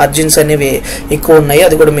కొద్దిగా మార్జిన్స్ అనేవి ఎక్కువ ఉన్నాయి.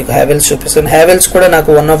 అది కూడా మీకు హ్యావెల్స్ చూపిస్తాను. హ్యావెల్స్ కూడా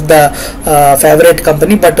నాకు one of the favourite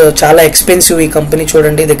company. But చాలా ఎక్స్పెన్సివ్ ఈ కంపెనీ.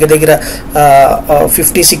 చూడండి దగ్గర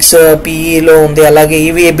 56 PE లో ఉంది. అలాగే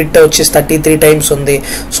EBITDA వచ్చేసి 33 times ఉంది.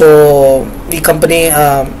 సో ఈ కంపెనీ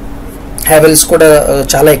హ్యావెల్స్ కూడా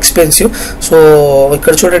చాలా ఎక్స్పెన్సివ్. సో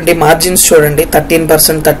ఇక్కడ చూడండి మార్జిన్స్ చూడండి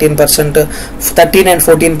 13%, 13 and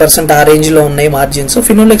 14% ఆ రేంజ్ లో ఉన్నాయి మార్జిన్స్.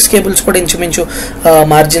 ఫినోలెక్స్ కేబుల్స్ కూడా ఇంచుమించు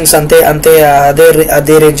మార్జిన్స్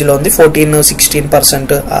అదే రేంజ్ లో ఉంది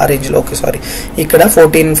 14-16% ఆ రేంజ్ లో. ఓకే సారీ, ఇక్కడ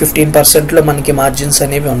 14-15% లో మనకి మార్జిన్స్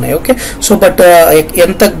అనేవి ఉన్నాయి. ఓకే, సో బట్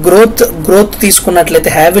ఎంత గ్రోత్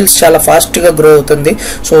తీసుకున్నట్లయితే హ్యావెల్స్ చాలా ఫాస్ట్ గా గ్రో అవుతుంది.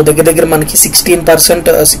 సో దగ్గర మనకి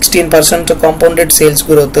 16% కాంపౌండెడ్ సేల్స్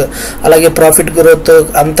గ్రోత్, అలాగే ప్రాఫిట్ గ్రోత్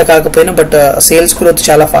అంత కాకపోయినా బట్ సేల్స్ గ్రోత్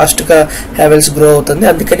చాలా ఫాస్ట్ గా హ్యావెల్స్ గ్రో అవుతుంది.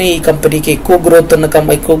 అందుకని ఈ కంపెనీకి ఎక్కువ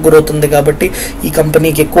గ్రోత్ ఉంది కాబట్టి ఈ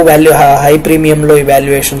కంపెనీకి ఎక్కువ వాల్యూ హై ప్రీమియం లో ఈ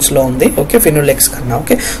వాల్యుయేషన్స్ లో ఉంది. ఓకే, ఫినోలెక్స్ కన్నా.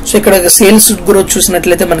 ఓకే, సో ఇక్కడ సేల్స్ గ్రోత్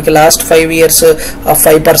చూసినట్లయితే మనకి లాస్ట్ 5 years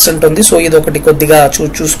 5% ఉంది. సో ఇది ఒకటి కొద్దిగా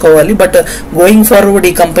చూసుకోవాలి. బట్ గోయింగ్ ఫార్వర్డ్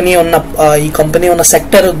ఈ కంపెనీ ఉన్న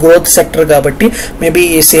సెక్టర్ గ్రోత్ సెక్టర్ కాబట్టి మేబీ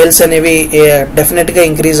ఈ సేల్స్ అనేవి డెఫినెట్ గా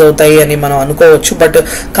ఇంక్రీజ్ అవుతాయి అని మనం అనుకోవచ్చు. బట్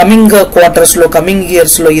కమింగ్ క్వార్టర్స్ లో కమింగ్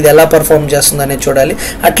ఇయర్స్ లో ఇది ఎలా పర్ఫార్మ్ చేస్తుంది అనేది చూడాలి.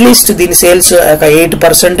 అట్లీస్ట్ దీని సేల్స్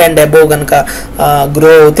 8% అండ్ అబోవ్ గనక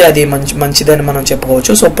గ్రో అవుతే అది మంచిదని మనం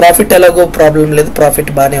చెప్పుకోవచ్చు. సో ప్రాఫిట్ ఎలాగో ప్రాబ్లం లేదు,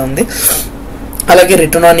 ప్రాఫిట్ బానే ఉంది. అలాగే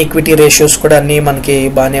రిటర్న్ ఆన్ ఈక్విటీ రేషియోస్ కూడా అన్ని మనకి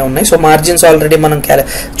బాగానే ఉన్నాయి. సో మార్జిన్స్ ఆల్రెడీ మనం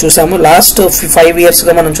చూసాము. లాస్ట్ 5 years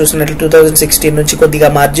గా మనం చూసినట్లు 2016 నుంచి కొద్దిగా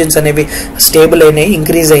మార్జిన్స్ అనేవి స్టేబుల్ అయినాయి,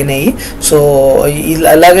 ఇంక్రీజ్ అయినాయి. సో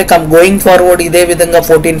అలాగే గోయింగ్ ఫార్వర్డ్ ఇదే విధంగా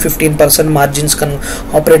 14-15% మార్జిన్స్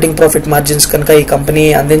ఆపరేటింగ్ ప్రాఫిట్ మార్జిన్స్ కనుక ఈ కంపెనీ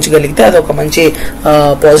అందించగలిగితే అది ఒక మంచి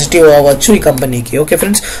పాజిటివ్ అవ్వచ్చు ఈ కంపెనీకి. ఓకే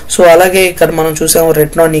ఫ్రెండ్స్, సో అలాగే ఇక్కడ మనం చూసాము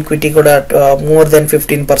రిటర్న్ ఆన్ ఈక్విటీ కూడా more than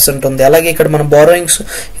 15% ఉంది. అలాగే ఇక్కడ మనం బారోయింగ్స్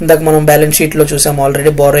ఇందాక మనం బ్యాలెన్స్ షీట్ లో చూసాము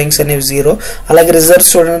ఆల్రెడీ, బారోయింగ్స్ అనేవి 0. అలాగే రిజర్వ్స్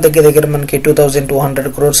చూడండి దగ్గర మనకి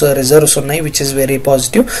 2200 crores రిజర్వ్స్ ఉన్నాయి, which is very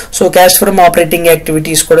positive. So cash from operating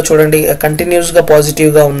activities కూడా చూడండి కంటిన్యూస్ గా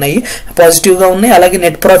పాజిటివ్ గా ఉన్నాయి. అలాగే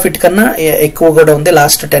నెట్ ప్రాఫిట్ కన్నా ఎక్కువ కూడా ఉంది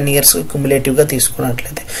లాస్ట్ 10 years క్యుములేటివ్ గా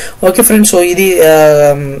తీసుకున్నట్లయితే. ఓకే ఫ్రెండ్స్, సో ఇది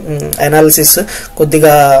అనాలిసిస్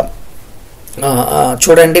కొద్దిగా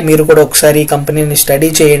చూడండి, మీరు కూడా ఒకసారి ఈ కంపెనీని స్టడీ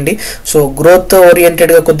చేయండి. సో గ్రోత్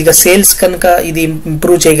ఓరియంటెడ్ గా కొద్దిగా సేల్స్ కనుక ఇది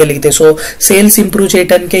ఇంప్రూవ్ చేయగలిగితే, సో సేల్స్ ఇంప్రూవ్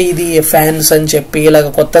చేయడానికే ఇది ఫ్యాన్స్ అని చెప్పి ఇలాగ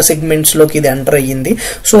కొత్త సెగ్మెంట్స్ లోకి ఇది ఎంటర్ అయ్యింది.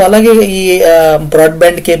 సో అలాగే ఈ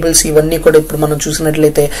బ్రాడ్బ్యాండ్ కేబుల్స్ ఇవన్నీ కూడా ఇప్పుడు మనం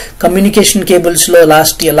చూసినట్లయితే కమ్యూనికేషన్ కేబుల్స్ లో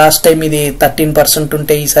లాస్ట్ టైం ఇది 13%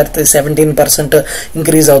 ఉంటే ఈసారి 17%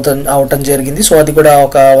 ఇంక్రీజ్ అవటం జరిగింది. సో అది కూడా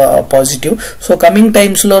ఒక పాజిటివ్. సో కమింగ్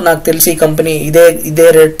టైమ్స్ లో నాకు తెలిసి ఈ కంపెనీ ఇదే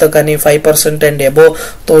రేట్ తో కానీ 5% అండ్ అబోవ్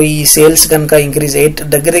తో ఈ సేల్స్ కనుక ఇంక్రీజ్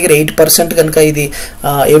దగ్గర 8% కనుక ఇది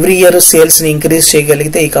ఎవ్రీ ఇయర్ సేల్స్ ని ఇంక్రీజ్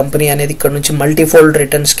చేయగలిగితే ఈ కంపెనీ అనేది ఇక్కడ నుంచి మల్టీఫోల్డ్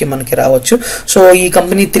రిటర్న్స్ కి మనకి రావచ్చు. సో ఈ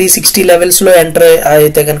కంపెనీ 360 లెవెల్స్ లో ఎంటర్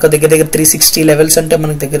అయితే కనుక దగ్గర 360 లెవెల్స్ అంటే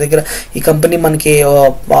మనకి దగ్గర ఈ కంపెనీ మనకి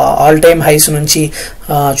ఆల్ టైమ్ హైస్ నుంచి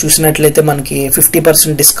చూసినట్లయితే మనకి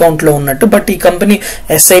 50% డిస్కౌంట్ లో ఉన్నట్టు. బట్ ఈ కంపెనీ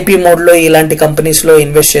ఎస్ఐపి మోడ్ లో ఇలాంటి కంపెనీస్ లో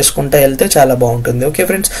ఇన్వెస్ట్ చేసుకుంటా వెళ్తే చాలా బాగుంటుంది. ఓకే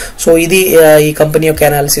ఫ్రెండ్స్, సో ఇది ఈ కంపెనీ యొక్క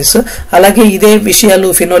అనాలిసిస్. అలాగే ఇదే విషయాలు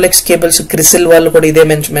ఫినోలెక్స్ కేబుల్స్ క్రిసిల్ వాళ్ళు కూడా ఇదే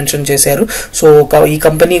మెన్షన్ చేశారు. సో ఈ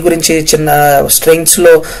కంపెనీ గురించి చిన్న స్ట్రెంగ్స్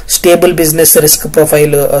లో stable business risk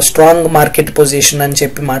profile, strong market position అని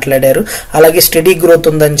చెప్పి మాట్లాడారు. అలాగే స్టడీ గ్రోత్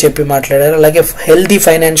ఉందని చెప్పి మాట్లాడారు. అలాగే healthy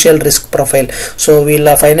financial risk profile. So వీళ్ళ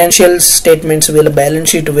ఫైనాన్షియల్ స్టేట్మెంట్స్, వీళ్ళ balance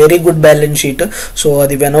sheet very good balance sheet. So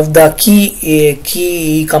అది వన్ ఆఫ్ ద కీ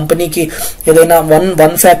ఈ కంపెనీకి ఏదైనా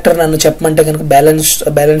వన్ ఫ్యాక్టర్ నన్ను చెప్పమంటే కనుక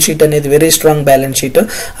బ్యాలెన్స్ షీట్ అనేది వెరీ స్ట్రాంగ్ బ్యాలెన్స్ షీట్.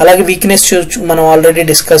 అలాగే వీక్నెస్ మనం ఆల్రెడీ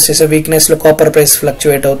డిస్కస్ చేసే వీక్నెస్ లో కాపర్ ప్రైస్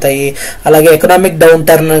ఫ్లక్చువేట్ అవుతాయి. అలాగే ఎకనామిక్ డౌన్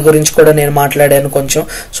టర్న్ గురించి కూడా నేను మాట్లాడాను కొంచెం.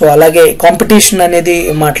 సో అలాగే కాంపిటీషన్ అనేది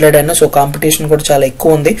మాట్లాడాను. సో కాంపిటీషన్ కూడా చాలా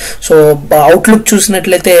ఎక్కువ ఉంది. సో అవుట్లుక్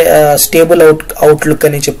చూసినట్లయితే స్టేబుల్ అవుట్లుక్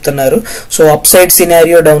అని చెప్తున్నారు. So up side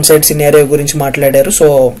scenario, down side scenario గురించి మాట్లాడారు.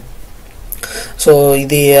 సో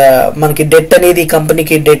ఇది మనకి డెట్ అనేది ఈ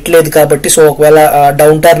కంపెనీకి డెట్ లేదు కాబట్టి, సో ఒకవేళ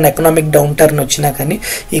ఎకనామిక్ డౌన్ టర్న్ వచ్చినా కానీ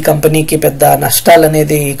ఈ కంపెనీకి పెద్ద నష్టాలు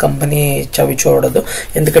అనేది ఈ కంపెనీ చవి చూడదు.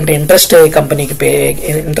 ఎందుకంటే ఇంట్రెస్ట్ ఈ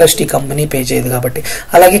కంపెనీ పే చేయదు కాబట్టి.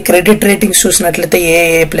 అలాగే క్రెడిట్ రేటింగ్స్ చూసినట్లయితే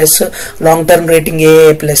AA+, long term rating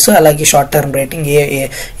AA+, అలాగే short term rating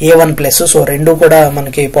A1+. So రెండు కూడా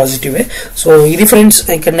మనకి పాజిటివే. సో ఇది ఫ్రెండ్స్,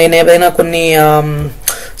 ఇక్కడ నేను ఏదైనా కొన్ని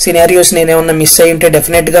సినారియోస్ నేనేమన్నా మిస్ అయి ఉంటే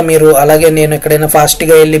డెఫినెట్ గా మీరు, అలాగే నేను ఎక్కడైనా ఫాస్ట్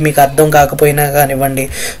గా వెళ్ళి మీకు అర్థం కాకపోయినా కానివ్వండి,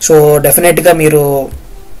 సో డెఫినెట్ గా మీరు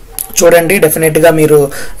చూడండి. డెఫినెట్ గా మీరు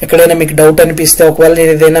ఎక్కడైనా మీకు డౌట్ అనిపిస్తే, ఒకవేళ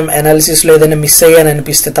నేను ఏదైనా అనాలిసిస్ లో ఏదైనా మిస్ అయ్యాని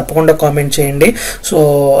అనిపిస్తే తప్పకుండా కామెంట్ చేయండి. సో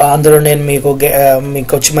అందులో నేను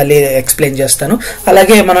మీకు వచ్చి మళ్ళీ ఎక్స్ప్లెయిన్ చేస్తాను.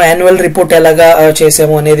 అలాగే మనం యాన్యువల్ రిపోర్ట్ ఎలాగా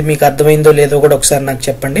చేసాము అనేది మీకు అర్థమైందో లేదో కూడా ఒకసారి నాకు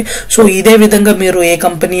చెప్పండి. సో ఇదే విధంగా మీరు ఏ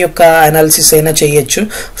కంపెనీ యొక్క అనాలిసిస్ అయినా చేయొచ్చు.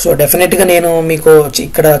 సో డెఫినెట్ గా నేను మీకు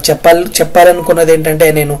ఇక్కడ చెప్పాలనుకున్నది ఏంటంటే,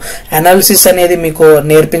 నేను అనాలిసిస్ అనేది మీకు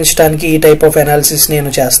నేర్పించడానికి ఈ టైప్ ఆఫ్ అనాలిసిస్ నేను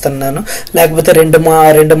చేస్తున్నాను. లేకపోతే రెండు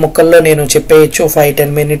ముక్కల్లో నేను చెప్పేయచ్చు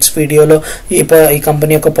 5-10 మినిట్స్ వీడియోలో ఈ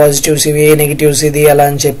కంపెనీ యొక్క పాజిటివ్స్ ఇవి, నెగిటివ్స్ ఇది అలా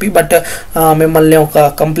అని చెప్పి. బట్ మిమ్మల్ని ఒక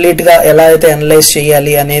కంప్లీట్ గా ఎలా అయితే అనలైజ్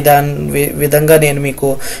చేయాలి అనే దాని విధంగా నేను మీకు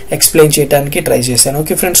ఎక్స్ప్లెయిన్ చేయడానికి ట్రై చేశాను.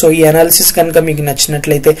 ఓకే ఫ్రెండ్స్, సో ఈ అనాలిసిస్ కనుక మీకు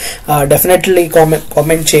నచ్చినట్లయితే డెఫినెట్లీ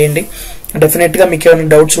కామెంట్ చేయండి. డెఫినెట్ గా మీకు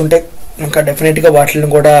ఏమైనా డౌట్స్ ఉంటే ఇంకా డెఫినెట్ గా వాటిని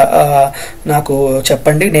కూడా నాకు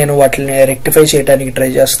చెప్పండి. నేను వాటిని రెక్టిఫై చేయడానికి ట్రై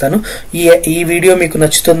చేస్తాను. ఈ వీడియో మీకు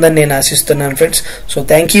నచ్చుతుందని నేను ఆశిస్తున్నాను friends. So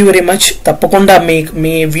thank you very much. తప్పకుండా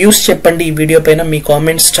మీ వ్యూస్ చెప్పండి ఈ వీడియో పైన. మీ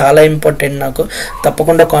కామెంట్స్ చాలా ఇంపార్టెంట్ నాకు.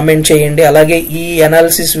 తప్పకుండా కామెంట్ చేయండి. అలాగే ఈ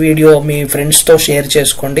అనాలిసిస్ వీడియో మీ ఫ్రెండ్స్ తో షేర్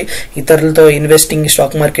చేసుకోండి. ఇతరులతో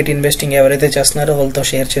స్టాక్ మార్కెట్ ఇన్వెస్టింగ్ ఎవరైతే చేస్తున్నారో వాళ్ళతో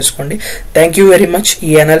షేర్ చేసుకోండి. Thank you very much.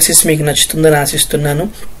 ఈ అనాలిసిస్ మీకు నచ్చుతుందని ఆశిస్తున్నాను.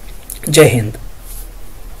 జై హింద్.